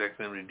Sirius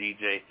XM, the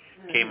DJ,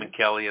 Cayman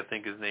Kelly, I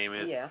think his name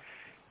is.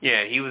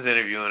 Yeah, he was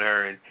interviewing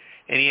her, and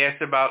he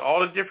asked about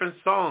all the different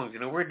songs.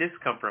 Where'd this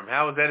come from?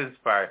 How was that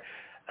inspired?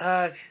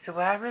 She said,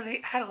 well, I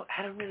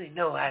don't really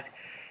know. I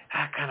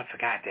kind of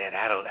forgot that.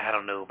 I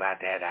don't know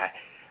about that.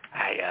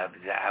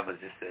 I was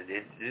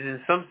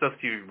just some stuff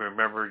she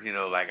remembered.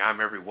 Like I'm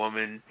Every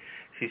Woman.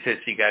 She said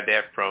she got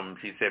that from.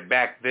 She said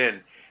back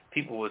then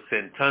people would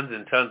send tons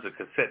and tons of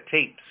cassette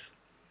tapes,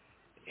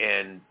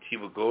 and she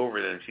would go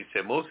over them. She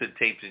said most of the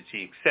tapes that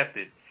she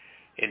accepted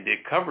and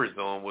did covers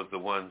on was the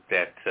ones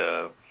that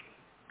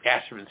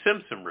Ashford and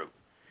Simpson wrote.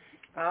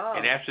 Oh.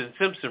 And Ashford and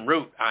Simpson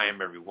wrote I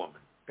Am Every Woman.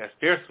 That's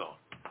their song.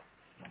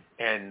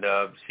 And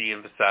she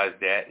emphasized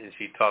that, and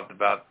she talked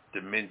about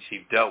the men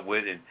she dealt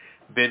with and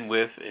been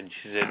with, and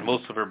she said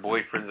most of her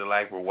boyfriends in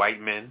life were white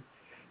men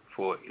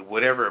for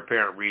whatever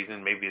apparent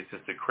reason. Maybe it's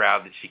just the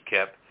crowd that she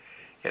kept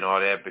and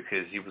all that,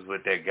 because she was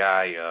with that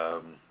guy,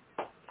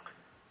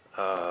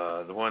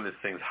 the one that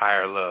sings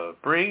Higher Love.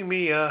 Bring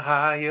me a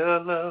higher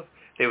love.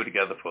 They were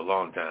together for a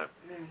long time.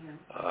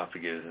 I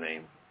forget his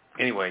name.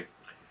 Anyway,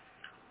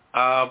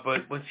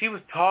 but when she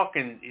was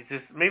talking, it's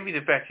just maybe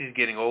the fact she's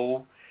getting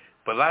old,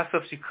 but a lot of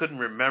stuff she couldn't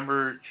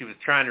remember. She was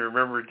trying to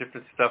remember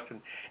different stuff,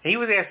 and he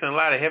was asking a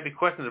lot of heavy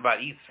questions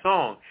about each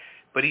song,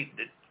 but he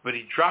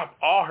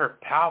dropped all her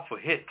powerful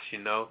hits.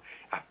 I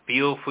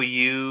Feel for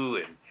You,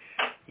 and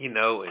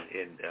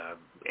and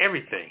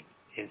everything.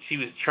 And she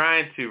was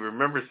trying to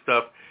remember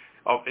stuff,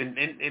 but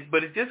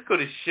it just goes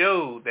to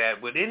show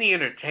that with any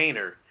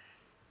entertainer,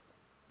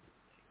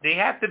 they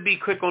have to be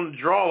quick on the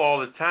draw all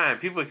the time.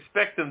 People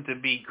expect them to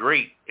be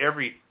great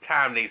every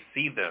time they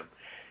see them.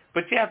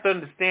 But you have to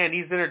understand,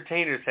 these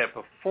entertainers have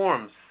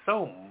performed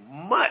so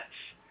much,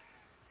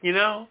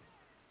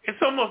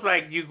 It's almost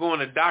like you go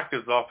in a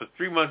doctor's office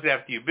 3 months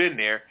after you've been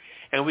there,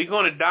 and we go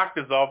in a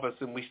doctor's office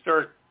and we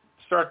start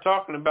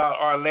talking about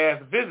our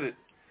last visit,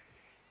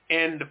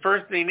 and the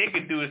first thing they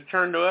could do is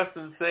turn to us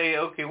and say,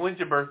 okay, when's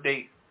your birth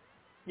date?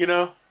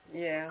 Yeah.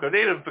 Because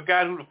they done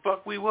forgot who the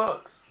fuck we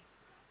was.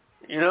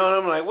 And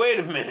I'm like, wait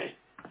a minute,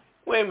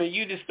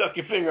 you just stuck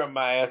your finger up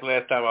my ass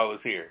last time I was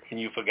here, and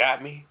you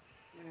forgot me?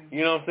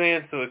 You know what I'm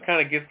saying? So it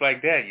kind of gets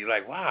like that. You're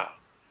like, wow,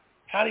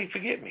 how do you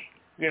forget me?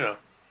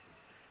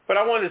 But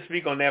I wanted to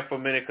speak on that for a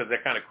minute because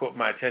that kind of caught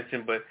my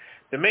attention. But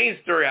the main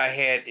story I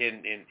had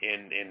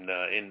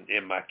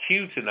in my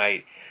queue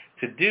tonight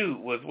to do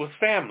was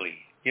family.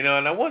 And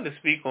I wanted to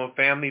speak on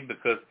family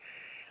because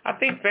I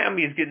think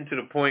family is getting to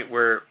the point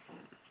where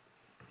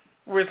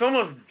it's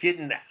almost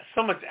getting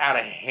so much out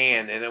of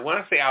hand. And when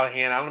I say out of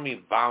hand, I don't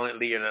mean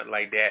violently or nothing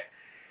like that.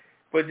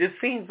 But it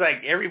just seems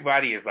like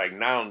everybody is like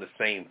not on the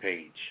same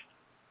page.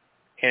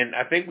 And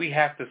I think we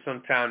have to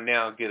sometime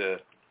now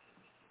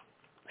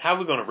how are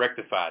we going to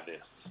rectify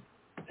this?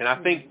 And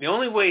I think the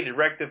only way to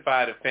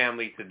rectify the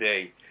family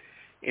today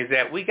is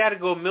that we got to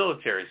go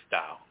military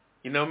style.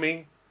 You know what I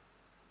mean?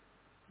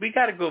 We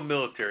got to go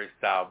military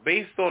style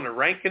based on the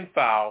rank and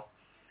file,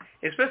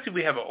 especially if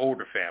we have an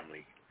older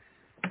family.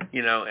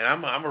 And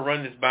I'm going to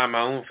run this by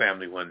my own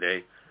family one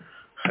day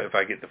if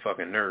I get the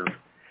fucking nerve.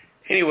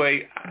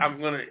 Anyway, I'm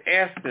going to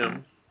ask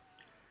them,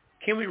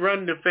 can we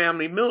run the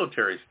family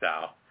military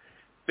style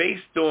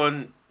based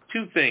on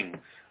two things?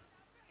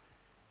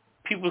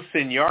 People's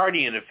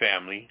seniority in the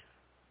family,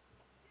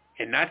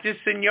 and not just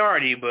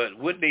seniority, but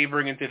what they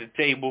bring into the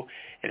table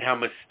and how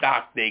much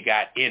stock they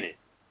got in it.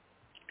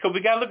 Because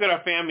we got to look at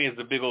our family as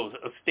a big old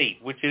estate,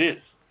 which it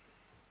is.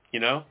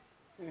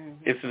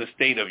 It's an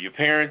estate of your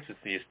parents. It's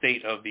the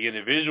estate of the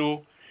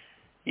individual,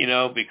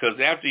 because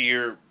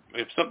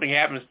if something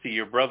happens to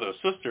your brother or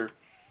sister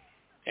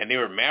and they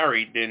were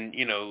married, then,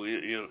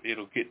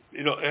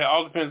 it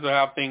all depends on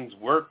how things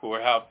work or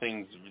how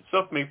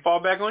stuff may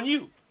fall back on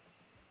you,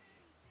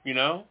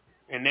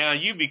 and now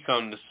you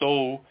become the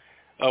soul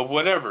of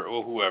whatever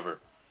or whoever.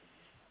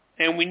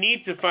 And we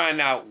need to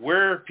find out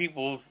where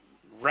people's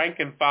rank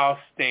and file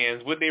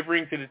stands, what they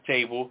bring to the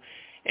table,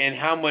 and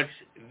how much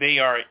they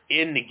are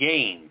in the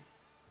game,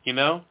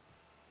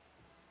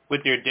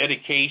 with their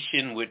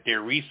dedication, with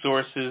their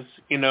resources,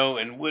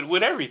 and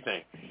with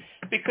everything.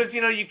 Because,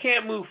 you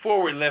can't move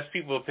forward unless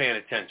people are paying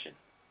attention.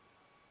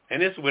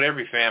 And this is with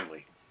every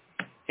family.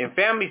 And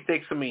families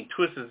take so many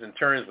twists and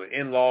turns with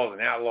in-laws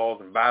and outlaws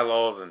and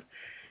bylaws and,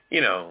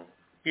 you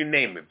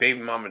name it, baby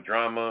mama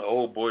drama,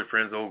 old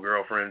boyfriends, old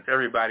girlfriends,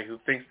 everybody who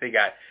thinks they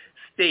got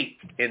stake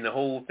in the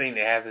whole thing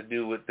that has to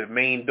do with the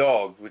main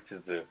dogs, which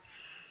is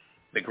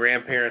the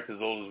grandparents as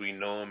old as we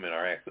know them and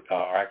our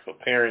actual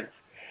parents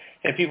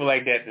and people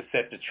like that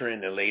set the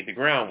trend and laid the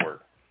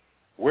groundwork.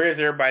 Where is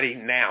everybody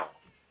now?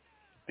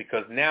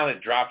 Because now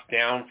it drops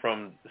down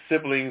from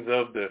siblings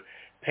of the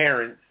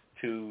parents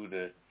to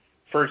the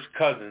first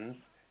cousins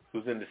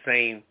who's in the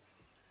same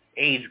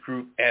age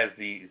group as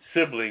the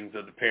siblings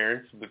of the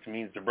parents, which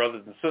means the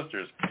brothers and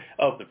sisters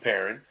of the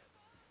parents.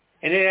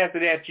 And then after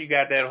that, you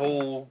got that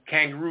whole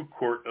kangaroo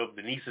court of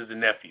the nieces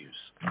and nephews.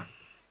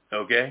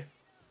 Okay?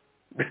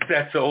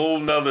 That's a whole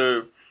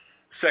nother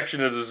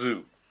section of the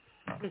zoo.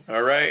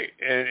 All right?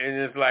 And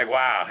it's like,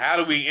 wow, how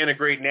do we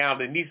integrate now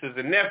the nieces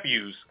and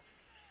nephews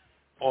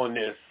on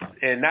this?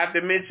 And not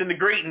to mention the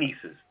great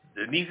nieces,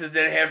 the nieces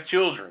that have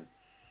children.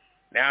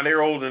 Now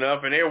they're old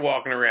enough and they're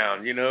walking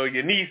around. You know,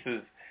 your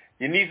niece's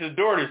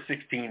daughter's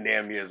 16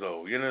 damn years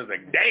old. You know, it's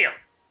like, damn,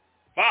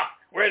 fuck,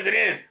 where's it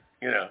in?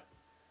 You know.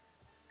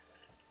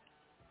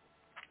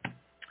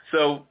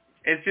 So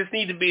it just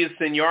needs to be a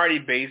seniority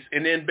base,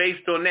 and then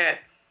based on that,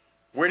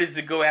 where does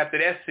it go after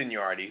that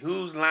seniority?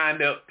 Who's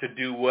lined up to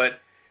do what,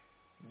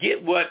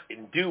 get what,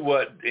 and do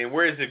what, and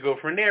where does it go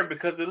from there?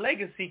 Because the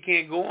legacy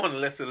can't go on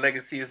unless the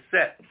legacy is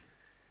set.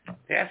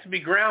 There has to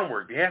be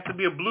groundwork. There has to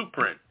be a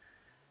blueprint.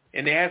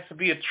 And there has to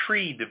be a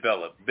tree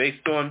developed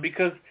based on,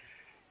 because,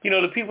 you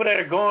know, the people that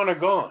are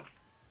gone.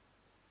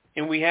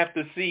 And we have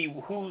to see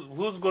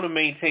who's going to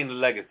maintain the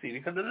legacy,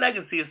 because the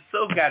legacy is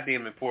so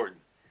goddamn important.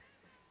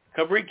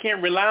 Because we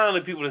can't rely on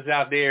the people that's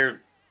out there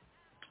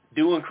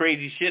doing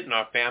crazy shit in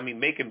our family,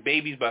 making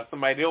babies by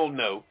somebody they don't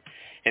know,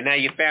 and now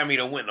your family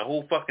done went in a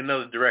whole fucking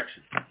other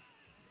direction.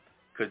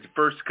 Because your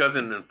first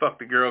cousin done fucked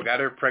the girl, got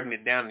her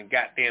pregnant down in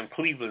goddamn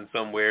Cleveland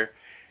somewhere,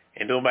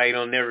 and nobody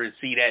don't never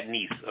see that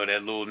niece or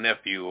that little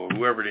nephew or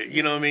whoever it is.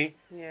 You know what I mean?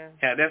 Yeah.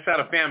 That's how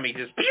the family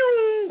just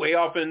pew, way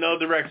off in another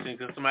direction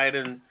because somebody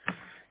done,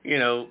 you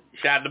know,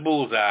 shot the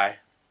bullseye.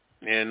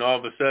 And all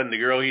of a sudden the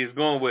girl he's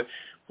going with,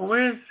 well,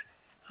 where's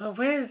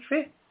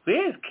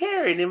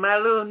Karen and my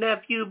little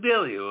nephew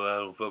Billy? Oh, I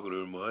don't fuck with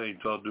her anymore. I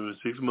ain't talked to her in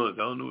 6 months.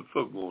 I don't know what the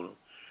fuck going on.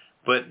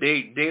 But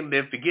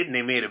they're forgetting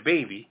they made a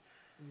baby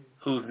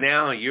who's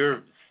now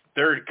your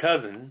third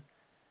cousin,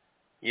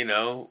 you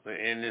know,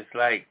 and it's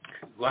like,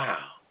 wow.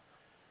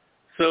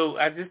 So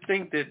I just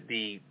think that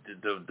the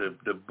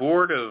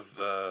board of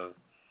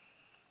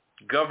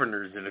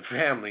governors in the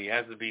family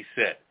has to be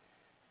set,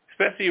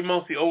 especially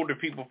amongst the older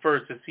people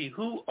first, to see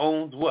who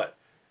owns what.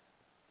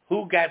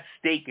 Who got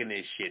stake in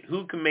this shit?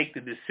 Who can make the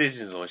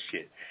decisions on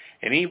shit?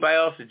 And anybody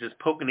else is just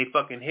poking their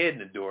fucking head in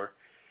the door.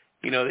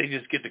 You know, they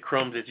just get the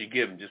crumbs that you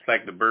give them, just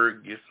like the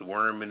bird gets the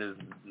worm in his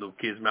little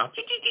kid's mouth.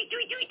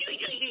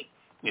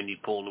 And he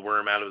pulled the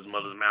worm out of his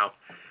mother's mouth.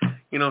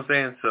 You know what I'm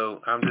saying? So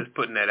I'm just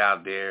putting that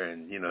out there,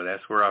 and, you know,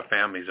 that's where our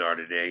families are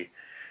today.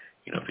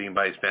 You know, if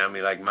anybody's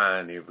family like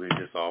mine, we're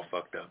just all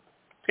fucked up.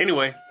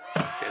 Anyway,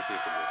 that's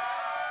it for me.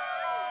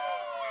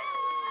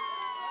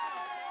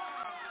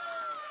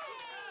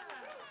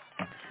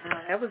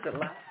 That was a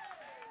lot.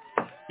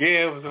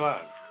 Yeah, it was a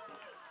lot.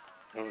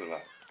 It was a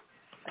lot.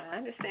 I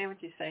understand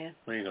what you're saying.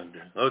 What are you going to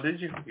do? Oh, did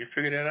you? You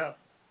figured that out?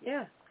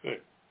 Yeah.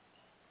 Good.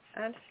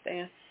 I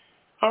understand.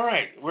 All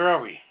right. Where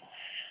are we?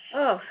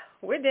 Oh,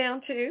 we're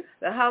down to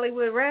the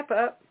Hollywood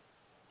wrap-up.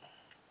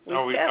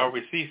 Are we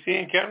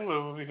CCing Kettle,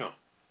 or where we going?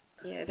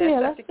 Yeah,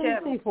 that's let's the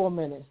Kettle. CC for a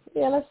minute.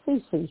 Yeah, let's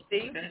CC.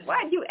 See?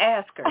 Why'd you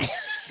ask her?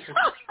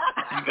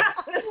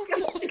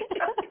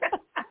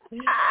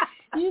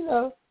 You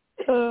know,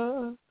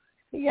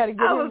 you got to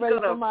get him ready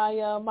for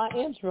my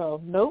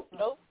intro. Nope.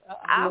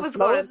 I was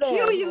going to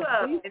cue you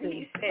up, and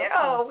he said,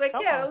 "Oh, well,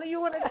 Carol, you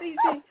want to see?"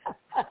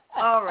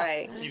 All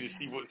right. You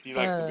see what she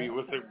likes to be?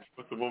 What's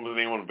the woman's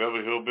name on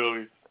Beverly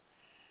Hillbillies?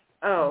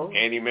 Oh,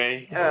 Annie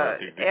Mae.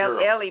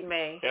 Ellie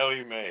Mae.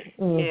 Ellie Mae.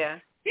 Yeah.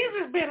 This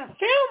has been a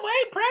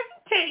Filmway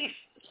presentation.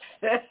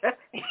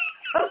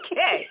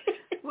 Okay,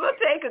 we'll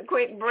take a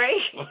quick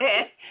break.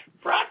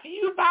 Brought to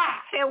you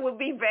by. And we'll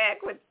be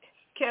back with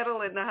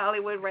Kettle and the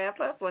Hollywood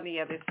Wrap-Up on the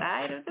other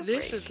side of the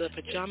break. This is the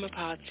Pajama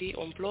Party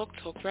on Blog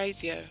Talk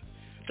Radio.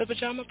 The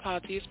Pajama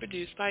Party is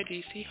produced by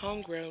DC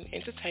Homegrown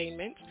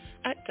Entertainment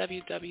at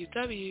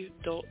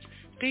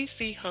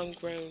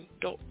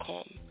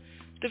www.dchomegrown.com.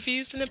 The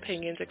views and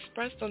opinions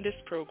expressed on this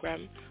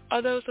program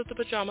are those of the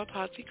Pajama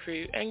Party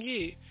crew and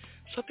you.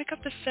 So pick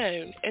up the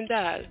phone and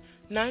dial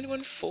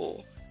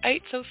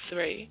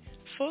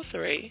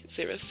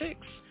 914-803-4306.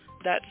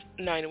 That's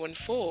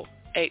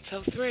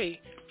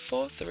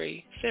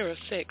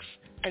 914-803-4306,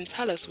 and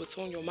tell us what's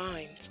on your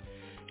mind.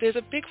 There's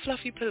a big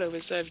fluffy pillow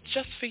reserved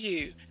just for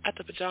you at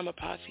the Pajama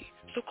Party,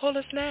 so call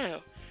us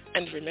now.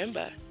 And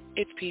remember,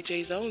 it's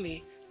PJs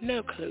only,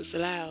 no clothes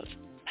allowed.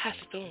 Pass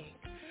it on.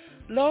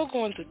 Log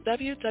on to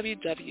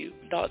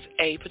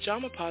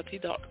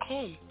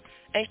www.apajamaparty.com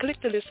and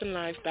click the Listen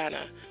Live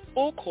banner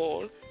or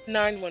call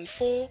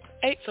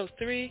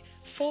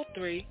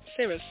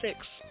 914-803-4306.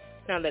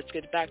 Now let's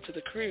get back to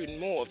the crew and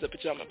more of the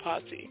Pajama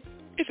Party.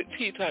 Is it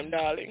tea time,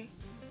 darling?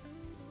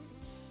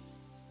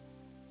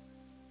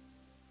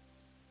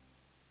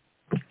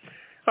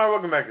 All right,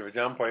 welcome back to the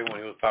Pajama Party. One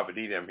here with Papa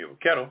D. I'm here with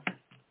Kettle.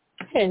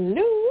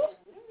 Hello.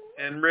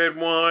 And red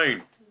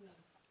wine.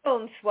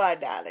 Bonsoir,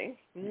 darling.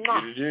 Get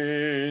it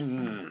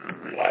in.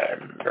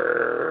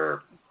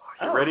 Lambert.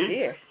 Are you ready?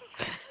 Dear.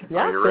 Y'all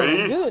Are you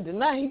ready? Good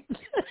tonight.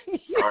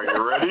 Are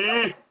you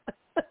ready?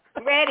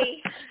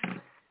 Ready.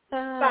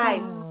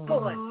 5,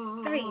 4,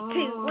 3, 2,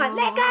 1,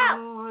 let go.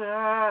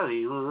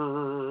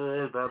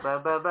 Hollywood,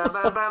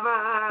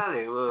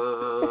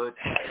 Hollywood.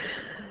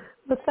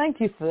 Well, thank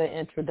you for the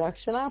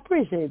introduction. I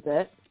appreciate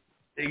that.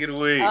 Take it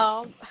away.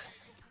 All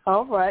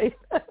right.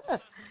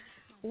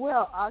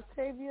 Well,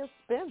 Octavia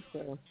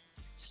Spencer,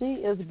 she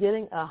is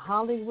getting a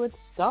Hollywood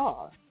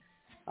star.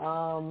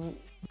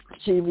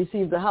 She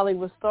received a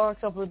Hollywood star a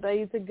couple of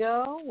days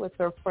ago with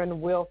her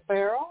friend Will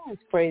Ferrell, his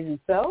crazy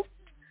self.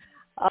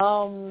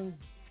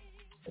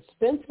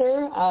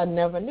 Spencer, I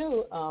never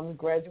knew,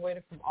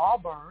 graduated from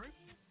Auburn,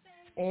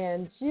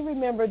 and she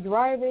remembered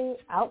driving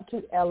out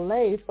to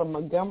L.A. from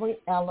Montgomery,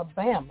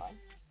 Alabama,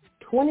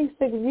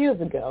 26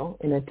 years ago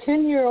in a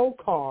 10-year-old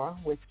car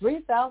with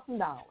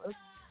 $3,000,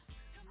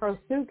 her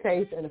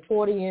suitcase, and a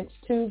 40-inch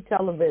tube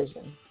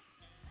television.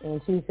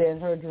 And she said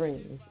her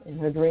dreams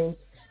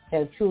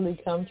had truly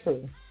come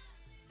true.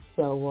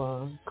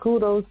 So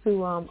kudos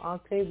to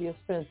Octavia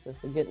Spencer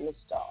for getting the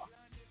star.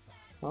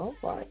 All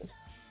right.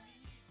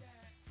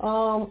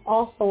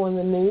 Also in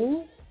the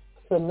news,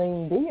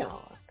 Celine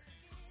Dion.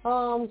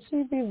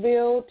 She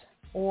revealed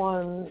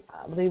on,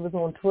 I believe it was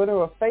on Twitter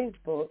or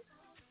Facebook,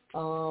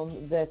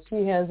 that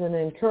she has an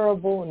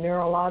incurable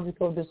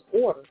neurological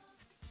disorder,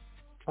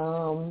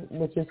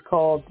 which is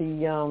called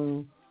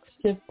the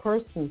stiff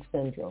person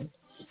syndrome.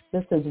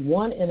 This is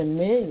 1 in a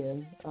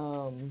million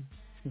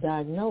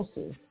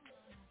diagnoses.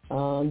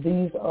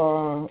 These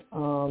are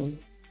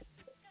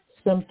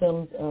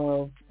symptoms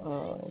of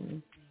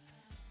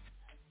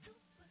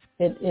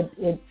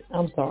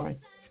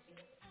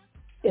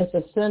It's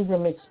a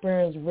syndrome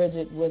experienced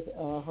rigid with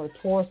her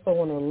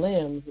torso and her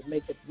limbs that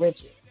make it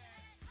rigid,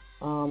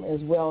 as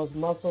well as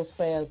muscle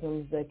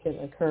spasms that can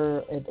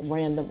occur at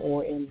random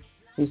or in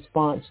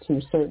response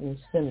to certain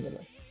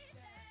stimulus.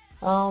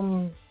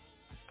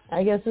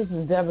 I guess this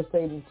is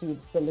devastating to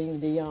Celine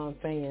Dion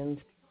fans.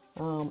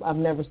 I've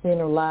never seen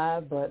her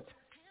live, but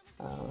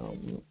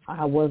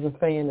I was a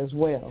fan as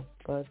well.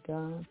 But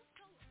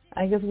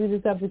I guess we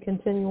just have to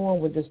continue on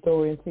with the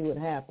story and see what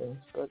happens.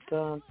 But,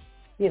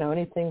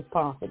 anything's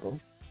possible.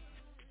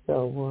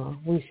 So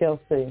we shall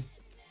see.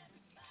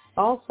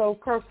 Also,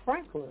 Kirk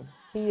Franklin,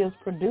 he is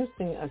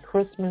producing a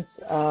Christmas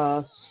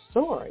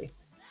story.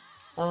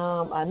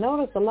 I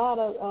noticed a lot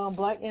of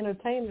black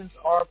entertainers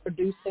are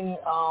producing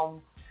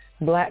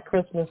black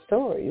Christmas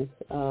stories.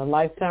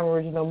 Lifetime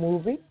original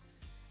movie.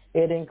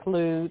 It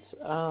includes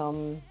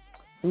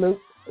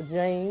Luke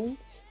James,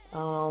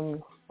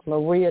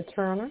 Maria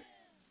Turner,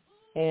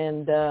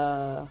 and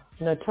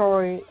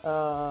Notori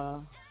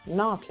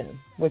Naughton,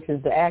 which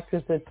is the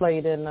actress that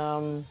played in,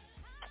 I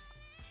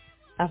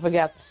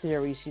forgot the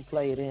series she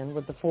played in,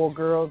 with the 4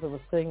 girls that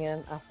were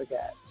singing. I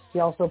forgot. She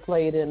also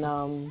played in,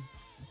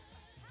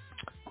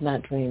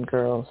 not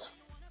Dreamgirls.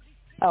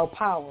 Oh,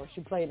 Power.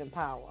 She played in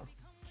Power.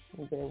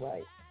 You get it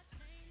right.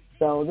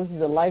 So this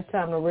is a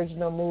Lifetime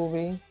original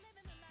movie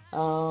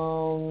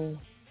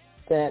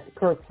that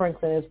Kirk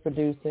Franklin is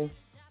producing.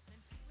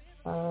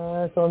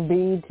 It's on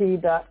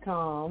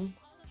BET.com.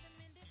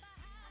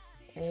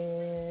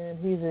 And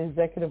he's the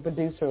executive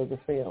producer of the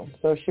film.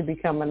 So it should be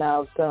coming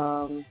out,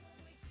 comes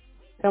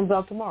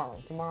out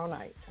tomorrow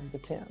night on the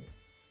 10th.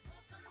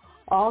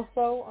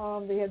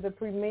 Also, they had the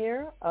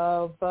premiere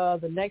of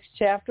the next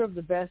chapter of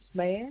The Best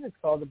Man. It's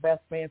called The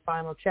Best Man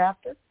Final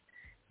Chapter.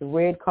 The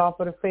red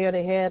carpet affair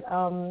they had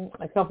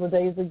a couple of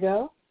days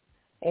ago.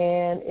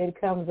 And it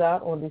comes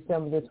out on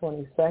December the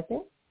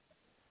 22nd.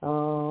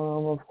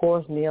 Of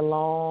course, Nia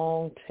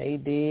Long,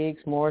 Taye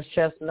Diggs, Morris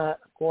Chestnut,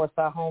 of course,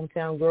 our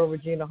hometown girl,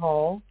 Regina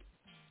Hall.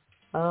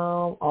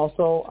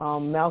 Also,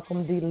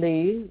 Malcolm D.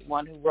 Lee,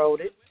 one who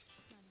wrote it.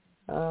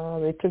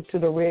 They took to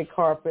the red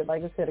carpet,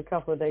 like I said, a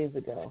couple of days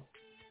ago.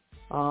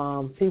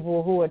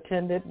 People who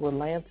attended were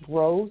Lance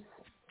Gross,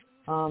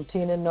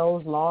 Tina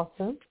Knowles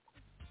Lawson.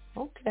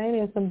 Okay,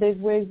 there's some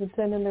big wigs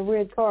attending the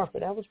red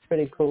carpet. That was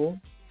pretty cool.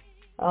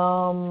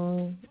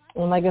 And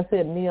like I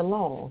said, Nia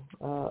Long.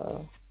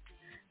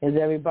 As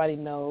everybody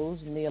knows,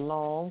 Nia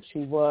Long,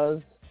 she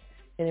was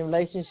in a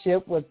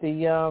relationship with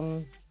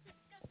the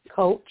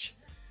coach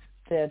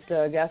that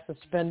got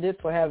suspended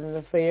for having an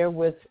affair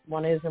with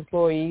one of his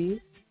employees.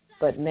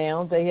 But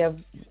now they have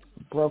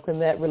broken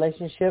that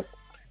relationship.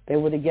 They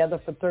were together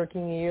for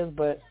 13 years,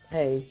 but,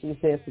 hey, she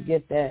said,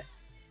 forget that.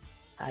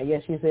 I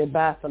guess she said,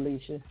 bye,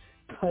 Felicia.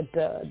 But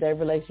their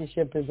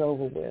relationship is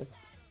over with.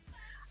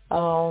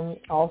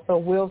 Also,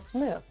 Will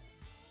Smith.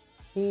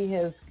 He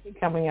is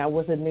coming out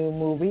with a new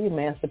movie,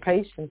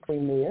 Emancipation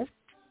premiere.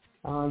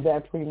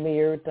 That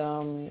premiered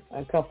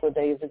a couple of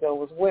days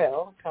ago as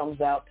well.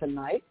 Comes out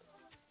tonight.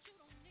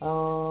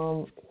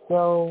 So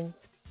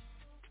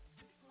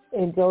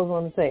it goes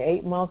on to say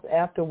 8 months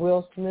after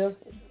Will Smith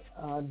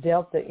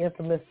dealt the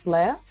infamous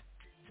slap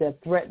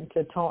that threatened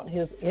to taunt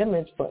his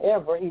image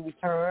forever, he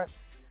returned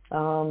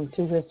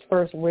to his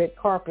first red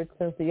carpet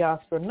since the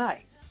Oscar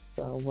night.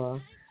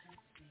 So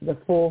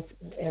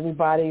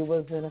everybody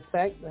was in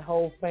effect. The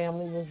whole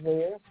family was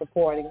there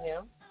supporting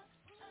him.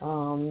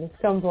 This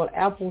comes on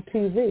Apple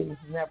TV,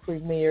 and that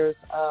premieres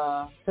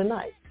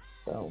tonight.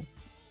 So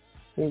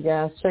you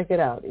guys check it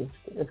out.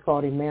 It's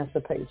called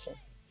Emancipation.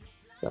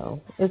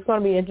 So it's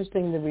going to be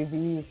interesting, the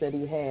reviews that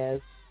he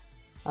has.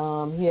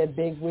 He had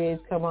big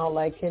wigs come out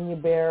like Kenya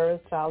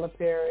Barris, Tyler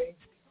Perry,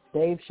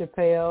 Dave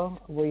Chappelle,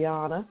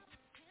 Rihanna.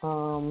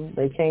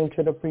 They came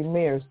to the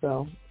premiere,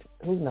 so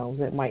who knows,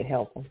 it might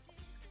help him.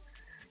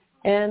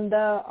 And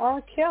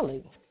R.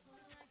 Kelly,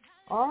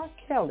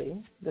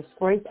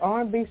 disgraced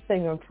R&B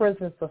singer in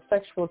prison for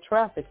sexual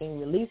trafficking,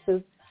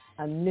 releases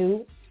a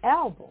new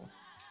album.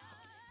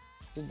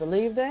 You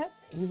believe that?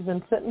 He's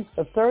been sentenced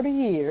for 30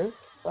 years.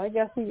 So I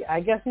guess he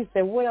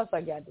said, what else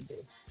I got to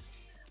do?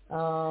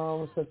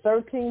 It's a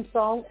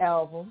 13-song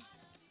album,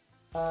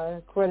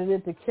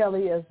 credited to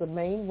Kelly as the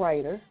main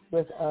writer,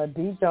 with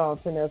D.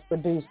 Johnson as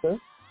producer.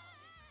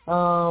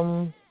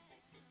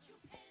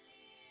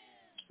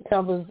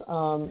 Covers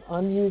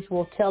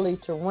unusual Kelly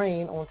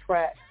terrain on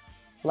tracks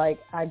like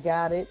I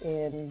Got It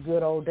and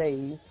Good Old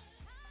Days.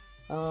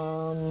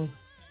 Wow,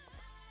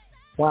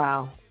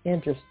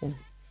 interesting.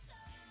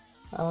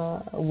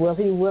 Will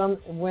he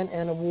win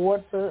an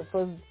award for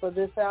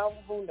this album?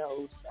 Who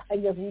knows? I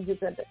guess we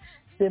just have to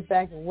sit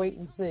back and wait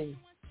and see.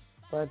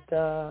 But,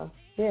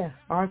 yeah,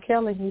 R.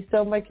 Kelly, he's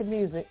still making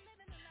music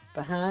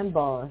behind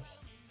bars.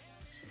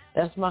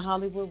 That's my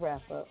Hollywood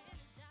wrap-up.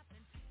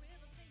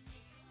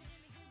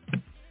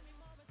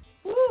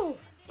 Woo.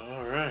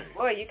 All right.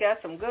 Boy, you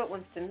got some good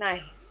ones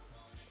tonight.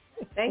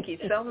 Thank you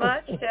so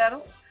much,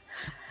 Chettle.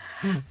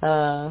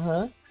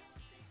 Uh-huh.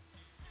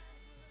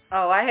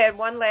 Oh, I had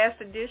one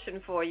last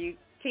addition for you.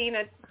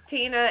 Tina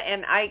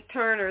and Ike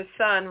Turner's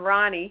son,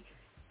 Ronnie,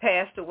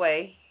 passed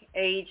away,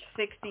 age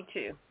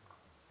 62.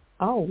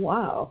 Oh,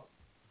 wow.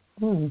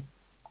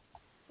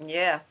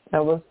 Yeah.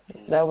 That was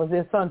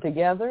his son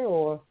together,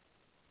 or?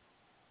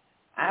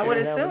 I would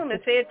assume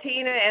it said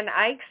Tina and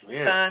Ike's son.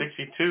 Yeah,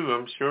 62.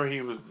 I'm sure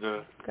he was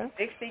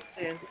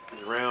 62.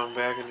 Around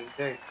back in the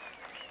day.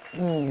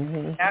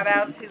 Mm-hmm. Shout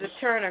out to the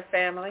Turner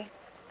family.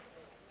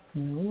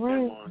 All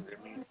right.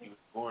 That means he was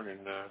born in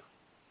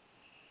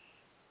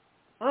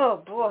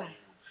Oh, boy.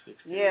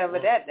 61. Yeah,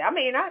 but I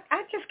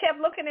just kept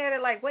looking at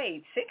it like,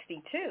 wait,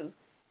 62?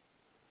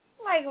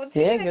 Like, well,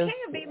 Tina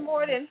can't be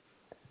more than,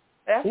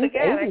 that's the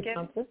guy, I guess.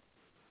 Something.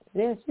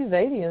 Yeah, she's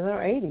 80 in her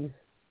 80s.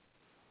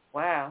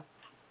 Wow.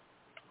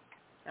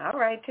 All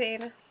right,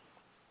 Tina.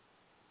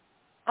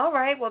 All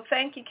right, well,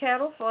 thank you,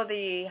 Kettle, for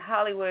the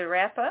Hollywood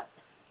wrap-up.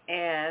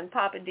 And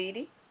Papa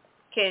Didi,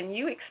 can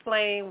you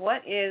explain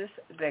what is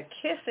the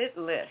Kiss It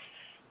list?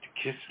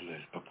 The Kiss It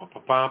list.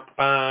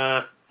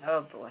 Ba-ba-ba-ba-ba.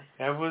 Oh, boy.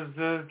 That was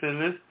the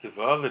list of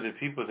all of the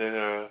people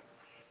that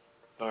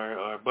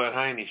are Bud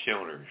Heine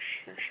showers.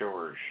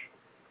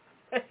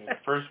 The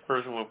first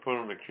person we'll put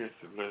on the Kiss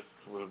It list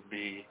will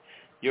be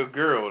your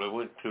girl that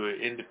went to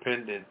an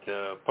independent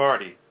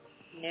party.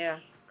 Yeah,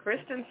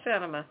 Kristen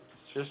Sinema.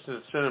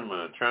 Kristen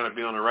Sinema, trying to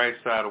be on the right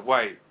side of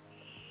white.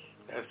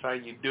 That's how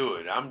you do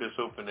it. I'm just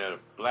hoping that a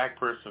black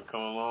person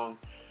come along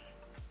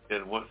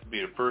that wants to be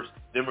the first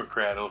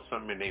Democrat on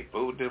something and they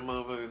vote them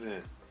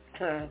motherfuckers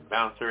and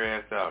bounce her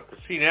ass out.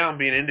 Because see, now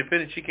being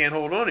independent, she can't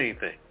hold on to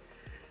anything.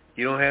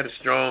 You don't have a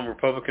strong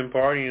Republican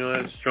Party. You don't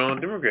have a strong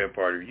Democrat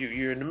Party.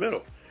 You're in the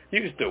middle.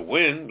 You can still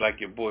win, like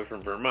your boy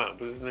from Vermont.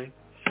 What's his name?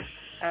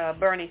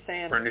 Bernie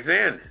Sanders. Bernie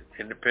Sanders.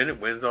 Independent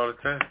wins all the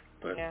time.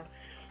 But yeah.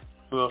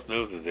 Who else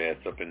knows his ass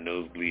up in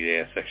nosebleed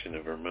ass section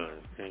of Vermont?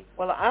 Okay?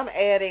 Well, I'm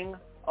adding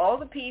all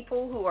the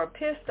people who are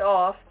pissed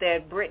off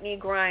that Brittany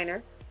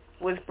Griner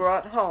was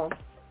brought home.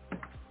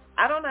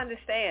 I don't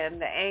understand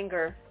the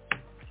anger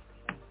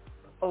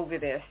over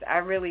this. I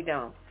really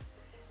don't.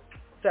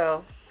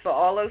 So for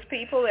all those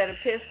people that are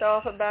pissed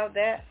off about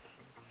that,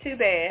 too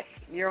bad.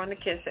 You're on the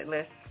Kiss It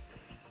list.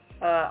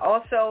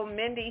 Also,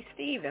 Mindy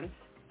Stevens.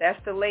 That's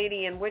the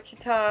lady in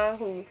Wichita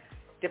who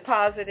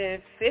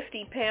deposited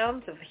 50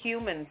 pounds of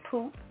human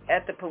poop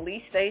at the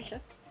police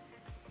station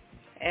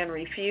and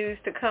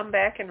refused to come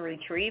back and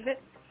retrieve it.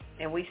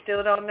 And we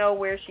still don't know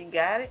where she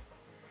got it.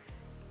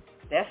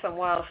 That's some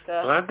wild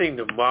stuff. Well, I think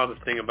the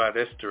wildest thing about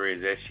that story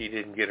is that she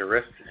didn't get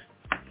arrested.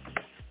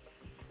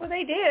 Well,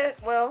 they did.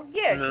 Well,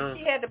 yeah, No.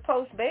 she had to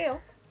post bail.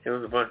 It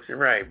was a bunch of,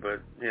 right,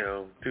 but,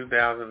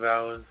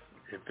 $2,000,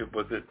 if it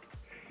was it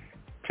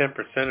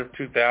 10% of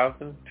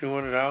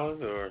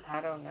 $2,200 or?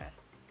 I don't know.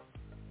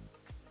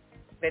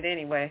 But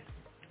anyway,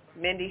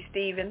 Mindy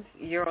Stevens,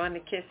 you're on the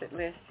Kiss It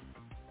list.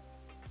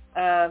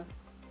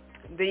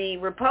 The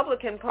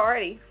Republican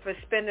Party for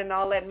spending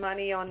all that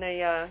money on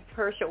the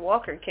Herschel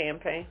Walker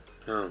campaign.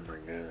 Oh, my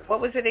God.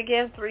 What was it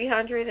again?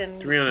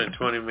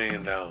 $320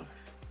 million.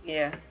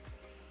 Yeah.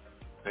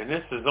 And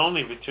this is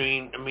only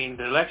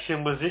the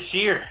election was this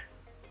year.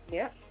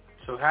 Yeah.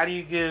 So how do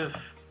you give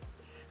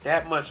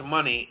that much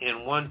money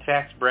in one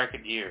tax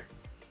bracket year?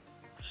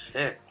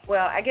 Shit.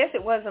 Well, I guess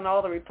it wasn't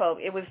all the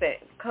Republicans. It was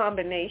that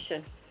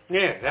combination.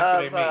 Yeah,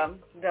 that's what I mean.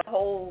 The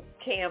whole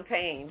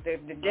campaign, the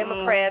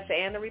Democrats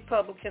and the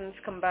Republicans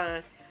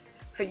combined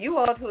for you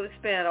all to have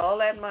spent all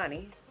that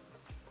money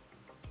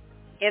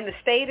in the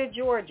state of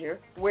Georgia,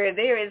 where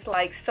there is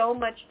like so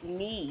much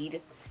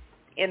need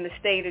in the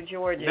state of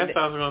Georgia, that's what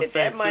I was gonna say,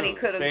 that money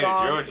could have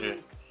gone to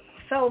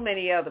so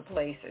many other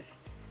places.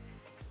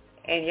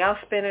 And y'all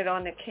spent it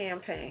on the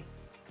campaign.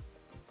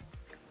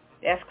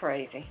 That's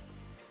crazy.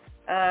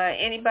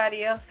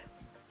 Anybody else?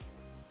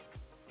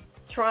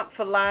 Trump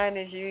for lying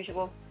as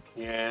usual.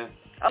 Yeah.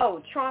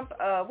 Oh, Trump,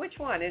 which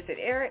one? Is it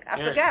Eric? I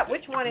forgot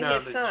which one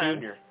of his sons.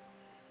 Junior.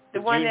 The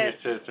one Junior that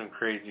said some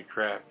crazy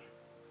crap.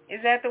 Is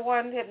that the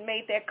one that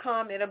made that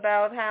comment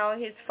about how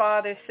his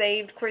father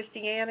saved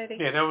Christianity?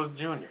 Yeah, that was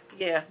Junior.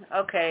 Yeah,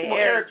 okay. Well,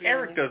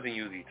 Eric doesn't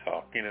usually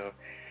talk, you know.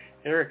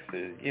 Eric's he's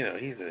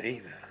a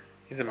made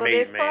man. Well,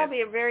 there's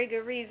probably a very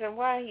good reason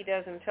why he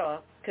doesn't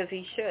talk, because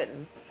he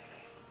shouldn't.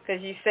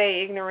 Because you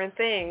say ignorant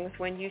things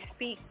when you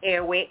speak,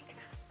 Eric.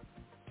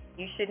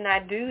 You should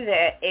not do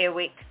that,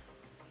 Eric.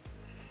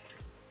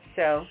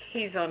 So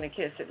he's on the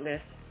kiss it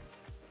list.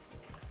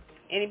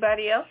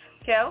 Anybody else?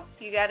 Kel,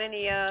 you got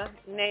any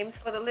names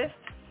for the list?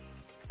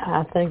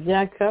 I think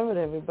Jack covered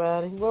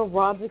everybody. Well,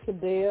 Roger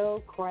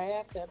Goodell,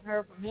 Kraft, haven't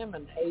heard from him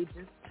in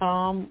ages.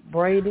 Tom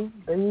Brady,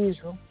 the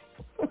usual.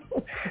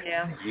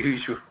 Yeah.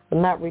 Usual.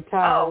 Not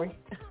retiring.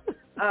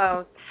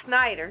 Oh,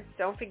 Snyder.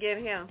 Don't forget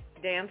him.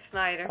 Dan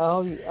Snyder.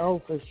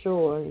 Oh, for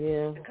sure,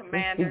 yeah. The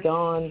commander. He's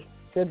gone.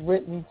 Good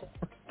riddance.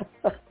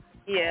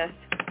 Yes.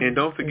 And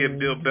don't forget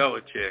Bill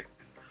Belichick.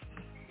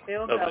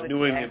 Of the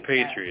New England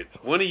Patriots.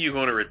 When are you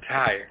going to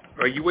retire?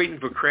 Are you waiting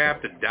for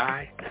Kraft to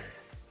die?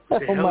 What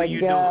the hell my are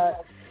you God.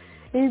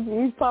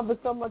 Doing? He's pumping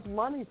so much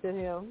money to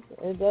him.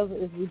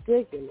 It's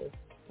ridiculous.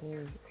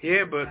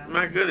 Yeah, but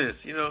my goodness,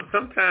 you know,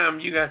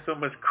 sometimes you got so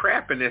much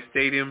crap in that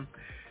stadium.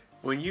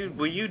 When you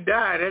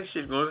die, that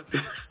shit's going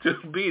to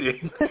still be there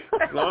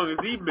as long as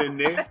he's been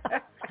there.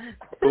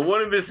 But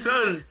one of his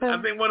sons,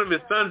 I think one of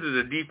his sons is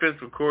a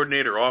defensive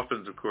coordinator,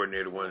 offensive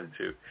coordinator, one or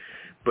two.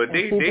 But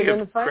they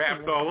have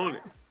crapped all on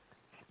it.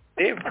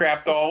 They have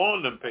crapped all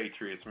on them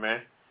Patriots,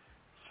 man.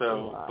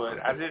 So, wow.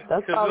 But I didn't.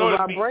 That's probably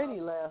why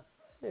Brady left.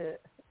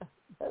 Shit.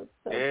 That's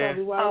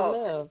probably why he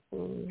left.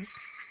 Mm-hmm.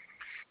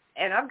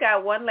 And I've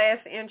got one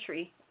last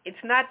entry. It's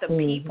not the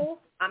people.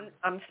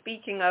 I'm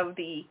speaking of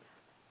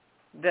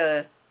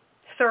the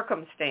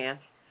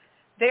circumstance.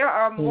 There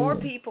are more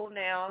people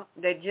now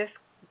that just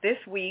this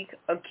week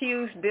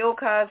accused Bill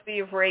Cosby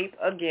of rape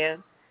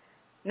again.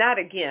 Not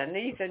again.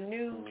 These are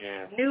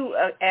new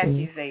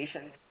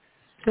accusations.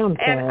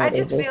 And I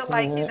just feel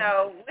like, you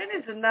know, when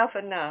is enough?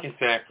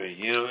 Exactly.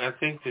 You know, I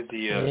think that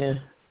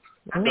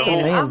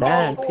I'm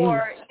all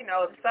for, you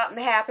know, if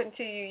something happened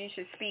to you, you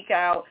should speak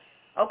out.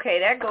 Okay,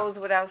 that goes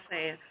without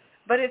saying.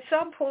 But at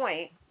some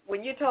point,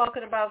 when you're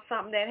talking about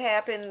something that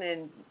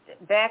happened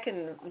back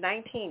in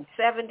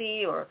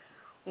 1970 or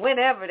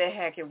whenever the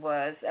heck it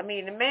was, I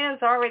mean, the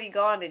man's already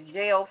gone to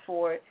jail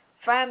for it,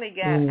 finally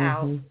got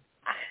out.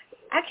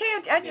 I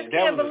just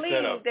can't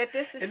believe that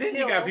this is And then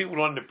you got people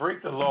wanting to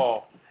break the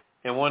law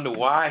and wonder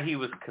why he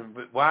was,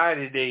 why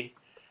did they,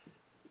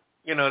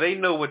 you know, they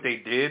know what they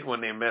did when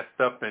they messed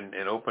up and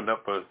opened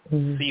up a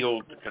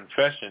sealed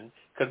confession,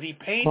 because he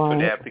paid for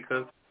that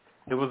because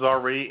it was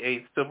already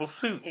a civil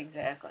suit.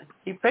 Exactly.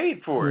 He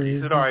paid for it.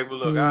 He said, all right, well,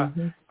 look,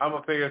 I'm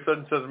going to pay a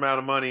certain amount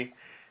of money.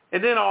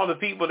 And then all the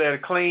people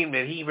that claim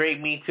that he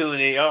raped me too, and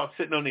they all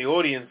sitting on the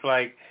audience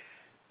like,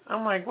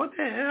 I'm like, what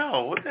the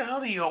hell? What do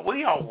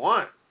y'all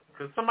want?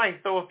 Because somebody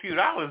throw a few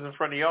dollars in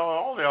front of y'all,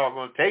 all y'all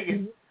going to take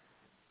it.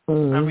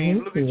 I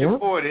mean, look at your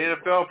boy, the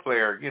NFL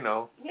player, you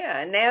know. Yeah,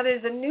 and now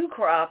there's a new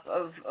crop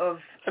of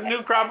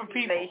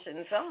people.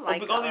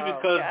 Like, only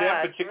because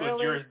that particular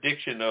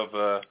jurisdiction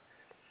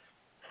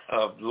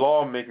of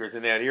lawmakers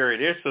in that area,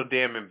 they're so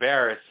damn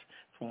embarrassed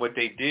from what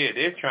they did.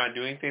 They're trying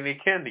to do anything they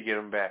can to get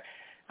them back.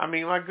 I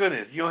mean, my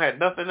goodness, you don't have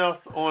nothing else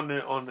on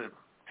the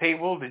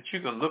table that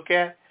you can look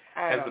at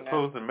as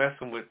opposed to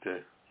messing with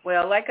the...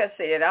 Well, like I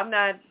said, I'm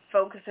not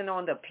focusing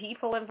on the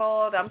people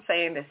involved. I'm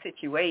saying the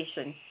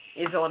situation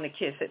is on the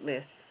kiss it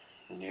list.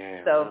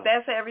 Yeah. So if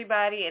that's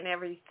everybody and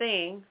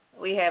everything,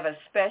 we have a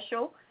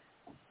special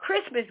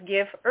Christmas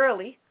gift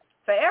early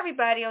for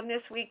everybody on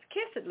this week's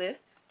kiss it list.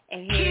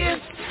 And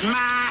here's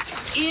my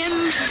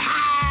entire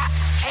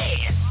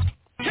ass.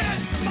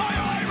 Kiss my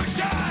Irish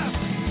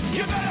ass.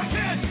 You better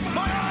kiss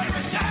my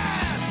Irish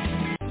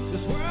ass.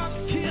 This world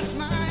kiss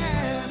my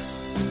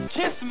ass.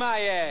 Kiss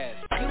my ass.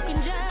 You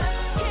can just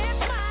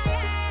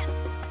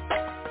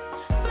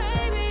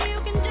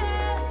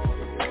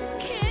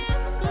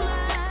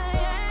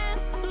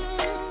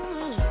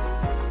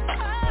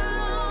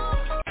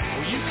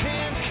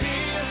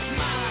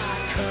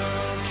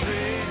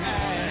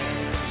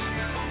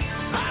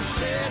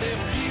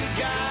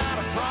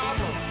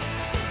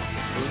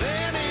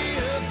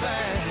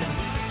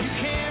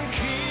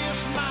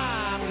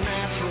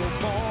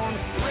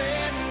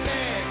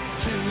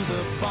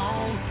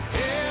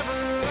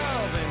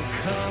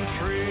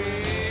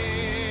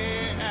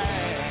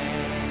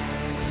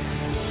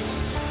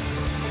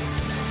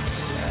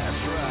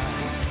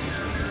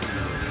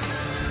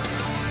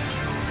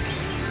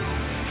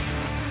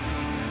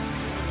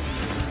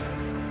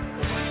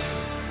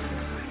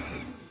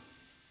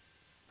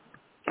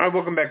All right,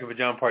 welcome back to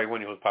Pajama Party.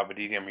 When you host Papa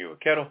D, I'm here with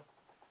Kettle.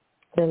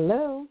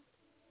 Hello.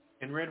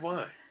 And Red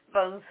Wine.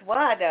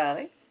 Bonsoir,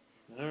 darling.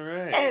 All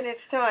right. And it's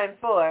time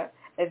for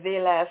the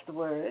last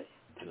word.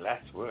 The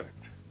last word.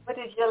 What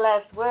is your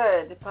last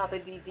word, Papa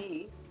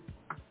DD?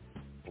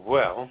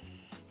 Well.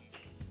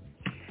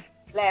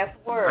 Last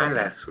word.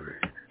 My last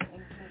word.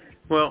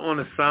 Well, on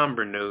a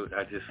somber note,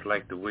 I just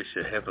like to wish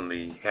a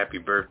heavenly happy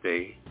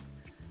birthday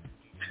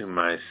to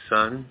my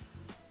son.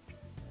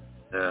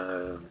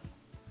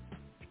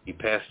 He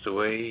passed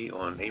away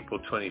on April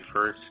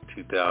 21st,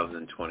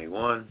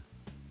 2021.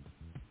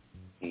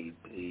 He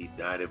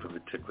died of a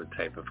particular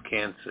type of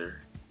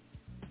cancer.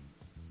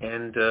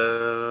 And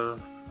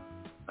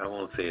I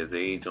won't say his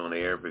age on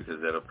air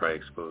because that'll probably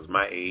expose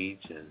my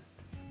age and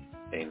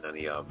ain't none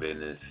of y'all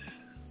business.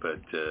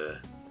 But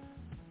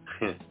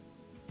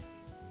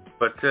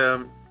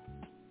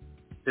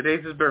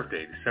today's his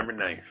birthday, December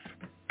 9th.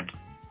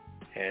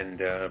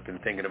 And I've been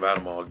thinking about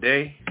him all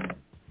day.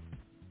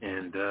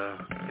 And,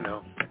 you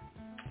know,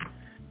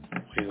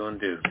 what are you going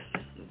to do?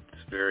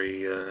 It's a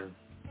very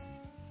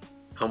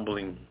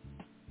humbling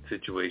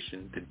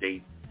situation, the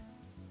date,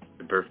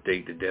 the birth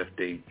date, the death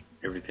date,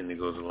 everything that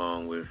goes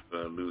along with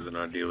losing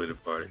our dearly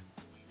departed.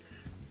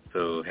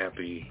 So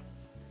happy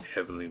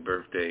heavenly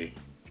birthday.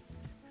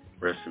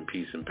 Rest in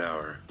peace and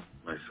power,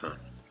 my son.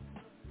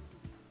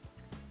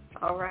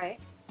 All right.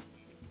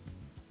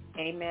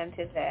 Amen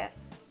to that.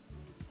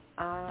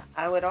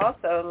 I would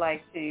also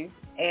like to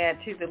add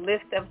to the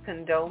list of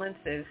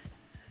condolences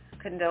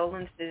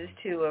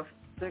to a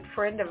good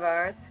friend of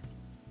ours.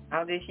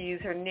 I'll just use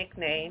her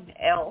nickname,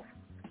 Elf.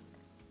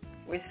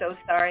 We're so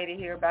sorry to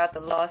hear about the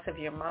loss of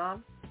your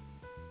mom.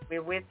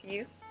 We're with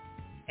you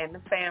and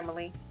the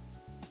family.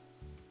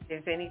 If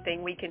there's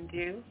anything we can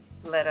do,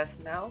 let us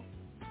know.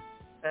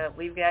 But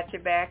we've got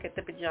your back at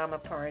the Pajama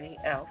Party,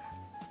 Elf.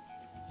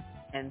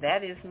 And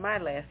that is my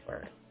last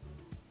word.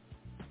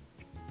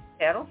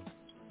 Kettle?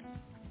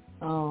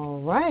 All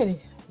righty.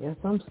 Yes,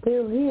 I'm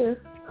still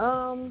here.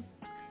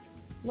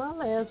 My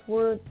last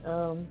word,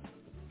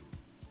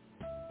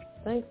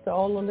 thanks to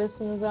all the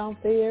listeners out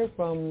there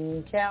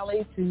from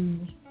Cali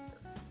to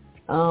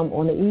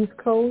on the East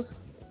Coast.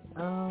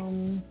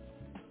 You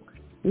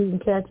can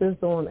catch us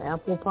on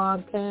Apple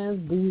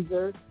Podcasts,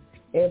 Deezer,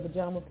 and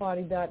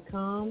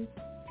PajamaParty.com.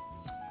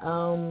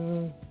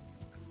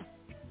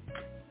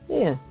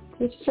 Yeah,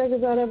 just check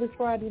us out every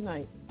Friday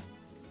night.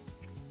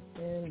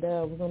 And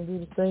we're going to do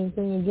the same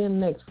thing again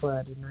next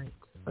Friday night.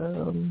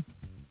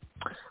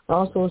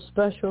 Also, a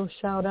special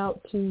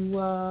shout-out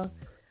to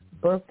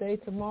birthday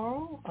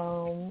tomorrow.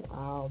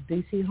 Our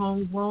D.C.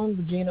 homegrown,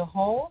 Regina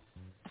Hall.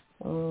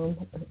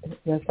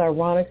 That's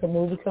ironic. Her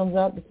movie comes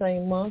out the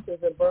same month as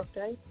her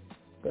birthday.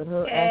 But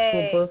her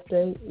actual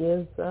birthday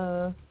is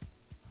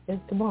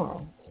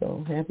tomorrow.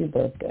 So, happy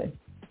birthday.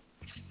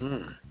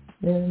 And,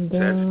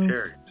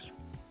 Sagittarius.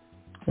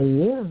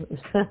 Yeah.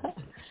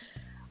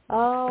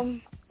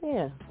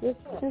 Yeah,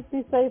 just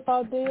be safe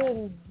out there,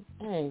 and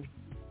hey,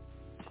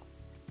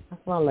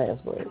 that's my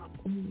last word.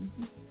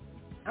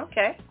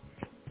 Okay.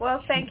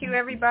 Well, thank you,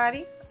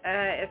 everybody.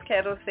 As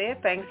Kettle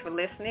said, thanks for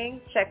listening.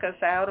 Check us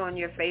out on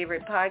your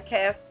favorite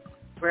podcast.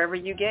 Wherever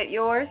you get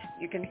yours,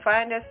 you can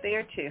find us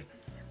there, too.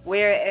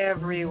 We're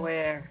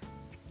everywhere.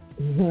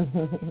 We're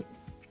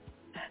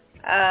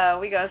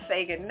going to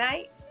say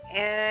goodnight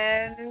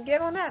and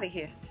get on out of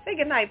here. Say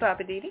goodnight,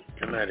 Papa Didi.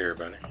 Good night,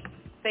 everybody.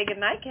 Say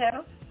goodnight,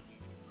 Kettle.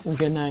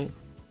 Good night.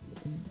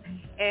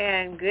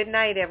 And good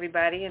night,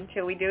 everybody,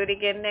 until we do it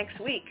again next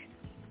week.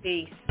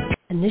 Peace.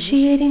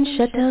 Initiating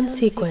shutdown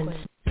sequence.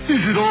 Is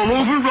it all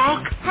over,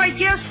 Rock? I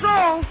guess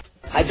so.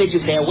 I bid you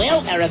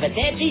farewell,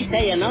 arrivederci,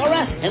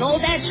 sayonara, and all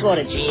that sort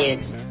of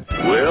cheers.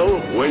 Well,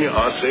 when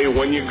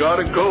you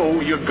gotta go,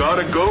 you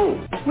gotta go.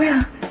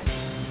 Well,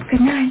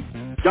 good night.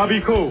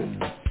 Yabiko.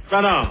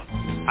 Sana.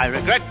 I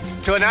regret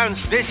to announce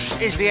this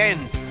is the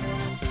end.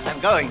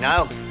 I'm going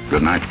now.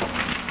 Good night,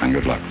 and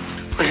good luck.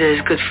 Was it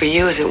as good for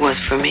you as it was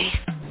for me?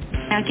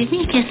 Now give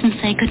me a kiss and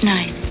say good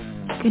night.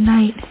 Good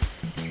night.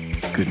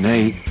 Good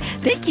night.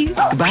 Thank you.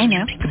 Goodbye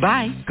now.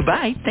 Goodbye.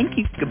 Goodbye. Thank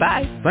you.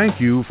 Goodbye.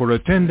 Thank you for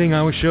attending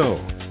our show,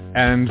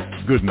 and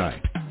good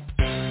night.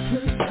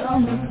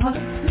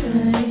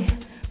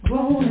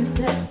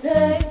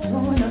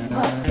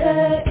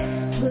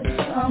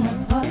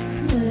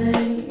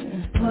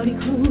 Party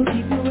crew,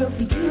 keep it real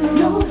for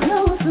you.